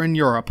power in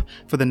Europe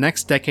for the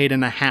next decade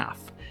and a half.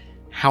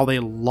 How they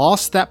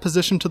lost that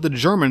position to the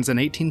Germans in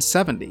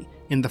 1870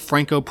 in the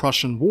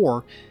Franco-Prussian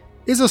War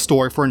is a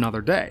story for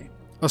another day.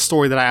 A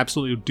story that I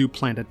absolutely do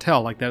plan to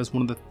tell, like that is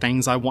one of the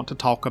things I want to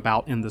talk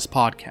about in this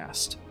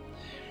podcast.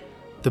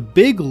 The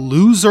big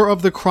loser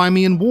of the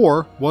Crimean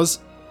War was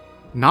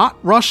not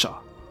Russia.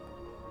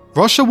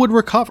 Russia would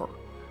recover.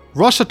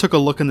 Russia took a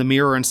look in the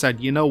mirror and said,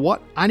 you know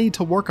what, I need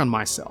to work on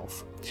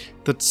myself.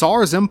 The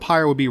Tsar's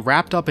empire would be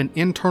wrapped up in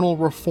internal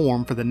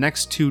reform for the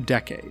next 2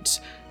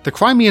 decades. The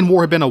Crimean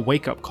War had been a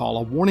wake-up call,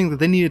 a warning that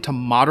they needed to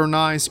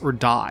modernize or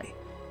die.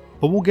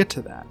 But we'll get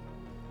to that.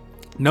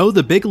 No,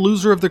 the big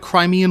loser of the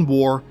Crimean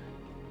War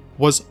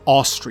was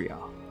Austria,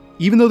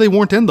 even though they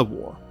weren't in the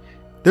war.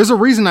 There's a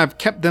reason I've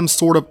kept them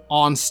sort of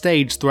on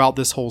stage throughout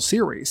this whole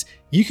series.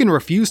 You can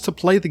refuse to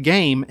play the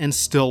game and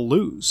still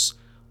lose.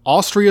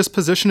 Austria's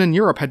position in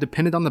Europe had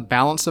depended on the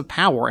balance of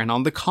power and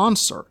on the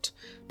concert,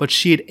 but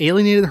she had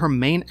alienated her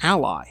main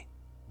ally,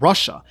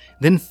 Russia,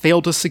 then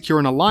failed to secure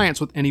an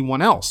alliance with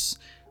anyone else.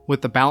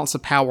 With the balance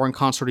of power and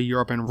concert of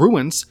Europe in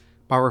ruins,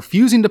 by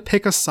refusing to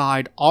pick a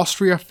side,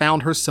 Austria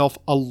found herself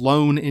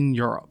alone in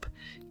Europe,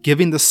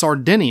 giving the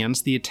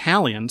Sardinians, the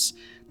Italians,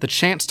 the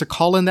chance to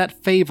call in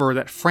that favor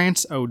that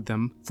France owed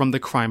them from the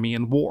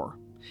Crimean War.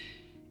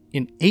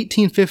 In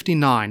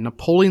 1859,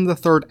 Napoleon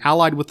III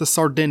allied with the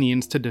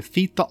Sardinians to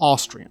defeat the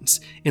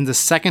Austrians in the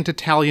Second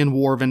Italian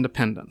War of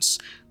Independence,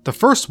 the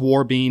first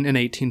war being in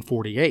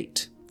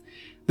 1848.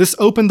 This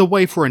opened the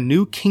way for a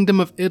new Kingdom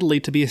of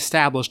Italy to be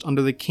established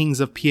under the kings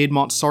of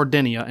Piedmont,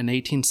 Sardinia in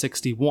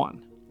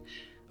 1861.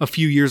 A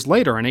few years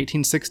later, in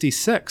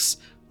 1866,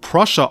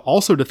 Prussia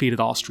also defeated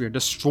Austria,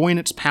 destroying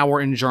its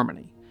power in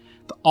Germany.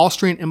 The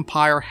Austrian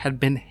Empire had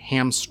been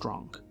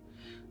hamstrung.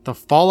 The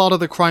fallout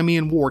of the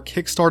Crimean War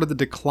kickstarted the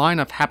decline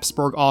of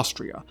Habsburg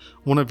Austria,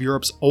 one of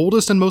Europe's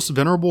oldest and most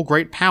venerable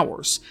great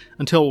powers,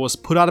 until it was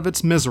put out of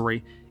its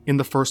misery in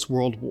the First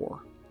World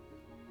War.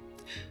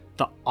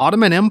 The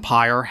Ottoman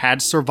Empire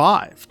had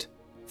survived.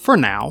 For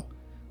now,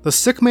 the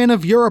sick man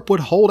of Europe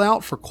would hold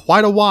out for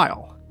quite a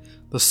while.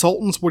 The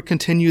sultans would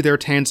continue their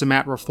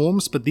Tanzimat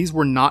reforms, but these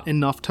were not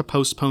enough to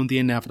postpone the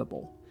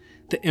inevitable.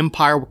 The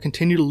empire would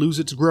continue to lose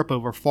its grip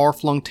over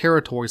far-flung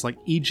territories like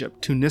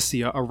Egypt,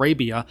 Tunisia,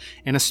 Arabia,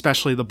 and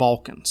especially the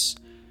Balkans.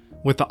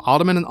 With the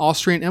Ottoman and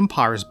Austrian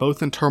empires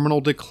both in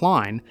terminal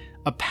decline,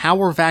 a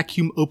power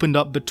vacuum opened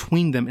up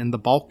between them in the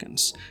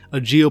Balkans, a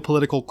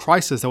geopolitical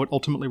crisis that would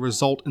ultimately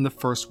result in the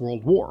First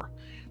World War.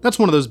 That's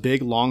one of those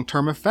big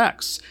long-term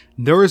effects.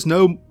 There is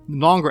no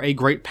longer a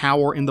great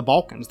power in the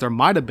Balkans. There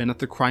might have been if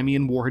the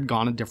Crimean War had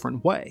gone a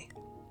different way.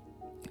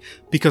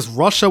 Because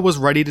Russia was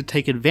ready to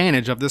take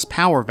advantage of this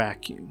power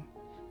vacuum.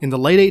 In the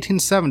late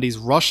 1870s,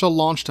 Russia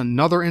launched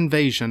another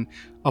invasion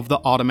of the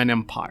Ottoman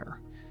Empire.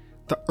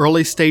 The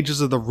early stages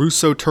of the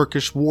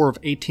Russo-Turkish War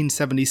of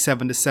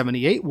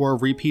 1877-78 were a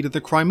repeat of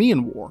the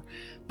Crimean War,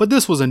 but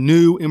this was a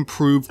new,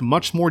 improved,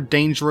 much more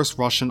dangerous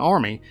Russian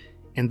army,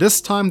 and this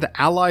time the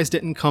Allies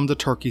didn't come to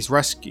Turkey's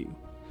rescue.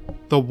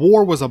 The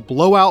war was a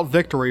blowout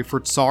victory for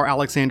Tsar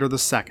Alexander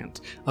II,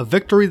 a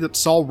victory that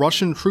saw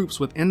Russian troops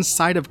within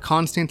sight of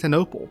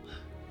Constantinople,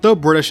 though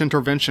British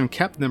intervention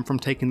kept them from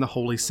taking the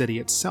holy city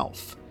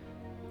itself.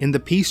 In the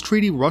peace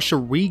treaty, Russia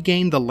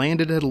regained the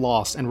land it had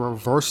lost and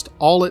reversed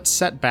all its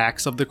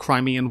setbacks of the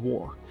Crimean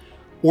War.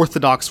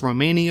 Orthodox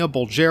Romania,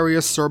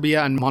 Bulgaria,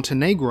 Serbia, and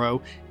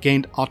Montenegro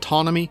gained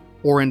autonomy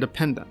or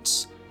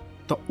independence.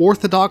 The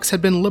Orthodox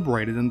had been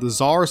liberated and the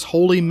Tsar's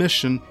holy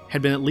mission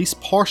had been at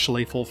least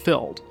partially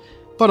fulfilled.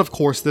 But of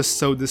course, this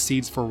sowed the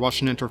seeds for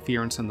Russian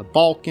interference in the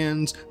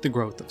Balkans, the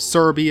growth of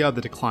Serbia,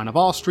 the decline of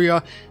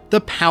Austria,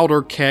 the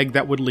powder keg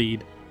that would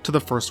lead to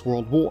the First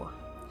World War.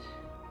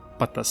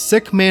 But the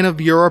sick man of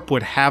Europe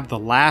would have the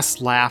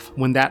last laugh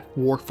when that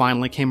war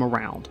finally came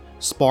around,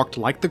 sparked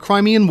like the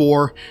Crimean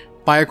War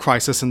by a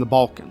crisis in the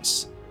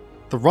Balkans.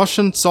 The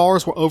Russian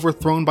Tsars were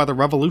overthrown by the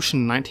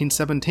revolution in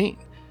 1917,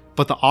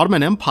 but the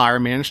Ottoman Empire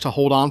managed to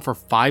hold on for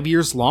 5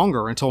 years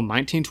longer until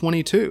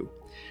 1922.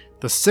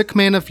 The sick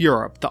man of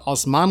Europe, the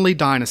Osmanli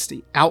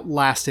dynasty,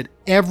 outlasted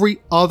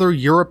every other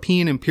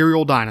European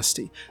imperial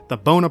dynasty, the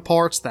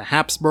Bonapartes, the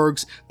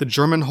Habsburgs, the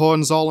German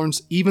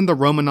Hohenzollerns, even the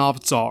Romanov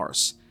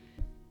Tsars.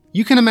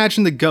 You can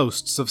imagine the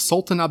ghosts of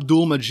Sultan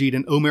Abdulmajid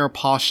and Omer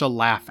Pasha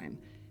laughing.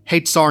 "Hey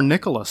Tsar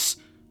Nicholas,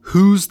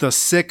 who's the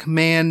sick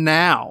man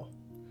now?"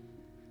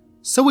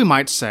 So we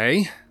might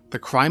say, the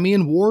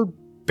Crimean War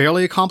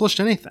barely accomplished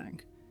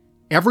anything.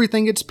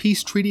 Everything its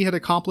peace treaty had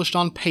accomplished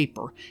on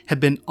paper had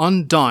been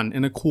undone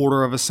in a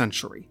quarter of a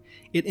century.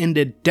 It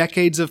ended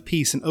decades of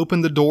peace and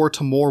opened the door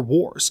to more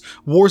wars,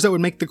 wars that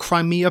would make the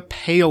Crimea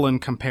pale in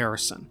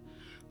comparison.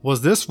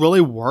 Was this really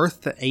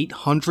worth the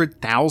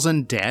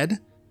 800,000 dead?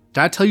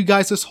 Did I tell you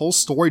guys this whole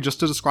story just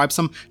to describe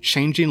some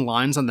changing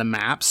lines on the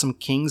map, some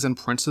kings and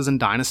princes and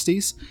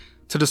dynasties?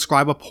 To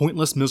describe a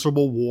pointless,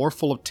 miserable war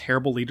full of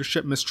terrible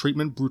leadership,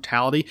 mistreatment,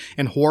 brutality,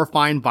 and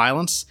horrifying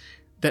violence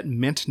that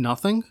meant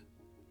nothing?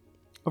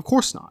 Of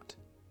course not.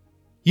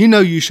 You know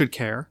you should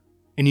care,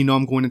 and you know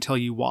I'm going to tell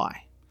you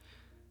why.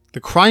 The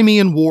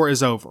Crimean War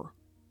is over.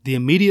 The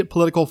immediate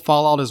political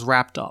fallout is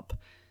wrapped up.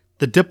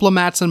 The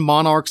diplomats and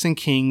monarchs and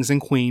kings and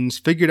queens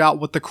figured out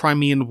what the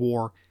Crimean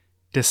War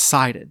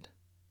decided.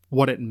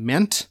 What it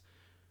meant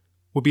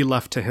would be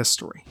left to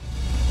history.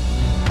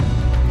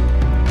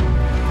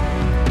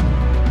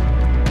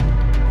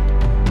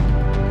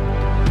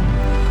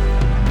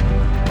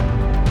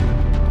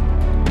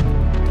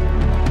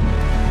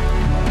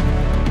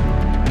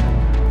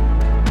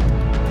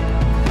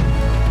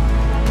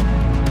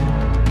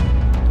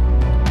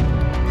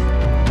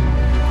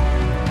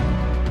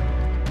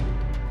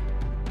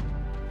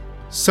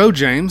 So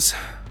James,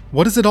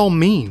 what does it all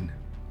mean?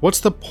 What's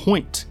the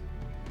point?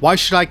 Why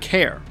should I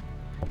care?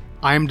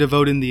 I am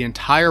devoting the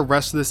entire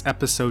rest of this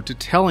episode to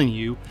telling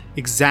you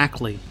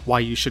exactly why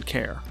you should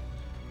care.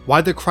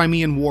 Why the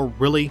Crimean War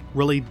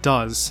really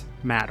does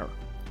matter.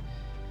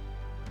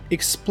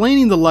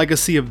 Explaining the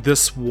legacy of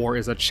this war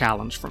is a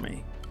challenge for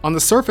me. On the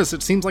surface,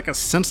 it seems like a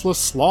senseless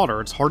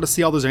slaughter. It's hard to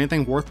see how there's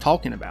anything worth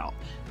talking about.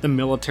 The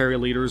military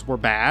leaders were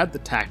bad, the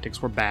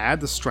tactics were bad,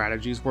 the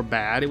strategies were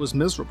bad, it was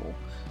miserable.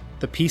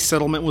 The peace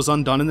settlement was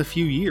undone in a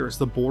few years,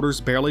 the borders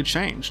barely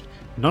changed.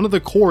 None of the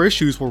core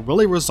issues were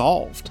really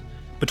resolved.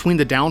 Between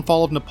the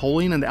downfall of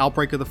Napoleon and the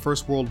outbreak of the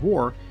First World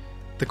War,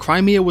 the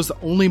Crimea was the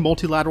only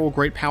multilateral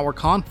great power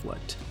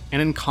conflict.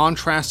 And in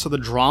contrast to the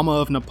drama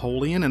of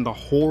Napoleon and the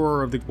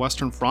horror of the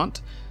Western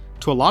Front,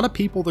 to a lot of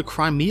people, the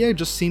Crimea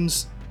just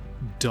seems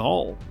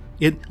dull.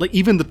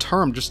 Even the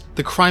term, just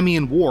the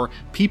Crimean War,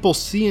 people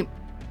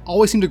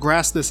always seem to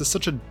grasp this as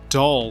such a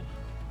dull,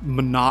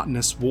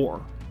 monotonous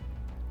war.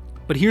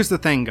 But here's the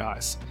thing,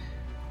 guys.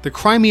 The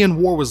Crimean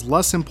War was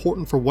less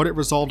important for what it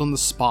resolved on the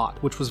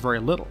spot, which was very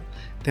little,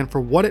 than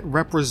for what it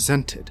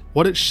represented,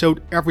 what it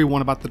showed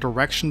everyone about the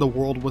direction the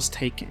world was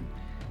taking,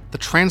 the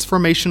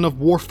transformation of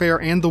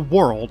warfare and the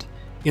world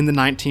in the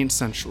 19th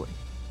century.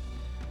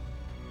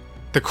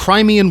 The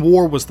Crimean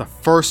War was the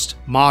first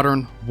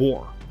modern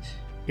war.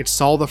 It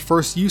saw the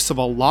first use of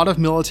a lot of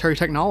military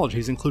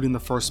technologies, including the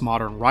first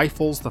modern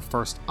rifles, the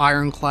first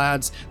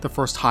ironclads, the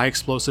first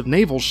high-explosive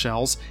naval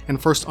shells,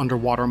 and first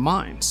underwater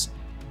mines.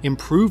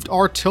 Improved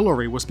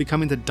artillery was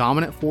becoming the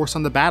dominant force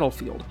on the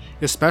battlefield,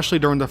 especially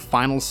during the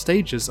final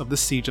stages of the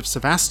Siege of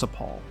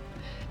Sevastopol.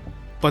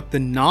 But the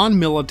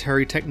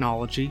non-military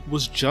technology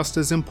was just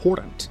as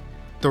important.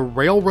 The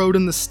railroad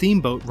and the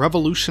steamboat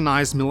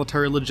revolutionized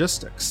military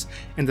logistics,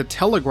 and the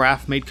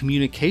telegraph made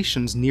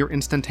communications near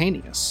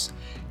instantaneous.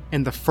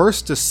 And the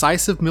first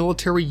decisive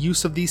military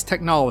use of these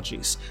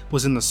technologies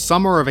was in the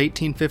summer of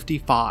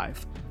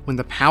 1855, when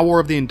the power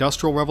of the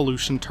Industrial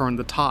Revolution turned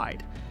the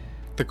tide.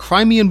 The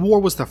Crimean War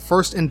was the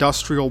first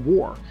industrial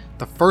war,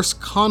 the first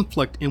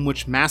conflict in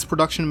which mass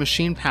production and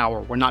machine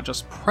power were not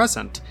just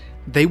present,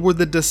 they were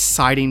the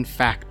deciding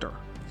factor.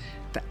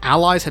 The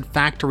Allies had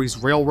factories,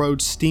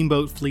 railroads,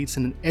 steamboat fleets,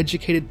 and an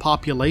educated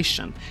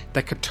population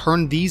that could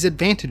turn these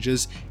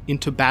advantages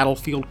into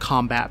battlefield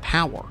combat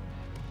power.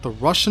 The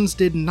Russians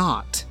did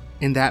not,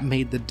 and that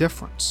made the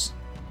difference.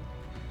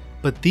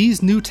 But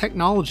these new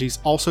technologies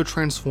also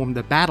transformed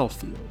the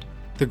battlefield.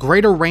 The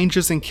greater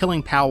ranges and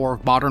killing power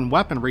of modern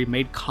weaponry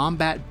made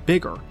combat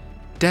bigger,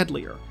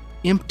 deadlier,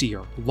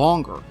 emptier,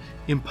 longer,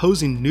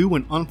 imposing new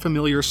and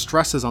unfamiliar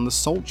stresses on the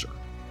soldier.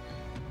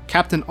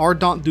 Captain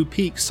Ardant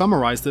Dupic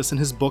summarized this in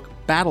his book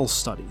Battle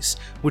Studies,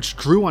 which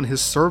drew on his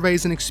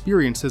surveys and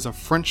experiences of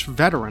French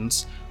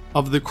veterans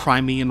of the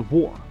Crimean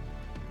War.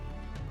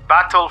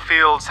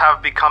 Battlefields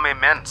have become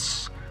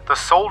immense. The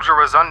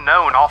soldier is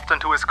unknown often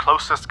to his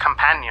closest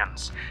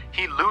companions.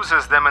 He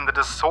loses them in the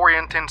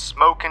disorienting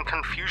smoke and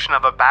confusion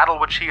of a battle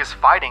which he is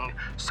fighting,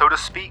 so to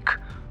speak,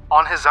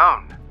 on his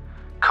own.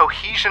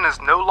 Cohesion is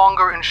no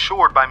longer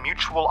ensured by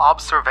mutual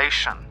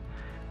observation.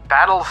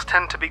 Battles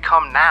tend to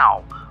become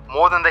now,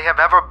 more than they have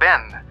ever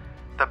been,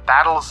 the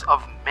battles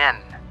of men.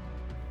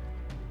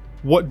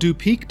 What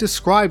Dupic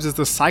describes as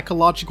the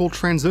psychological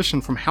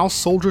transition from how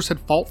soldiers had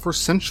fought for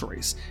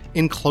centuries,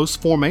 in close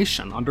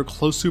formation, under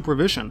close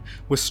supervision,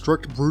 with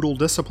strict brutal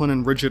discipline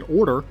and rigid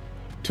order,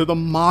 to the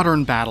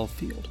modern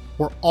battlefield,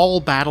 where all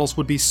battles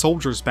would be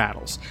soldiers'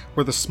 battles,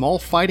 where the small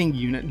fighting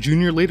unit,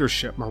 junior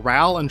leadership,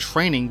 morale, and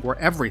training were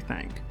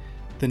everything.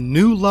 The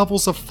new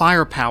levels of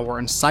firepower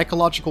and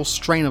psychological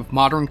strain of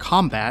modern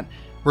combat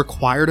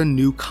required a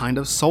new kind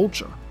of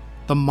soldier,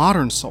 the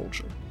modern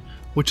soldier,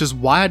 which is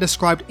why I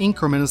described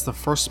Inkerman as the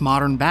first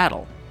modern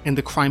battle, and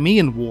the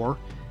Crimean War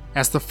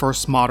as the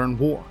first modern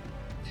war.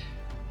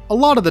 A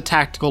lot of the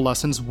tactical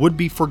lessons would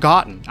be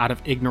forgotten out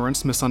of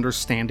ignorance,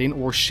 misunderstanding,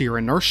 or sheer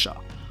inertia.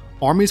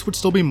 Armies would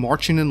still be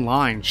marching in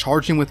line,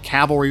 charging with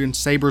cavalry and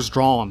sabers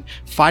drawn,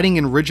 fighting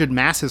in rigid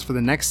masses for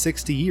the next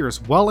 60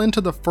 years, well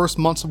into the first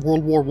months of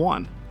World War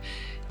I.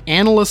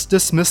 Analysts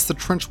dismiss the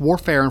trench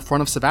warfare in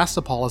front of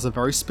Sevastopol as a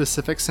very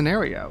specific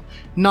scenario,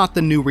 not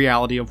the new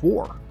reality of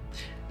war.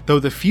 Though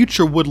the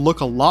future would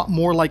look a lot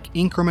more like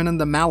Inkerman and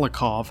the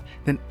Malakhov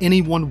than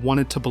anyone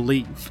wanted to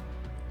believe.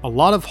 A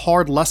lot of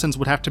hard lessons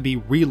would have to be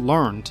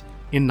relearned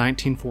in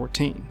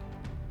 1914.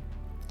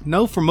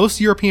 No, for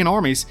most European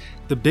armies,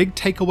 the big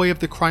takeaway of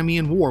the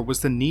Crimean War was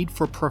the need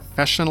for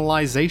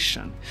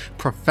professionalization,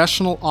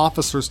 professional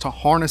officers to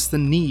harness the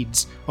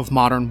needs of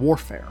modern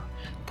warfare.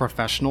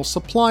 Professional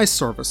supply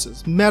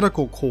services,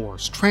 medical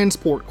corps,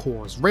 transport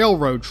corps,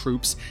 railroad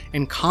troops,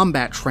 and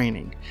combat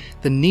training.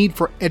 The need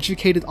for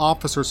educated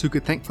officers who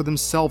could think for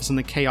themselves in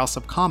the chaos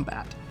of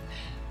combat.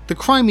 The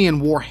Crimean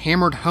War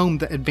hammered home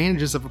the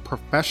advantages of a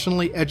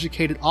professionally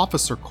educated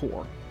officer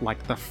corps,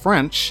 like the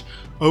French,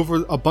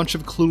 over a bunch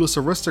of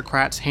clueless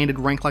aristocrats handed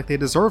rank like they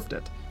deserved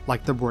it,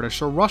 like the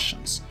British or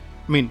Russians.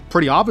 I mean,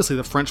 pretty obviously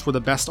the French were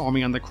the best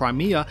army on the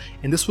Crimea,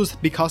 and this was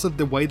because of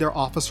the way their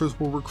officers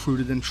were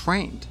recruited and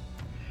trained.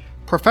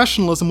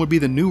 Professionalism would be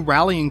the new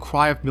rallying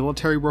cry of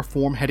military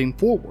reform heading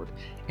forward,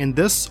 and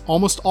this,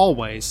 almost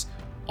always,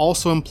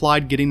 also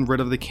implied getting rid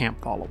of the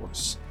camp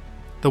followers.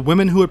 The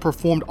women who had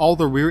performed all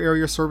the rear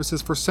area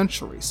services for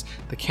centuries,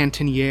 the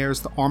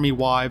cantinières, the army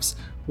wives,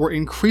 were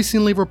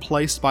increasingly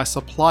replaced by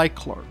supply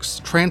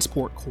clerks,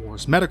 transport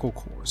corps, medical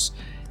corps.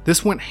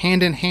 This went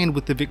hand in hand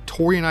with the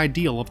Victorian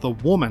ideal of the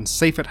woman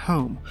safe at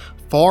home,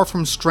 far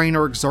from strain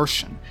or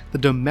exertion, the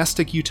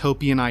domestic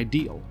utopian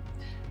ideal.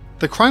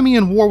 The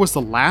Crimean War was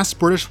the last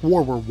British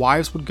war where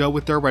wives would go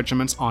with their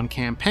regiments on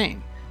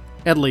campaign,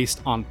 at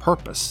least on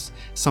purpose.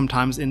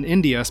 Sometimes in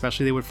India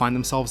especially they would find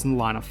themselves in the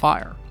line of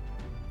fire.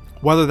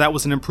 Whether that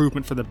was an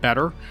improvement for the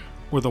better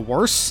or the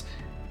worse,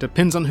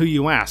 Depends on who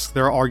you ask,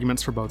 there are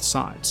arguments for both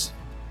sides.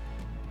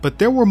 But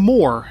there were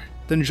more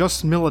than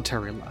just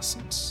military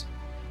lessons.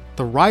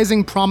 The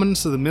rising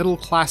prominence of the middle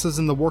classes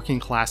and the working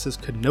classes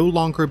could no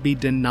longer be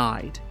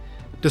denied.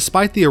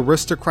 Despite the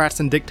aristocrats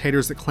and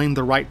dictators that claimed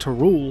the right to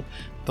rule,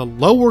 the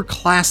lower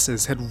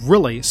classes had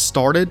really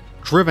started,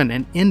 driven,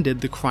 and ended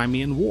the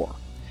Crimean War.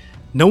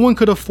 No one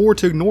could afford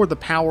to ignore the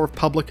power of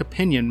public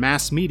opinion,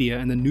 mass media,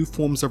 and the new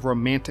forms of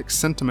romantic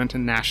sentiment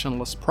and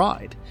nationalist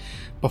pride.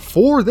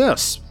 Before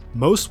this,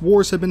 most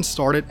wars had been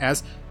started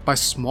by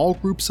small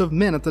groups of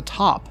men at the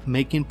top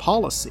making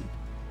policy,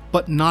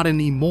 but not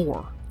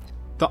anymore.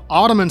 The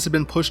Ottomans had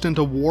been pushed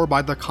into war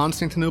by the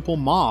Constantinople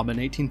mob in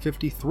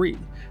 1853.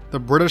 The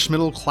British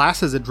middle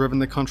classes had driven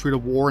the country to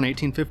war in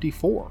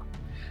 1854.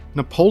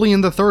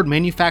 Napoleon III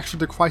manufactured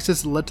the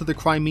crisis that led to the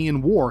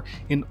Crimean War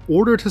in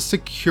order to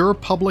secure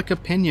public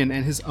opinion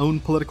and his own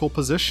political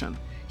position.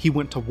 He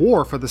went to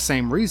war for the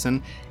same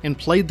reason and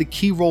played the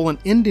key role in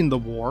ending the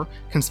war,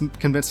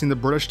 convincing the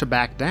British to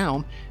back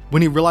down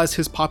when he realized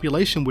his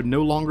population would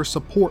no longer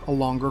support a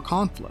longer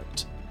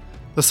conflict.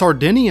 The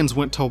Sardinians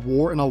went to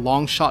war in a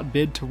long-shot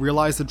bid to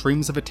realize the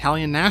dreams of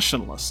Italian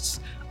nationalists,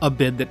 a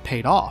bid that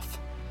paid off.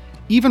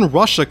 Even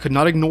Russia could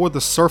not ignore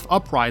the serf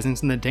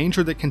uprisings and the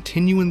danger that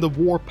continuing the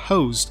war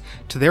posed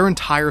to their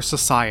entire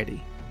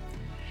society.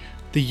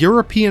 The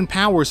European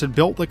powers had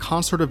built the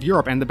concert of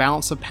Europe and the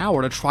balance of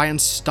power to try and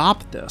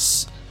stop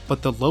this,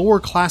 but the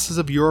lower classes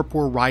of Europe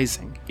were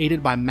rising,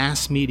 aided by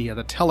mass media,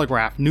 the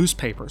telegraph,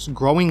 newspapers,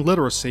 growing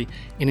literacy,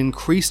 and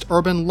increased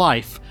urban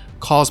life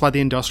caused by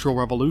the Industrial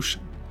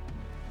Revolution.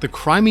 The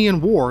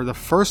Crimean War, the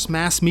first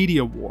mass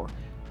media war,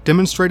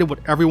 demonstrated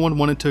what everyone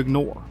wanted to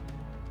ignore.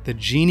 The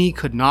genie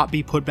could not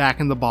be put back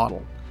in the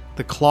bottle.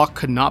 The clock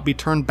could not be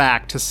turned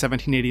back to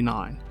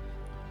 1789.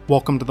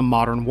 Welcome to the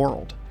modern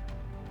world.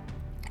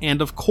 And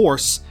of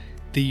course,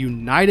 the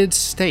United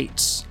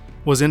States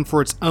was in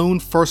for its own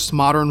first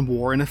modern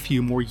war in a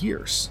few more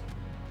years.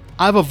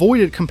 I've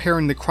avoided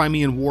comparing the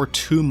Crimean War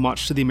too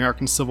much to the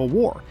American Civil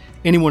War.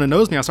 Anyone who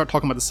knows me, I start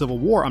talking about the Civil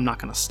War, I'm not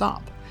going to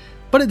stop.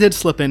 But it did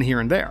slip in here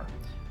and there.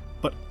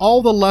 But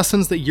all the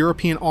lessons that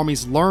European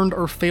armies learned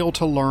or failed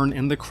to learn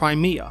in the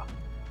Crimea,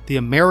 the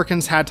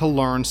Americans had to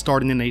learn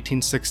starting in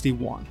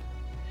 1861.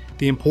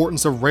 The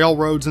importance of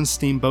railroads and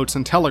steamboats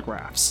and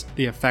telegraphs,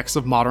 the effects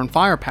of modern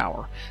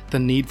firepower, the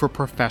need for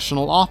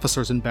professional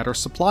officers and better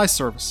supply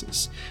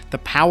services, the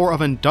power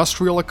of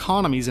industrial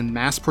economies and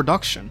mass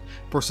production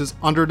versus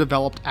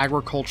underdeveloped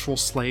agricultural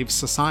slave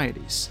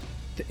societies,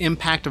 the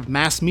impact of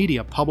mass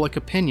media, public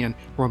opinion,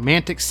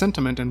 romantic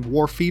sentiment, and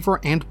war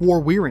fever and war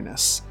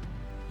weariness.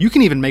 You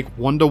can even make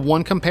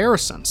one-to-one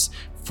comparisons.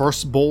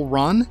 First Bull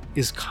Run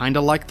is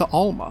kinda like the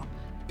Alma.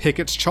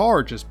 Pickett's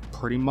Charge is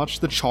pretty much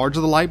the charge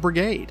of the Light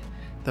Brigade.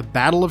 The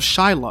Battle of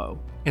Shiloh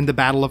and the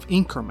Battle of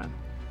Inkerman.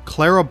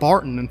 Clara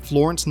Barton and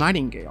Florence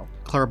Nightingale.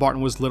 Clara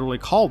Barton was literally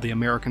called the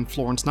American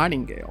Florence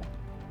Nightingale.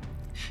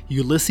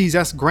 Ulysses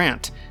S.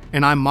 Grant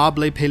and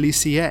Aimable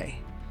Pélicier.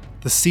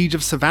 The Siege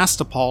of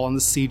Sevastopol and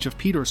the Siege of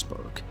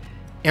Petersburg.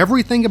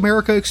 Everything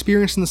America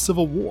experienced in the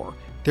Civil War,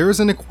 there is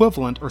an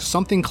equivalent or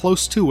something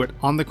close to it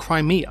on the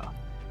Crimea.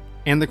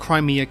 And the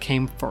Crimea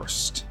came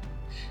first.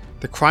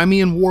 The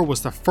Crimean War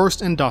was the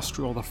first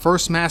industrial, the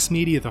first mass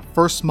media, the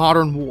first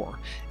modern war,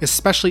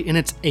 especially in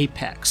its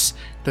apex,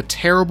 the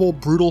terrible,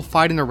 brutal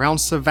fighting around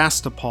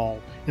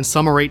Sevastopol in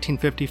summer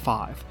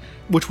 1855,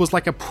 which was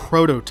like a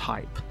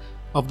prototype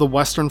of the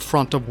Western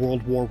Front of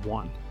World War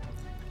I.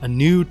 A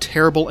new,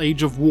 terrible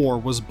age of war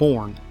was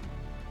born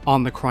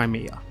on the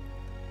Crimea.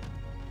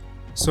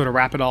 So to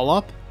wrap it all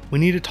up, we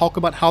need to talk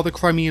about how the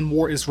Crimean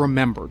War is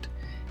remembered,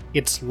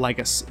 its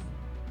legacy.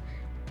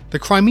 The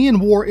Crimean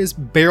War is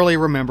barely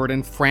remembered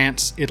in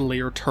France,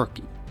 Italy, or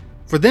Turkey.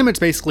 For them, it's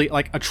basically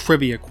like a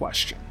trivia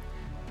question.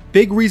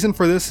 Big reason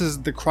for this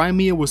is the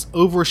Crimea was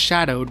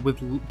overshadowed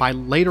by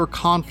later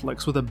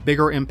conflicts with a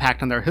bigger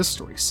impact on their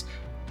histories.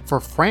 For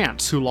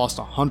France, who lost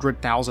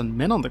 100,000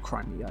 men on the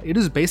Crimea, it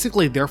is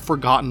basically their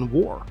forgotten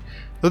war,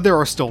 though there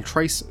are still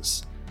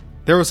traces.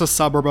 There is a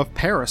suburb of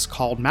Paris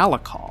called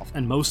Malakoff,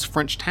 and most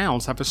French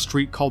towns have a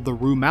street called the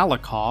Rue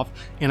Malakoff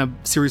and a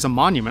series of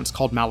monuments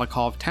called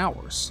Malakoff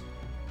Towers.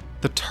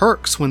 The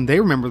Turks, when they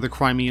remember the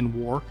Crimean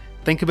War,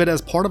 think of it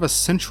as part of a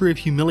century of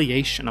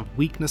humiliation, of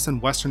weakness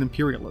and Western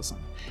imperialism.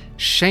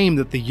 Shame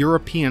that the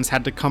Europeans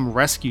had to come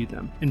rescue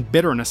them, and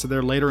bitterness of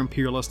their later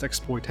imperialist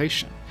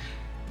exploitation.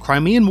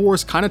 Crimean War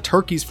is kind of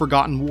Turkey's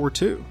forgotten war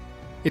too.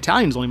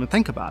 Italians don't even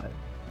think about it.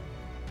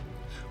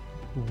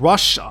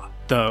 Russia,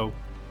 though,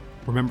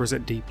 remembers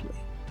it deeply.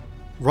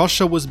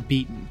 Russia was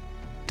beaten,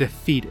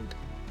 defeated,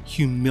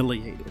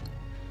 humiliated.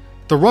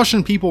 The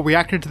Russian people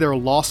reacted to their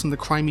loss in the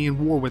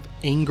Crimean War with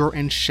anger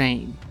and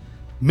shame.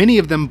 Many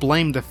of them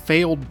blamed the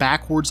failed,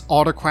 backwards,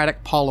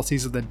 autocratic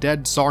policies of the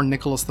dead Tsar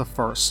Nicholas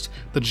I,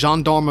 the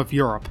gendarme of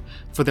Europe,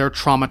 for their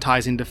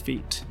traumatizing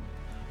defeat.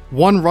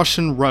 One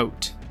Russian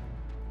wrote,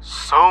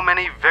 "So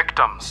many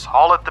victims,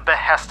 all at the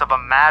behest of a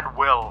mad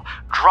will,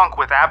 drunk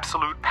with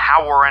absolute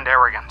power and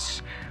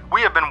arrogance.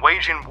 We have been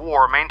waging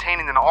war,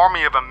 maintaining an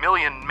army of 1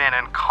 million men,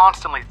 and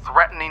constantly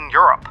threatening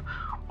Europe.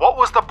 What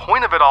was the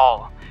point of it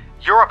all?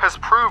 Europe has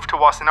proved to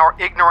us in our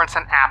ignorance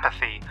and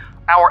apathy,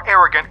 our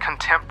arrogant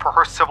contempt for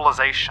her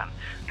civilization,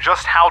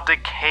 just how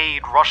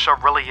decayed Russia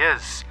really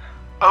is.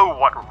 Oh,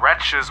 what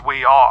wretches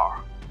we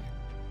are.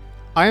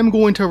 I am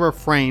going to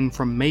refrain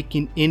from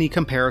making any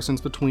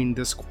comparisons between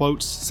this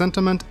quote's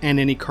sentiment and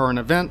any current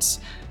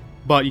events,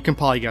 but you can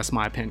probably guess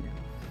my opinion.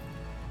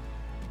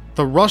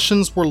 The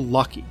Russians were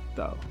lucky,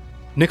 though.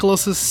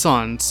 Nicholas's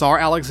son, Tsar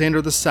Alexander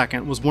II,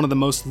 was one of the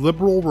most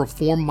liberal,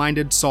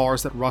 reform-minded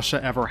tsars that Russia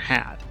ever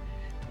had.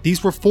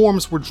 These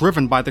reforms were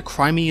driven by the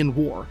Crimean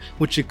War,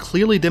 which had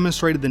clearly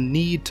demonstrated the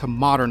need to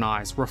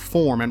modernize,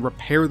 reform, and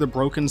repair the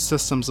broken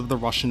systems of the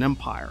Russian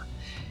Empire.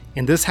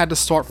 And this had to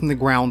start from the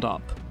ground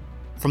up,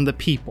 from the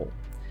people.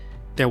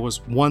 There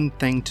was one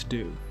thing to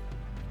do.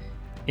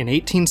 In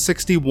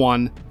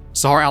 1861,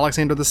 Tsar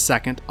Alexander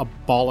II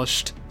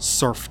abolished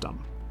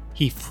serfdom.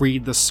 He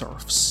freed the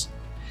serfs.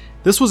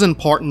 This was in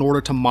part in order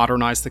to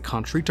modernize the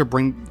country, to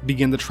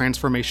begin the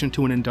transformation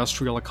to an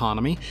industrial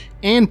economy,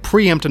 and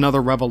preempt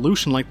another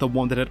revolution like the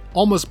one that had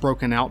almost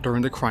broken out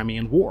during the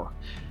Crimean War.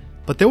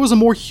 But there was a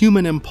more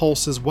human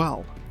impulse as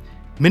well.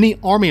 Many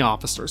army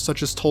officers,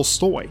 such as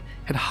Tolstoy,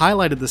 had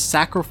highlighted the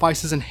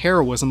sacrifices and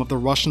heroism of the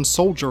Russian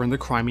soldier in the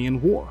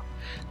Crimean War.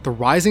 The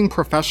rising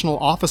professional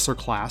officer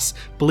class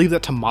believed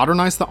that to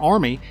modernize the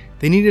army,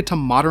 they needed to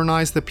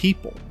modernize the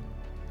people.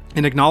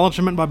 An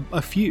acknowledgement by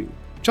a few,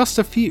 just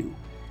a few,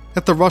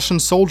 that the Russian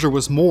soldier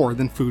was more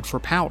than food for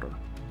powder.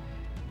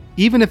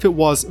 Even if it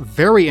was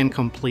very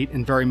incomplete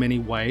in very many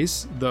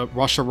ways,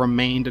 Russia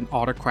remained an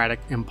autocratic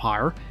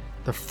empire,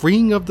 the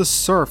freeing of the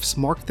serfs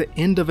marked the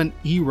end of an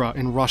era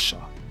in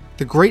Russia.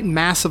 The great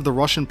mass of the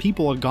Russian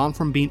people had gone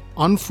from being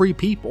unfree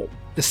people,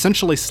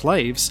 essentially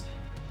slaves,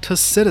 to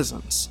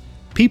citizens.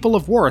 People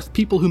of worth,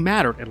 people who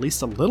mattered, at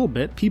least a little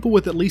bit, people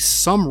with at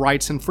least some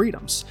rights and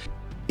freedoms.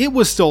 It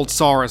was still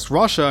Tsarist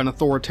Russia, an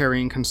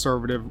authoritarian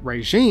conservative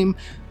regime,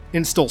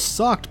 and it still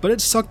sucked, but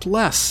it sucked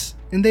less,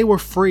 and they were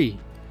free.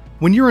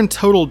 When you're in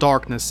total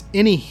darkness,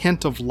 any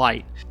hint of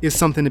light is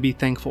something to be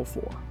thankful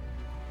for.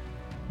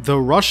 Though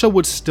Russia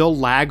would still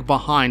lag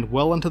behind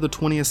well into the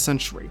 20th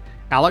century,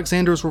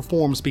 Alexander's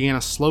reforms began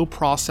a slow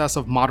process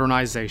of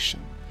modernization.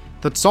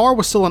 The Tsar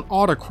was still an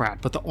autocrat,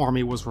 but the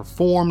army was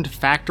reformed,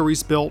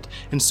 factories built,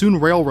 and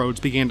soon railroads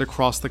began to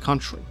cross the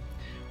country.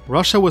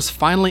 Russia was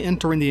finally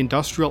entering the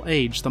industrial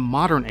age, the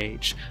modern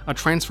age, a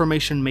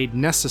transformation made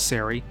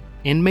necessary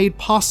and made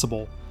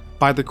possible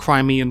by the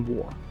Crimean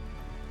War.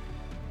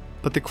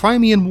 But the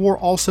Crimean War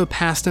also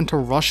passed into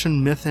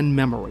Russian myth and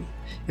memory,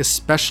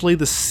 especially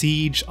the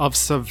siege of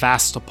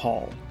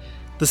Sevastopol.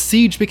 The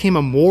siege became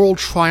a moral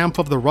triumph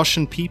of the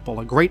Russian people,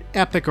 a great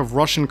epic of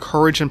Russian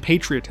courage and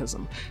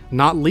patriotism,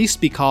 not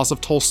least because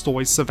of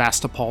Tolstoy's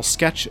Sevastopol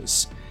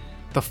sketches.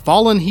 The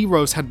fallen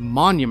heroes had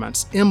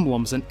monuments,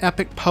 emblems, and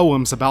epic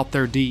poems about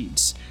their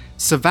deeds.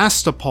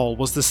 Sevastopol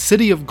was the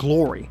city of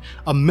glory,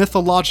 a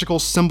mythological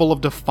symbol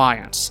of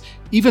defiance,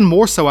 even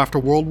more so after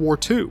World War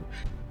II,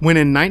 when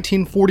in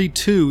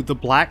 1942 the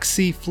Black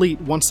Sea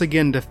Fleet once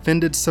again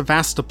defended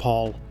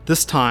Sevastopol,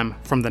 this time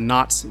from the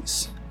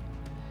Nazis.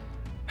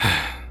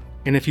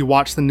 And if you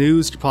watch the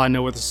news, you probably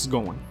know where this is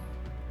going.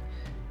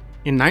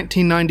 In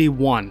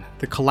 1991,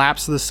 the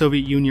collapse of the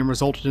Soviet Union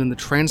resulted in the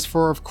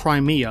transfer of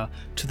Crimea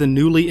to the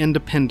newly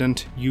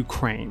independent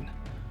Ukraine.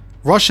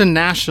 Russian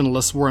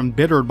nationalists were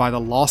embittered by the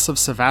loss of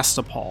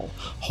Sevastopol,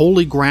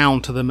 holy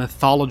ground to the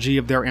mythology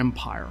of their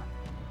empire.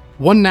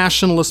 One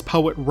nationalist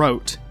poet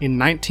wrote in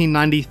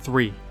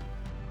 1993,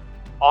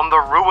 "On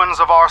the ruins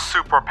of our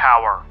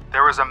superpower,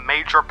 there is a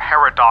major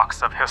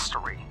paradox of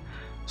history.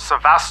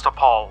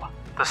 Sevastopol,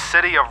 the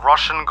city of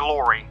Russian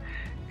glory,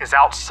 is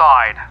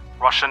outside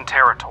Russian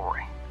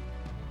territory."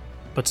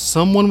 But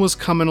someone was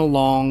coming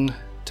along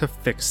to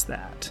fix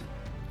that.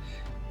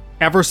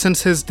 Ever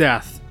since his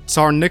death,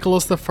 Tsar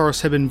Nicholas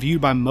I had been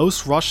viewed by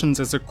most Russians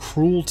as a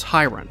cruel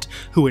tyrant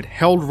who had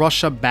held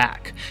Russia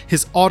back,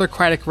 his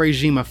autocratic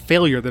regime a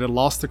failure that had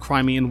lost the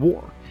Crimean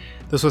War.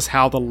 This was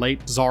how the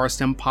late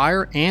Tsarist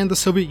Empire and the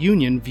Soviet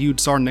Union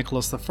viewed Tsar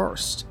Nicholas I.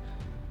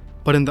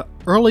 But in the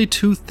early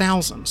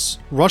 2000s,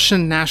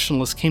 Russian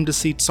nationalists came to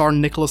see Tsar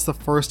Nicholas I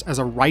as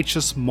a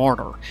righteous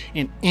martyr,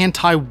 an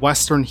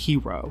anti-Western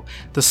hero,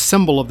 the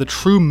symbol of the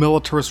true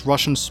militarist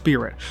Russian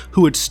spirit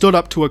who had stood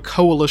up to a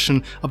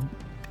coalition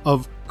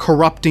of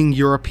corrupting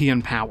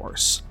European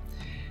powers.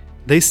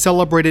 They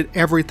celebrated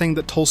everything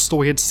that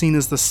Tolstoy had seen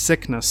as the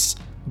sickness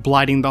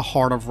blighting the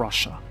heart of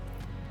Russia.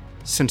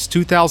 Since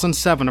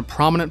 2007, a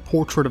prominent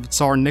portrait of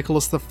Tsar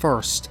Nicholas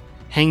I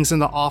hangs in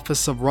the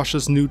office of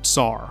Russia's new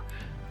Tsar,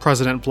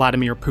 President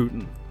Vladimir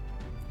Putin.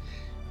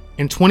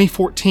 In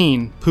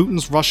 2014,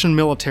 Putin's Russian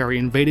military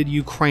invaded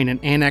Ukraine and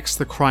annexed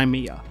the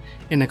Crimea,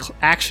 an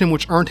action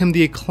which earned him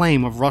the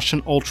acclaim of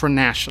Russian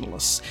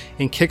ultra-nationalists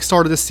and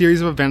kickstarted a series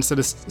of events that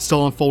is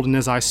still unfolding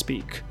as I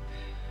speak.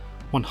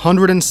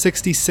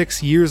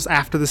 166 years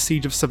after the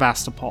siege of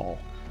Sevastopol,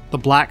 the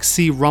Black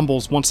Sea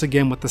rumbles once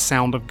again with the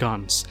sound of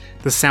guns,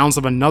 the sounds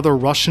of another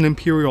Russian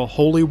Imperial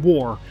holy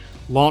war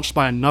launched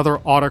by another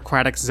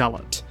autocratic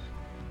zealot,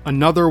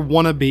 another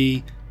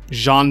wannabe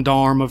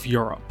gendarme of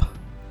Europe.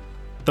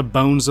 The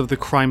bones of the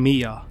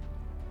Crimea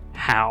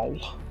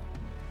howl.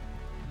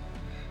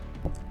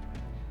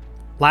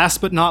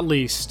 Last but not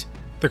least,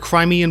 the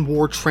Crimean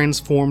War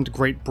transformed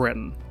Great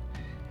Britain.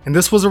 And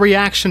this was a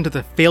reaction to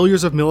the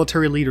failures of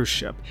military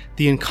leadership,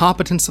 the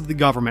incompetence of the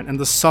government, and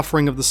the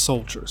suffering of the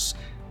soldiers.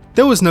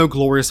 There was no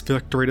glorious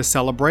victory to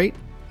celebrate.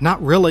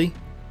 Not really.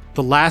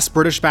 The last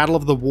British battle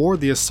of the war,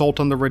 the assault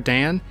on the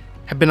Redan,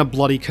 had been a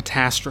bloody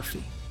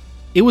catastrophe.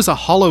 It was a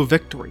hollow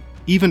victory,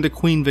 even to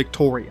Queen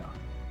Victoria.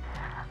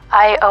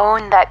 I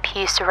own that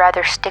peace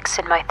rather sticks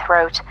in my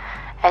throat,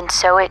 and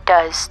so it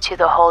does to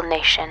the whole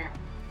nation.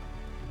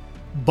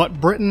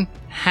 But Britain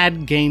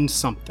had gained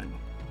something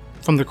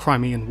from the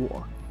Crimean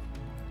War.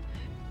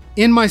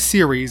 In my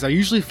series, I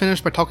usually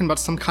finish by talking about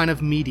some kind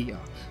of media,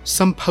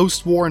 some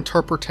post-war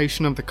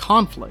interpretation of the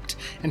conflict,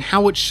 and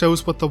how it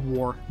shows what the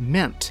war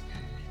meant.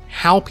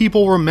 How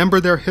people remember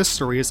their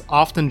history is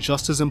often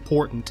just as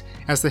important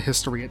as the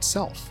history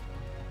itself.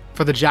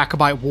 For the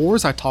Jacobite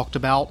Wars, I talked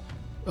about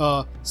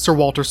Sir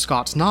Walter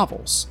Scott's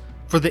novels.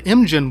 For the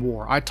Imjin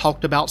War, I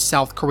talked about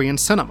South Korean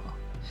cinema.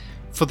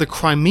 For the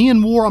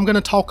Crimean War, I'm going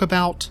to talk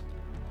about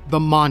the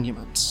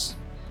monuments.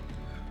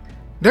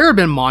 There had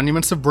been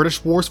monuments of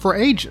British wars for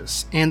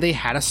ages, and they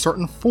had a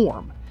certain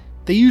form.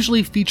 They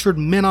usually featured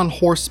men on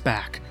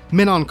horseback,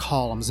 men on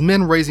columns,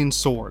 men raising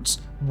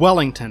swords,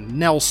 Wellington,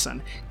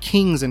 Nelson,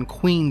 kings and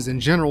queens and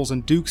generals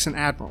and dukes and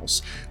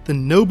admirals, the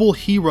noble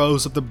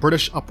heroes of the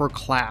British upper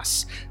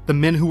class, the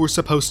men who were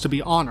supposed to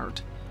be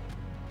honored.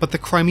 But the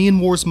Crimean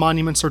War's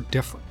monuments are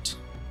different,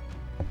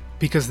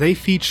 because they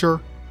feature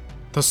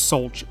the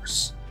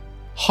soldiers.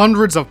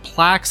 Hundreds of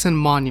plaques and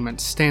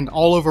monuments stand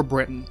all over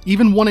Britain,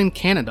 even one in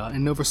Canada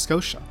and Nova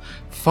Scotia,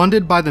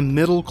 funded by the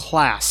middle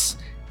class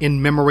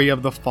in memory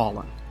of the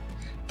fallen.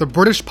 The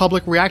British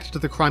public reacted to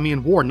the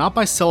Crimean War not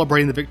by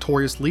celebrating the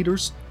victorious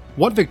leaders,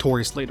 what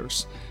victorious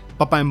leaders,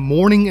 but by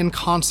mourning and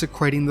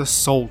consecrating the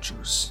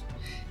soldiers.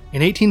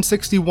 In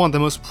 1861, the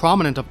most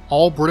prominent of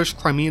all British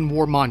Crimean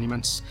War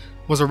monuments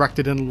was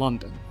erected in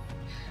London.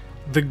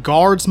 The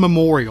Guards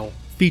Memorial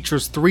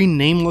features 3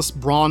 nameless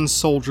bronze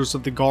soldiers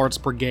of the Guards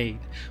Brigade,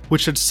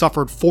 which had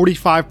suffered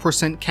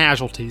 45%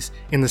 casualties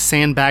in the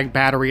sandbag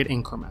battery at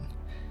Inkerman.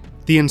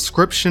 The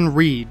inscription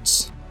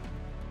reads,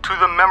 "To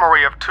the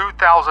memory of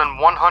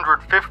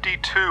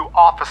 2,152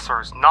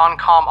 officers,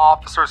 non-com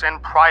officers,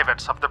 and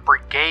privates of the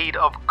Brigade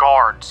of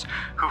Guards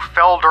who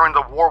fell during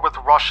the war with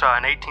Russia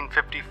in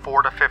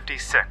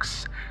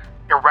 1854-56,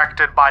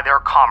 erected by their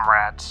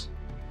comrades."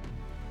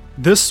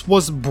 This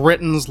was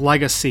Britain's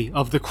legacy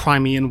of the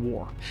Crimean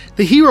War.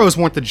 The heroes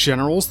weren't the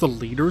generals, the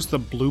leaders, the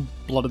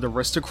blue-blooded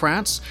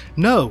aristocrats.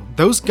 No,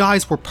 those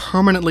guys were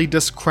permanently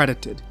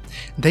discredited.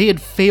 They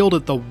had failed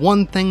at the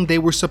one thing they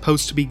were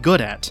supposed to be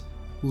good at: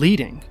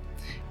 leading.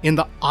 In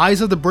the eyes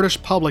of the British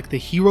public, the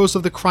heroes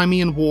of the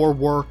Crimean War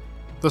were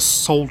the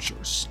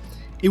soldiers.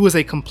 It was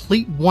a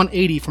complete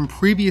 180 from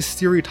previous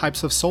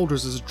stereotypes of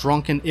soldiers as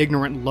drunken,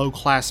 ignorant,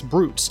 low-class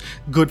brutes,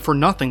 good for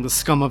nothing, the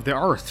scum of the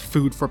earth,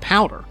 food for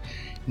powder.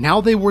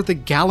 Now they were the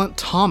gallant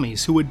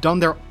Tommies who had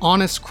done their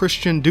honest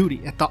Christian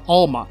duty at the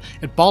Alma,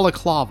 at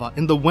Balaclava,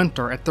 in the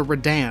winter, at the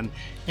Redan,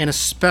 and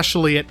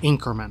especially at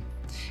Inkerman.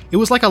 It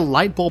was like a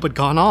light bulb had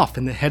gone off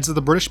in the heads of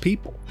the British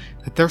people,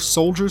 that their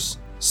soldiers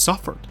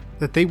suffered,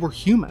 that they were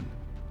human,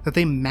 that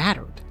they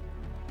mattered.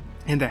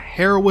 And the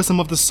heroism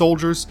of the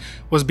soldiers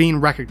was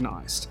being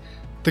recognized.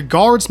 The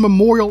Guards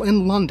Memorial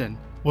in London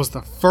was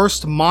the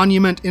first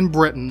monument in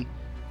Britain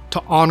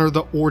to honor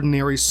the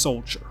ordinary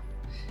soldier.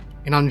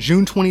 And on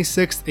June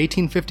 26,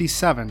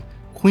 1857,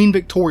 Queen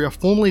Victoria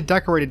formally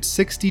decorated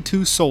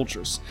 62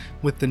 soldiers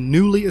with the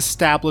newly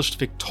established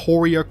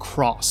Victoria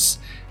Cross,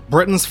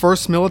 Britain's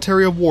first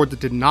military award that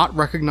did not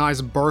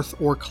recognize birth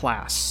or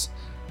class.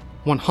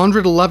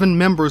 111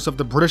 members of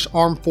the British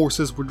Armed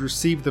Forces would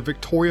receive the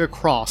Victoria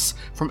Cross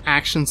from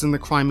actions in the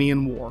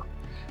Crimean War.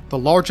 The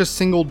largest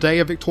single day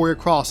of Victoria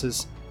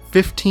Crosses,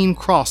 15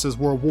 crosses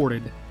were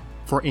awarded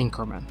for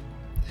Inkerman.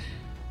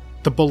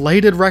 The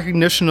belated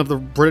recognition of the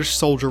British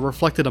soldier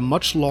reflected a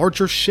much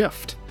larger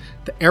shift.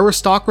 The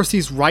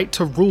aristocracy's right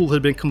to rule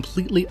had been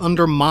completely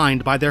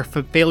undermined by their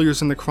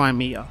failures in the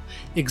Crimea,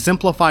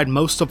 exemplified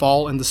most of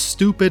all in the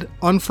stupid,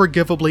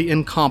 unforgivably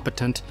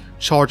incompetent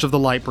charge of the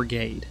Light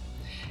Brigade.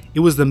 It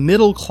was the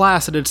middle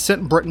class that had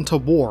sent Britain to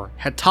war,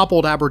 had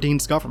toppled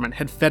Aberdeen's government,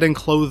 had fed and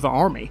clothed the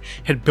army,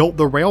 had built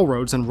the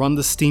railroads and run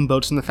the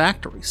steamboats and the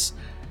factories.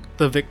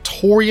 The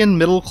Victorian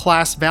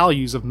middle-class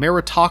values of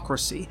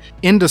meritocracy,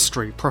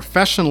 industry,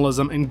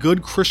 professionalism, and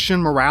good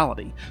Christian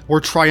morality were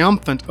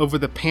triumphant over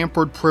the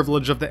pampered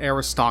privilege of the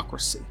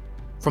aristocracy.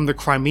 From the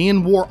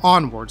Crimean War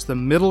onwards, the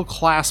middle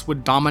class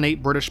would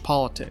dominate British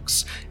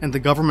politics, and the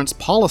government's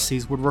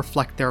policies would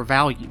reflect their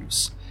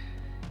values.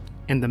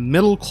 And the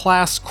middle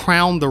class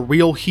crowned the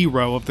real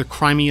hero of the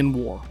Crimean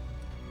War,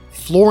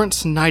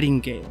 Florence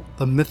Nightingale,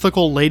 the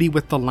mythical lady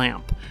with the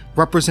lamp,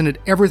 represented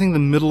everything the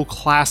middle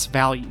class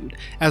valued,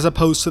 as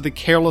opposed to the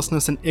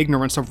carelessness and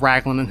ignorance of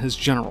Raglan and his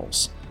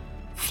generals.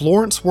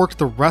 Florence worked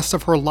the rest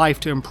of her life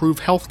to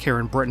improve healthcare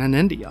in Britain and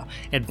India,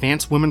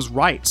 advance women's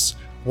rights,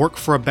 work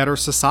for a better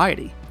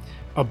society.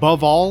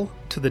 Above all,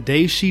 to the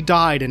day she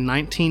died in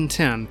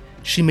 1910,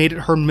 she made it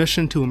her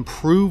mission to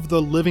improve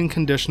the living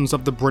conditions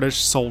of the British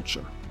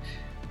soldier.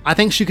 I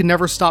think she could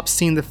never stop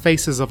seeing the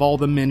faces of all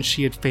the men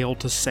she had failed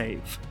to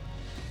save.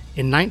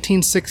 In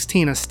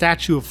 1916, a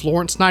statue of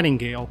Florence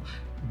Nightingale,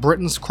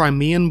 Britain's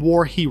Crimean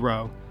War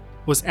hero,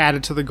 was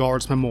added to the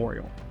Guards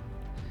Memorial.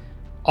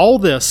 All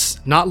this,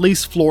 not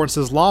least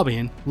Florence's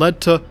lobbying,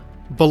 led to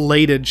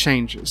belated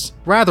changes.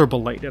 Rather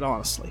belated,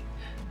 honestly.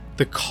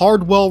 The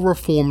Cardwell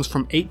reforms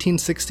from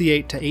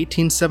 1868 to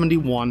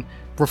 1871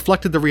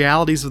 reflected the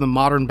realities of the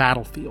modern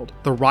battlefield,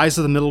 the rise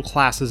of the middle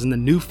classes, and the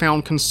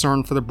newfound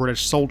concern for the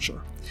British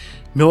soldier.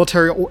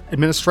 Military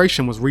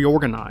administration was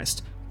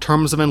reorganized,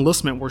 terms of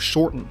enlistment were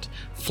shortened,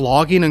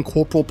 flogging and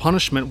corporal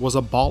punishment was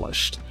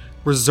abolished,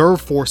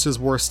 reserve forces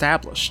were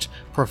established,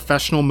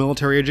 professional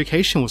military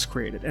education was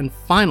created, and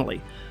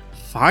finally,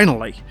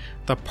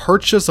 the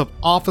purchase of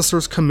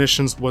officers'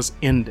 commissions was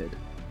ended.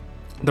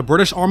 The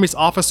British Army's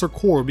officer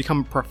corps would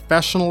become a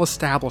professional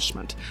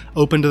establishment,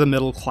 open to the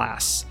middle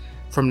class.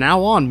 From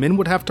now on, men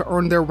would have to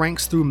earn their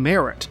ranks through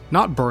merit,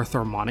 not birth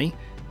or money,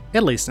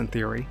 at least in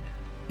theory.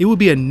 It would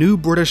be a new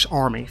British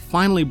Army,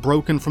 finally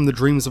broken from the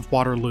dreams of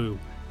Waterloo,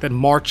 that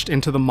marched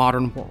into the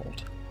modern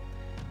world.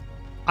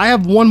 I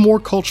have one more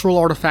cultural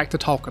artifact to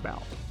talk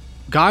about.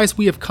 Guys,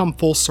 we have come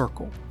full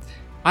circle.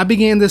 I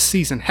began this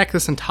season, heck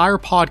this entire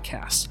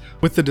podcast,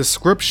 with the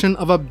description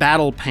of a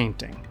battle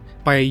painting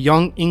by a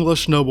young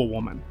English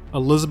noblewoman,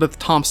 Elizabeth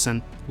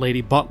Thompson,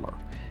 Lady Butler.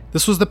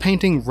 This was the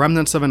painting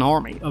Remnants of an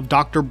Army, of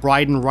Dr.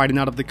 Bryden riding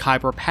out of the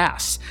Khyber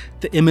Pass,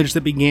 the image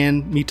that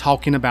began me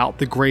talking about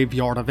the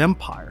graveyard of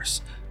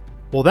empires.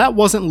 Well, that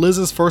wasn't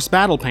Liz's first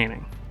battle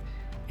painting.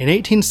 In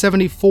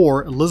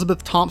 1874,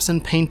 Elizabeth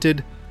Thompson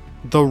painted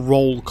The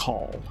Roll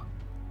Call.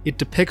 It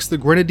depicts the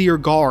Grenadier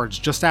Guards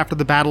just after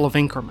the Battle of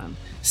Inkerman,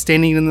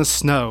 standing in the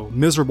snow,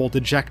 miserable,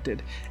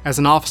 dejected, as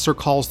an officer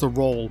calls the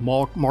roll,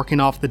 marking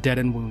off the dead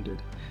and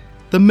wounded.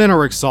 The men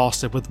are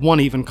exhausted, with one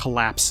even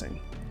collapsing.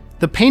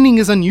 The painting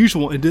is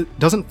unusual. It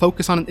doesn't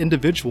focus on an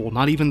individual,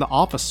 not even the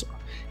officer.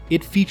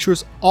 It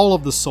features all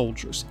of the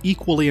soldiers,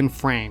 equally in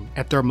frame,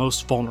 at their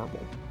most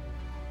vulnerable.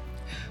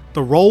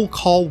 The Roll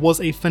Call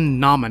was a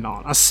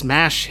phenomenon, a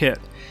smash hit.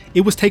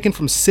 It was taken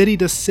from city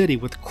to city,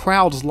 with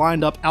crowds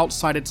lined up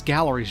outside its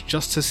galleries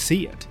just to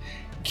see it.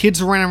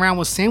 Kids ran around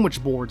with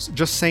sandwich boards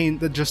just said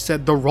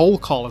the roll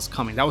call is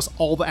coming. That was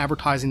all the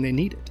advertising they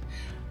needed.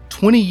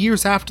 20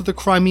 years after the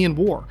Crimean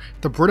War,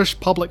 the British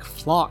public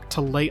flocked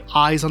to lay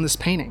eyes on this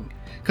painting,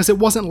 because it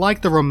wasn't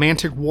like the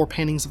romantic war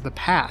paintings of the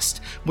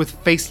past, with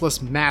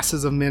faceless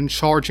masses of men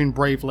charging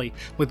bravely,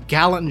 with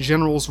gallant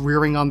generals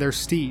rearing on their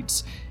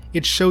steeds.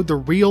 It showed the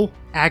real,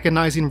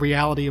 agonizing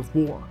reality of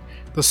war,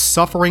 the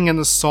suffering and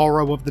the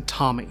sorrow of the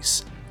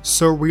Tommies,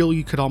 so real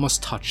you could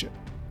almost touch it.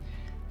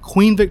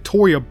 Queen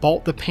Victoria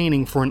bought the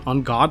painting for an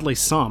ungodly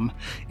sum,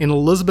 and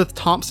Elizabeth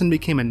Thompson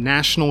became a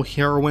national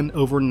heroine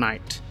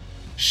overnight.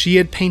 She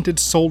had painted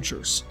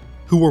soldiers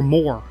who were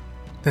more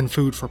than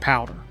food for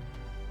powder.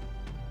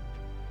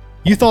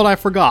 You thought I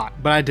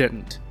forgot, but I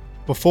didn't.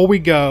 Before we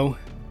go,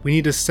 we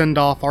need to send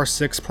off our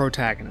 6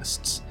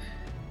 protagonists.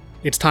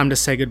 It's time to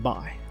say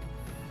goodbye.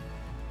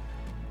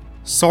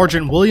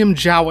 Sergeant William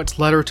Jowett's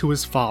letter to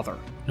his father,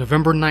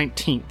 November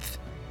 19th,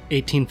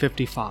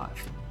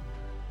 1855.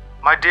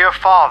 My dear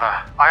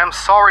father, I am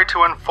sorry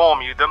to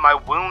inform you that my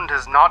wound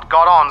has not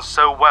got on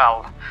so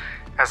well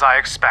as I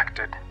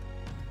expected.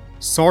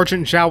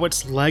 Sergeant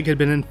Jowett's leg had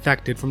been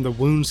infected from the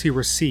wounds he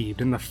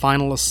received in the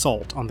final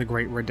assault on the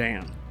Great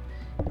Redan.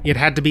 It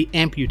had to be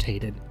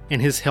amputated,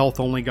 and his health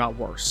only got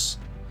worse.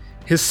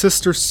 His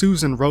sister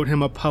Susan wrote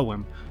him a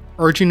poem,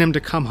 urging him to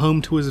come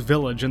home to his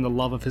village and the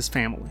love of his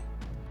family.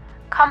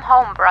 Come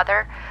home,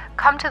 brother.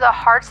 Come to the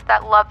hearts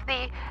that love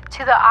thee,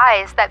 to the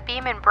eyes that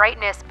beam in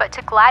brightness but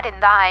to gladden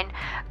thine.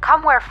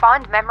 Come where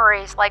fond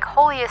memories like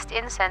holiest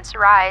incense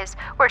rise,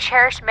 where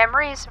cherished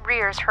memories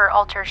rears her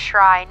altar's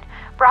shrine.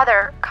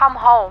 Brother, come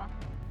home.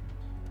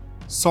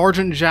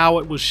 Sergeant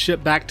Jowett was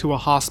shipped back to a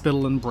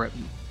hospital in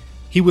Britain.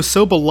 He was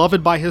so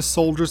beloved by his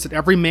soldiers that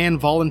every man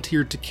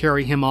volunteered to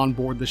carry him on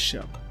board the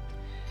ship.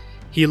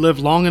 He lived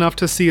long enough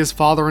to see his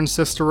father and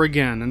sister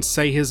again and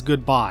say his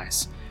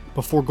goodbyes,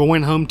 before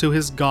going home to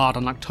his God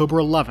on October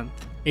 11th,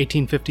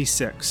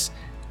 1856,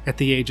 at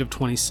the age of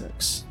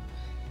 26.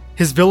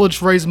 His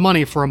village raised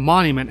money for a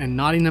monument in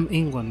Nottingham,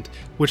 England,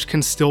 which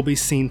can still be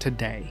seen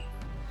today.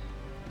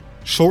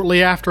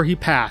 Shortly after he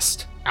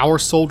passed, our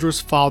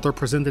soldier's father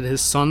presented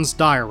his son's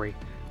diary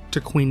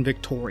to Queen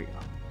Victoria.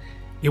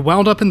 It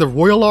wound up in the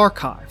Royal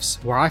Archives,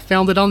 where I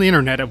found it on the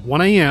internet at 1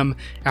 a.m.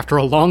 after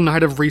a long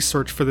night of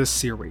research for this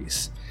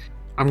series.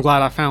 I'm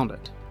glad I found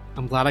it.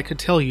 I'm glad I could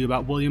tell you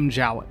about William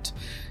Jowett.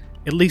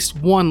 At least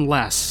one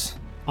less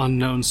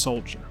unknown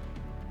soldier.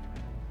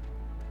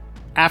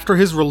 After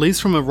his release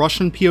from a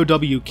Russian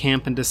POW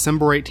camp in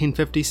December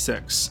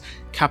 1856,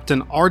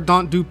 Captain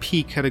Ardent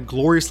Dupic had a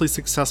gloriously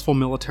successful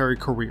military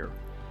career.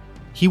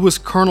 He was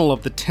colonel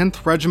of the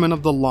 10th Regiment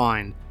of the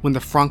Line when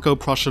the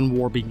Franco-Prussian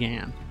War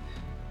began.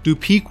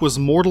 Dupic was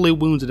mortally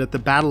wounded at the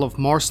Battle of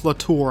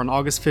Mars-la-Tour on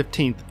August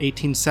 15,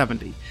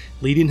 1870,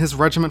 leading his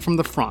regiment from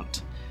the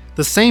front,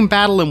 the same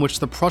battle in which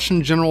the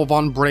Prussian General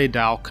von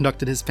Bredow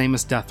conducted his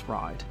famous death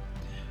ride.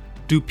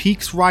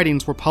 Dupic's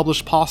writings were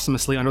published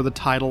posthumously under the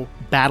title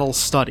Battle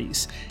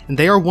Studies, and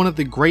they are one of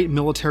the great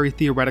military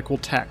theoretical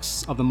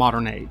texts of the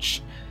modern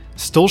age.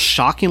 Still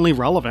shockingly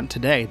relevant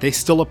today, they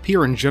still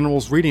appear in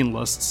generals' reading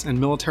lists and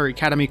military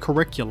academy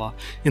curricula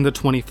in the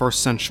 21st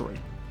century.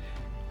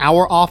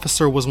 Our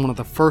officer was one of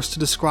the first to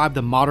describe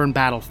the modern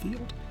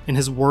battlefield, and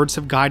his words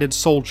have guided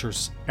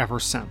soldiers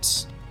ever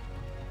since.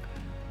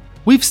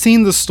 We've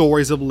seen the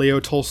stories of Leo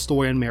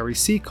Tolstoy and Mary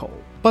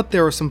Seacole, but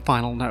there are some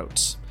final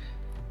notes.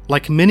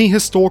 Like many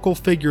historical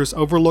figures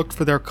overlooked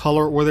for their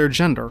color or their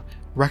gender,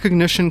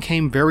 recognition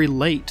came very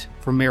late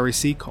for Mary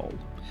Seacole.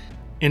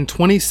 In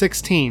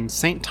 2016,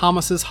 St.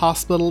 Thomas's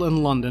Hospital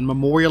in London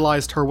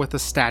memorialized her with a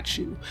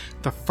statue,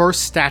 the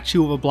first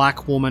statue of a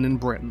black woman in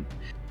Britain.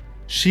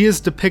 She is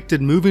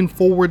depicted moving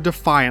forward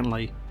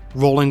defiantly,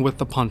 rolling with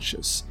the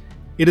punches.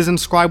 It is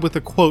inscribed with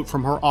a quote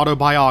from her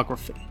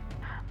autobiography.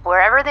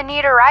 "Wherever the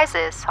need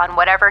arises, on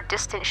whatever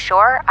distant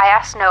shore, I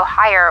ask no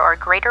higher or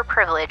greater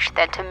privilege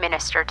than to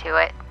minister to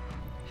it."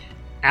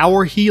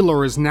 Our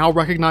healer is now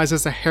recognized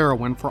as a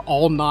heroine for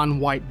all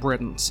non-white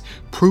Britons,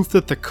 proof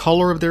that the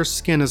color of their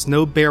skin is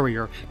no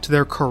barrier to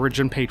their courage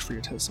and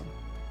patriotism.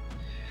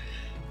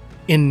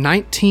 In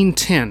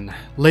 1910,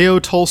 Leo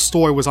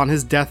Tolstoy was on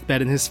his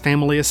deathbed in his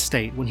family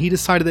estate when he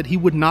decided that he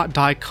would not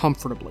die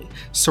comfortably,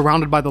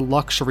 surrounded by the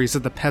luxuries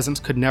that the peasants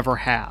could never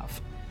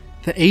have.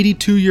 The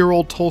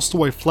 82-year-old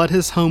Tolstoy fled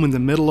his home in the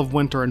middle of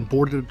winter and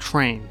boarded a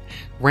train,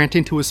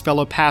 ranting to his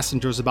fellow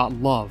passengers about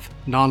love,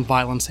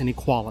 nonviolence, and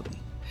equality.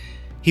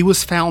 He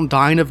was found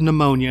dying of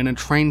pneumonia in a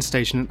train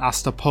station in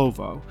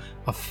Ostapovo,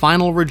 a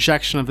final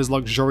rejection of his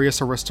luxurious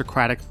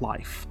aristocratic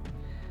life.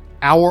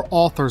 Our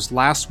author's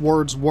last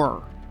words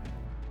were,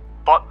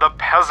 "But the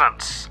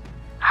peasants,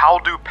 how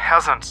do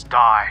peasants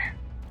die?"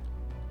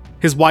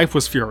 His wife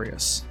was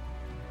furious.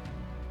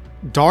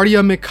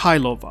 Daria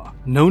Mikhailova,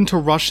 known to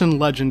Russian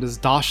legend as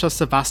Dasha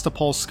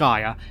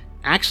Sevastopolskaya,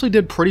 actually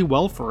did pretty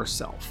well for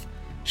herself.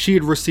 She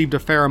had received a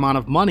fair amount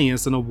of money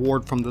as an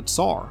award from the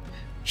Tsar.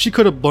 She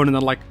could have blown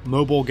into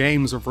mobile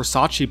games or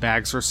Versace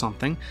bags or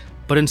something,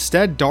 but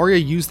instead Daria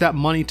used that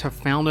money to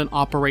found and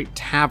operate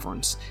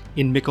taverns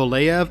in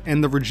Mykolaiv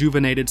and the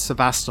rejuvenated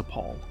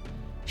Sevastopol.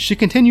 She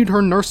continued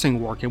her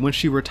nursing work, and when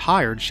she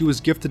retired, she was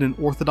gifted an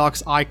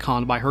Orthodox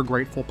icon by her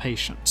grateful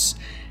patients.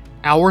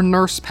 Our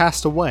nurse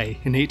passed away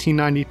in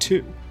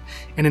 1892,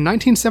 and in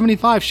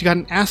 1975 she got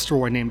an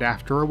asteroid named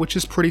after her, which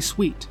is pretty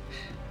sweet.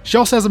 She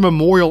also has a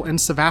memorial in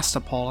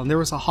Sevastopol, and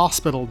there is a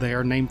hospital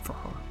there named for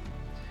her.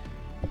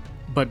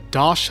 But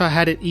Dasha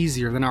had it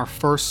easier than our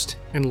first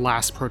and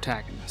last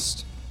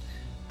protagonist.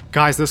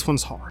 Guys, this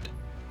one's hard.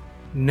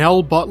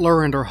 Nell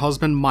Butler and her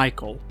husband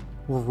Michael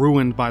were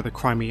ruined by the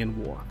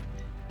Crimean War.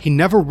 He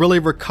never really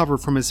recovered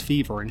from his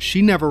fever, and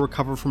she never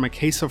recovered from a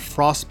case of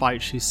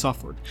frostbite she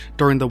suffered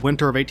during the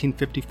winter of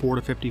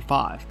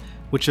 1854-55,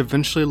 which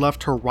eventually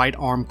left her right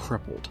arm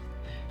crippled.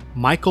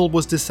 Michael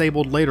was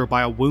disabled later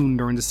by a wound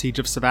during the siege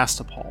of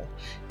Sevastopol.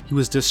 He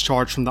was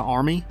discharged from the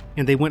army,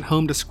 and they went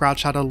home to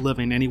scratch out a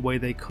living any way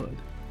they could.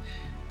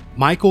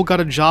 Michael got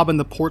a job in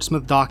the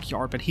Portsmouth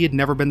dockyard, but he had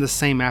never been the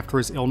same after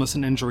his illness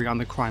and injury on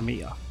the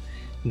Crimea.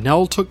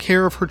 Nell took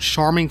care of her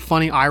charming,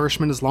 funny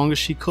Irishman as long as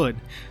she could,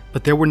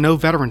 but there were no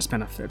veterans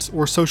benefits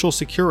or social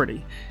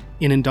security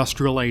in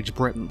industrial-age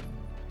Britain.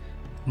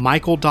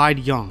 Michael died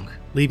young,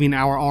 leaving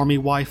our army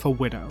wife a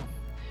widow.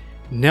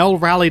 Nell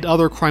rallied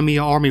other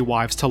Crimea army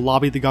wives to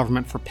lobby the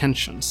government for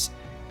pensions.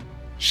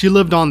 She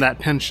lived on that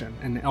pension,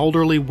 an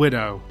elderly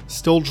widow,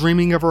 still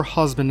dreaming of her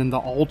husband in the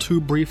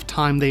all-too-brief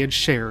time they had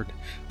shared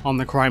on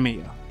the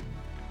Crimea.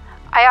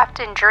 I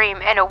often dream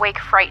and awake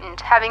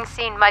frightened, having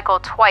seen Michael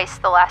twice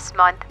the last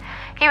month.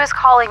 He was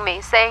calling me,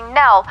 saying,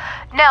 Nell,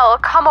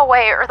 come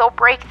away or they'll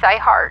break thy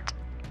heart."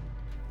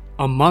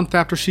 A month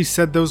after she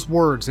said those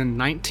words in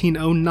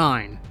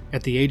 1909,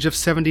 at the age of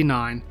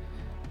 79,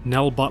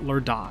 Nell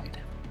Butler died.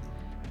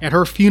 At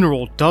her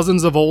funeral,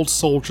 dozens of old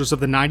soldiers of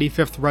the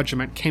 95th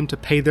Regiment came to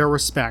pay their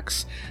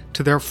respects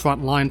to their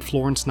frontline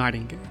Florence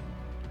Nightingale.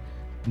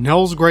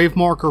 Nell's grave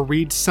marker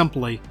reads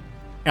simply,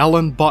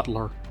 Ellen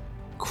Butler,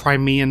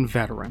 Crimean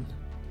veteran.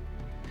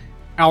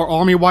 Our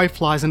army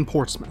wife lies in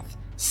Portsmouth,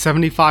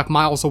 75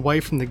 miles away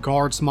from the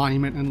Guards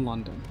Monument in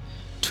London.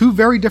 Two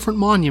very different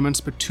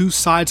monuments, but two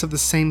sides of the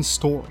same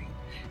story.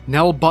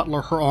 Nell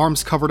Butler, her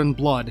arms covered in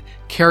blood,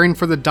 caring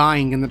for the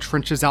dying in the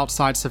trenches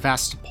outside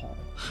Sevastopol,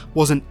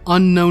 was an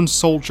unknown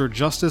soldier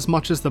just as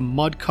much as the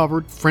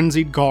mud-covered,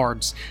 frenzied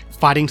guards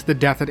fighting to the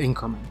death at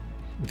Inkerman.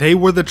 They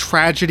were the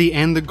tragedy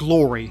and the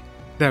glory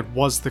that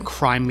was the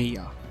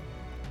Crimea.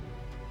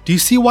 Do you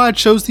see why I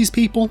chose these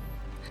people?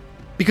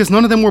 Because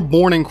none of them were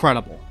born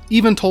incredible.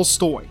 Even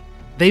Tolstoy.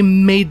 They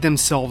made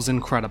themselves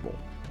incredible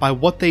by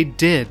what they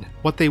did,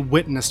 what they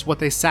witnessed, what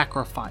they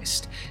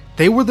sacrificed.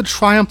 They were the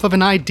triumph of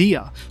an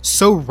idea,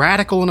 so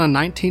radical in a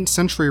 19th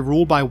century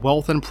ruled by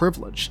wealth and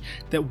privilege,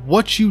 that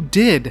what you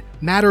did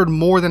mattered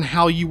more than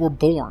how you were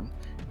born.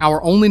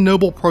 Our only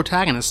noble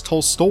protagonist,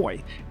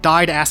 Tolstoy,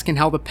 died asking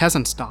how the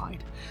peasants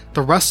died.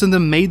 The rest of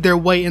them made their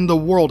way in the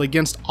world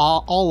against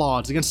all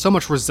odds, against so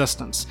much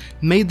resistance,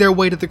 made their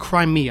way to the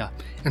Crimea,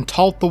 and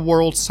taught the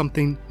world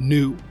something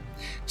new.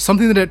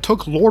 Something that it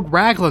took Lord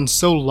Raglan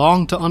so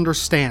long to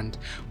understand,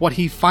 what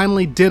he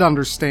finally did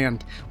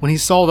understand when he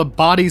saw the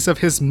bodies of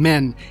his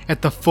men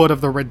at the foot of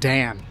the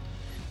Redan.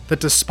 That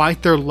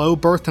despite their low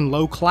birth and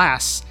low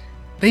class,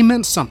 they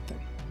meant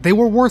something. They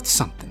were worth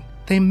something.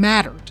 They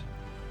mattered.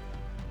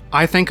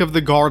 I think of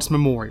the Guards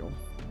Memorial.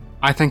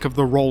 I think of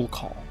the roll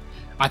call.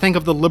 I think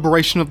of the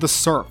liberation of the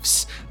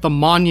serfs, the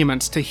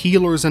monuments to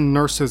healers and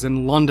nurses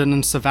in London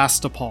and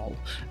Sevastopol,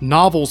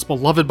 novels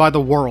beloved by the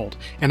world,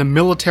 and a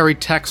military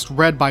text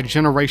read by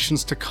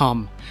generations to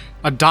come,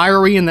 a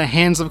diary in the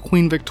hands of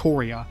Queen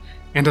Victoria,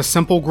 and a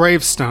simple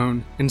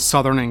gravestone in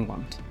southern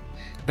England.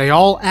 They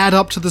all add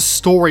up to the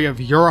story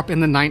of Europe in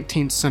the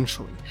 19th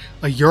century,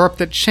 a Europe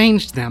that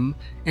changed them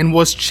and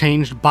was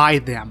changed by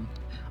them.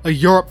 A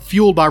Europe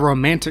fueled by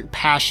romantic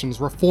passions,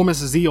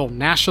 reformist zeal,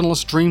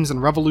 nationalist dreams, and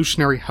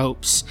revolutionary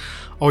hopes.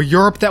 A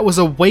Europe that was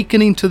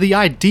awakening to the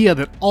idea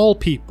that all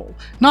people,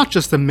 not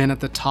just the men at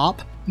the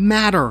top,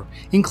 matter,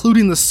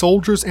 including the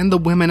soldiers and the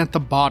women at the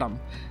bottom.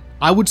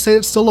 I would say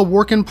it's still a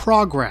work in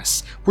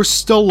progress. We're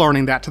still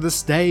learning that to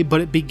this day,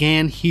 but it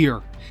began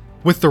here,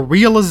 with the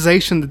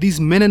realization that these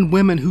men and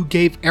women who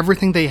gave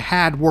everything they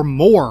had were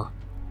more,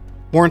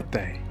 weren't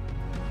they,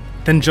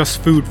 than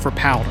just food for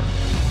powder.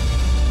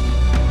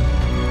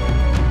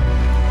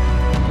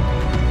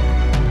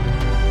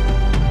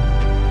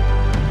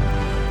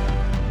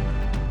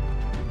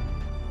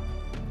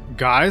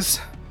 Guys,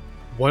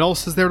 what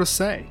else is there to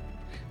say?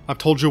 I've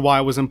told you why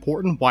it was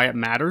important, why it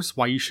matters,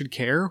 why you should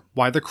care,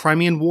 why the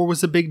Crimean War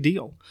was a big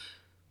deal.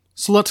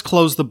 So let's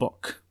close the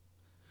book.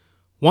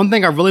 One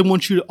thing I really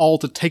want you all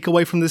to take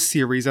away from this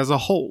series as a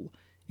whole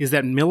is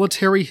that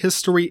military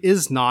history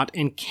is not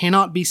and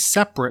cannot be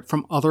separate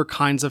from other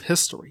kinds of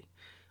history.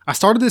 I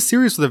started this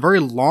series with a very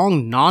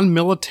long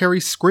non-military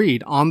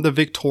screed on the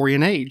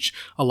Victorian Age,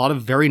 a lot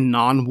of very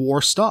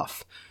non-war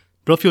stuff.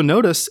 But if you'll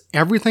notice,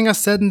 everything I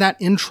said in that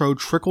intro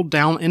trickled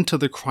down into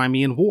the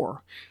Crimean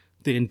War.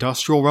 The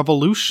Industrial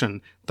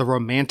Revolution, the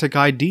Romantic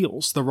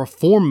ideals, the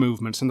reform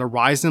movements, and the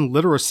rise in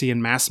literacy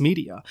and mass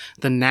media,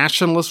 the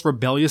nationalist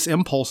rebellious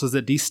impulses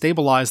that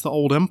destabilized the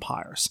old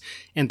empires,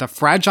 and the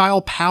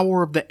fragile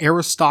power of the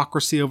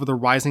aristocracy over the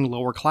rising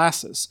lower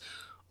classes.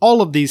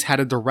 All of these had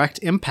a direct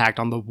impact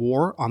on the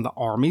war, on the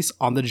armies,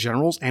 on the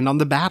generals, and on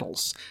the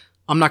battles.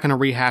 I'm not going to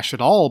rehash it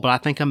all, but I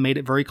think I made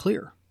it very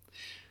clear.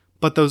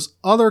 But those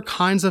other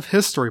kinds of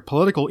history,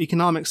 political,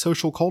 economic,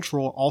 social,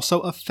 cultural, are also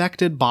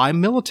affected by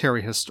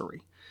military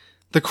history.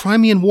 The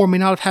Crimean War may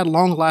not have had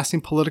long-lasting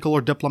political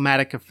or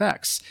diplomatic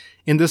effects.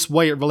 In this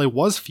way, it really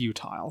was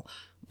futile,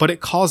 but it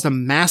caused a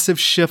massive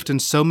shift in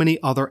so many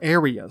other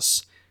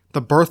areas. The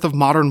birth of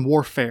modern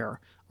warfare,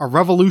 a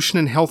revolution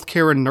in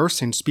healthcare and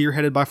nursing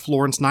spearheaded by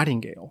Florence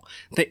Nightingale,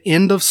 the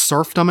end of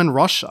serfdom in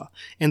Russia,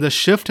 and the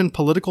shift in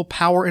political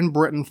power in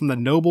Britain from the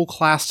noble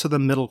class to the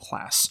middle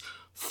class.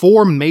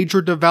 4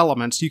 major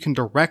developments you can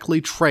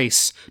directly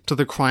trace to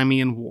the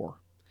Crimean War.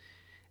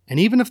 And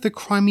even if the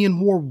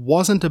Crimean War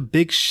wasn't a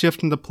big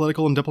shift in the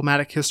political and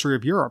diplomatic history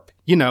of Europe,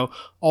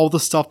 all the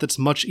stuff that's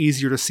much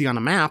easier to see on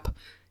a map,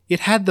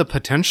 it had the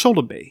potential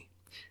to be.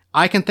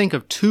 I can think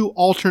of 2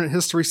 alternate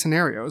history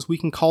scenarios, we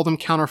can call them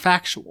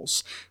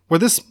counterfactuals, where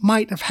this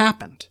might have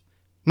happened.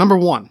 Number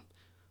 1.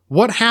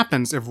 What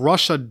happens if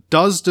Russia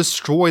does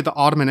destroy the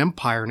Ottoman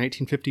Empire in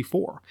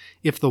 1854,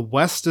 if the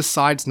West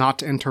decides not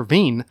to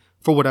intervene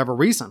for whatever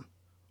reason?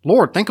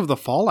 Lord, think of the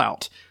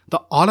fallout.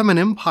 The Ottoman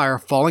Empire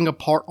falling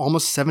apart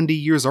almost 70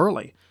 years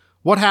early.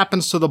 What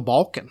happens to the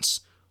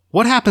Balkans?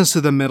 What happens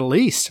to the Middle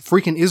East,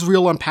 freaking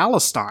Israel and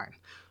Palestine?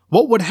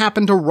 What would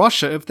happen to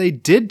Russia if they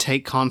did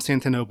take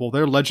Constantinople,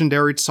 their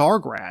legendary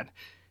Tsargrad?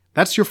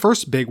 That's your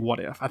first big what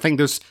if. I think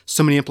there's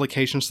so many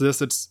implications to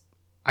this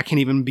I can't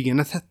even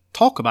begin to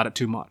talk about it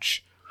too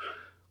much.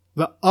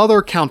 The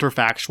other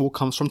counterfactual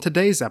comes from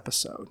today's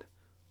episode.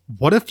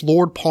 What if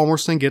Lord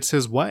Palmerston gets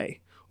his way?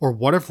 Or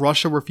what if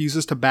Russia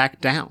refuses to back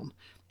down?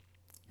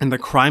 And the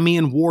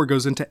Crimean War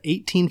goes into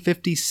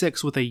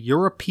 1856 with a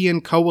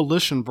European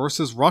coalition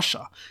versus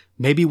Russia,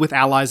 maybe with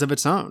allies of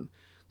its own.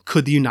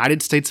 Could the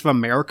United States of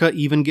America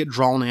even get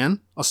drawn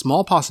in? A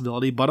small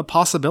possibility, but a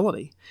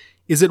possibility.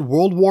 Is it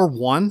World War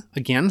I,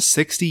 again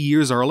 60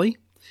 years early?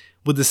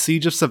 Would the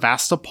siege of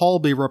Sevastopol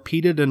be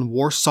repeated in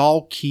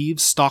Warsaw,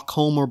 Kiev,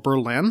 Stockholm, or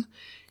Berlin?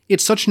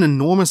 It's such an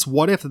enormous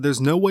what if that there's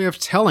no way of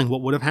telling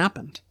what would have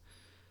happened.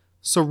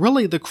 So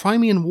really, the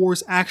Crimean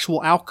War's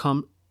actual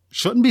outcome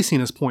shouldn't be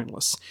seen as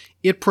pointless.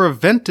 It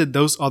prevented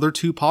those other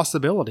 2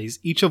 possibilities,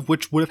 each of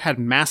which would have had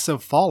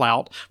massive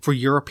fallout for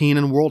European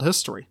and world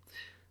history.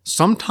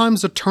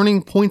 Sometimes a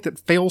turning point that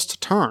fails to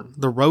turn,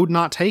 the road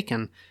not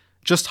taken,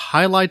 just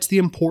highlights the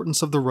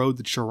importance of the road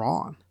that you're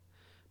on.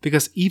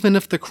 Because even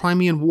if the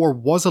Crimean War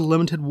was a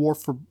limited war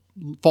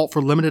fought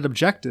for limited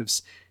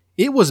objectives,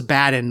 it was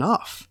bad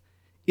enough.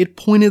 It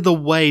pointed the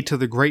way to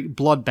the great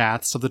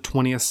bloodbaths of the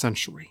 20th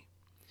century.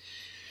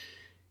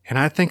 And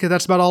I think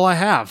that's about all I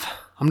have.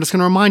 I'm just going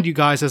to remind you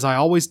guys, as I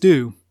always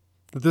do,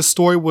 that this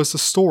story was a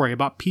story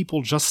about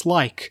people just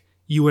like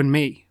you and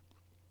me.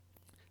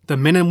 The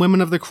men and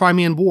women of the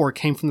Crimean War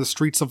came from the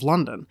streets of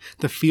London,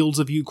 the fields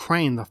of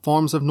Ukraine, the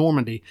farms of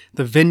Normandy,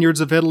 the vineyards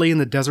of Italy, and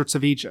the deserts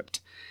of Egypt.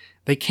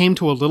 They came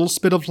to a little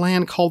spit of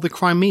land called the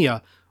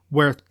Crimea,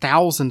 where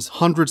thousands,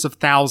 hundreds of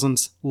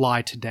thousands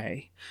lie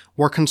today,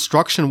 where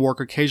construction work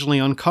occasionally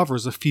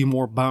uncovers a few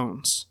more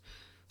bones.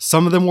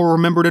 Some of them were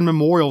remembered in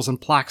memorials and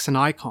plaques and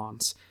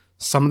icons.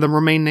 Some of them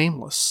remain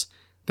nameless.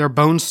 Their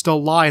bones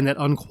still lie in that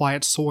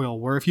unquiet soil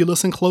where, if you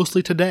listen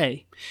closely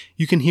today,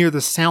 you can hear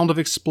the sound of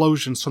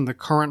explosions from the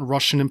current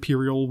Russian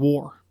Imperial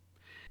War.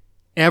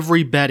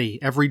 Every Betty,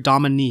 every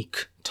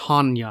Dominique,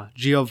 Tanya,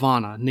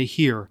 Giovanna,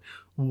 Nahir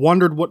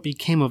wondered what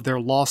became of their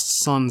lost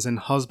sons and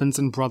husbands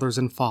and brothers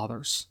and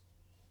fathers.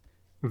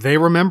 They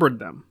remembered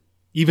them,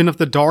 even if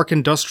the dark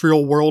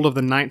industrial world of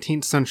the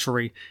 19th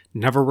century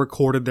never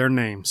recorded their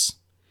names,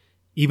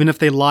 even if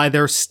they lie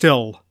there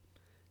still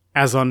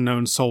as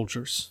unknown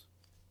soldiers.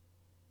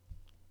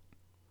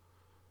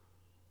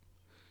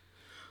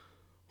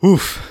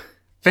 Oof.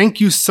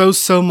 Thank you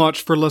so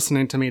much for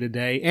listening to me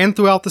today and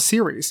throughout the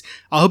series.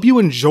 I hope you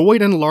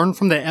enjoyed and learned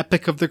from the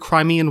epic of the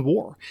Crimean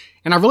War.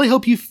 And I really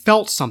hope you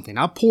felt something.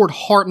 I poured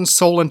heart and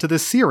soul into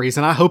this series,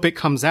 and I hope it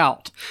comes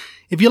out.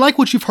 If you like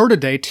what you've heard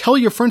today, tell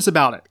your friends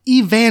about it.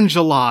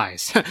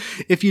 Evangelize.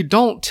 If you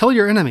don't, tell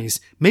your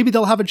enemies. Maybe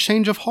they'll have a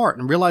change of heart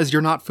and realize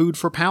you're not food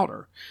for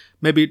powder.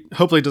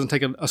 Hopefully it doesn't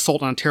take an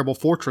assault on a terrible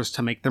fortress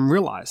to make them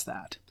realize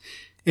that.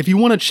 If you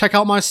want to check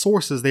out my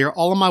sources, they are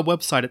all on my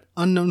website at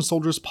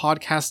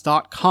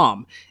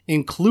unknownsoldierspodcast.com,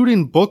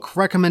 including book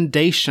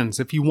recommendations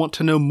if you want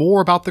to know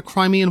more about the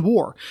Crimean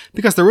War,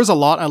 because there is a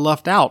lot I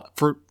left out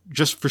for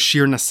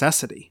sheer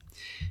necessity.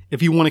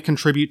 If you want to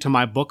contribute to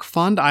my book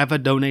fund, I have a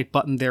donate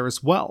button there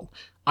as well.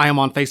 I am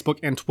on Facebook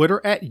and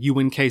Twitter at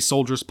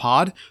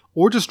UNKSoldiersPod,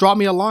 or just drop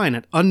me a line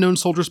at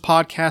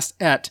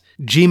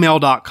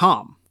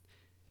unknownsoldierspodcast@gmail.com.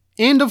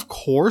 And of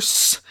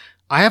course,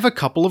 I have a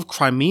couple of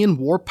Crimean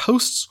War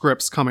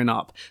postscripts coming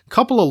up. A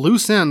couple of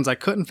loose ends I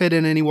couldn't fit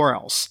in anywhere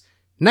else.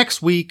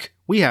 Next week,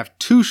 we have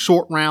 2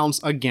 short rounds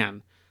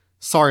again.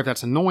 Sorry if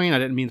that's annoying, I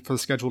didn't mean for the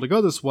schedule to go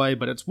this way,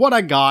 but it's what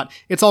I got.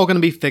 It's all going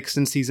to be fixed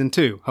in Season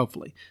 2,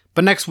 hopefully.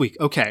 But next week,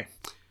 okay,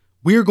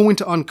 we are going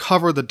to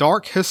uncover the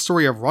dark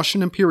history of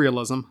Russian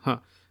imperialism,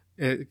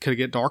 it could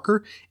get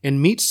darker,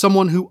 and meet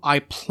someone who I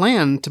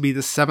planned to be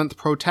the 7th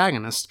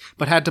protagonist,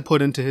 but had to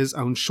put into his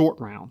own short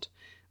round.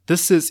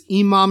 This is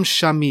Imam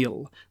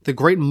Shamil, the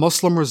great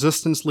Muslim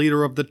resistance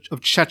leader of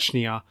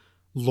Chechnya,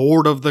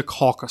 Lord of the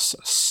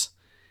Caucasus.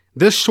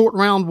 This short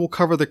round will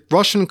cover the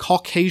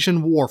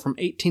Russian-Caucasian War from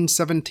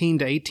 1817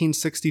 to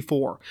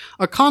 1864,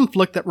 a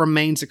conflict that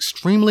remains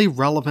extremely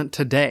relevant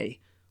today.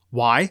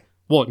 Why?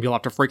 Well, you'll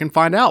have to freaking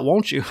find out,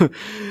 won't you?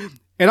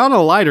 And on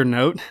a lighter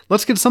note,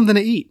 let's get something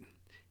to eat.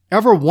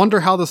 Ever wonder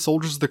how the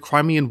soldiers of the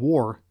Crimean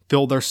War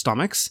filled their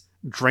stomachs,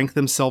 drank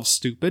themselves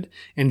stupid,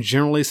 and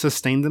generally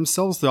sustained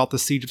themselves throughout the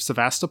siege of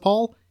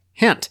Sevastopol?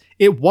 Hint,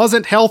 it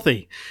wasn't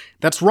healthy.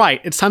 That's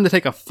right, it's time to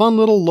take a fun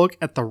little look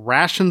at the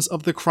rations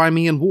of the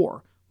Crimean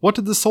War. What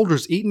did the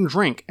soldiers eat and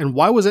drink, and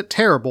why was it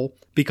terrible?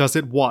 Because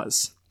it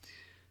was.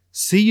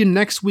 See you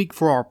next week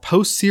for our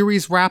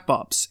post-series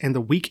wrap-ups, and the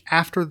week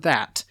after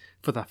that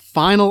for the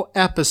final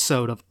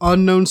episode of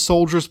Unknown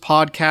Soldiers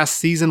Podcast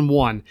Season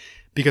 1,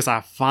 because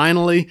I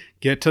finally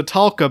get to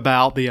talk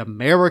about the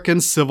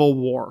American Civil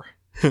War.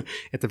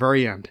 At the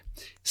very end.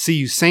 See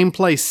you same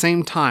place,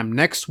 same time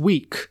next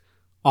week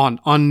on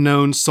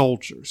Unknown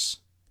Soldiers.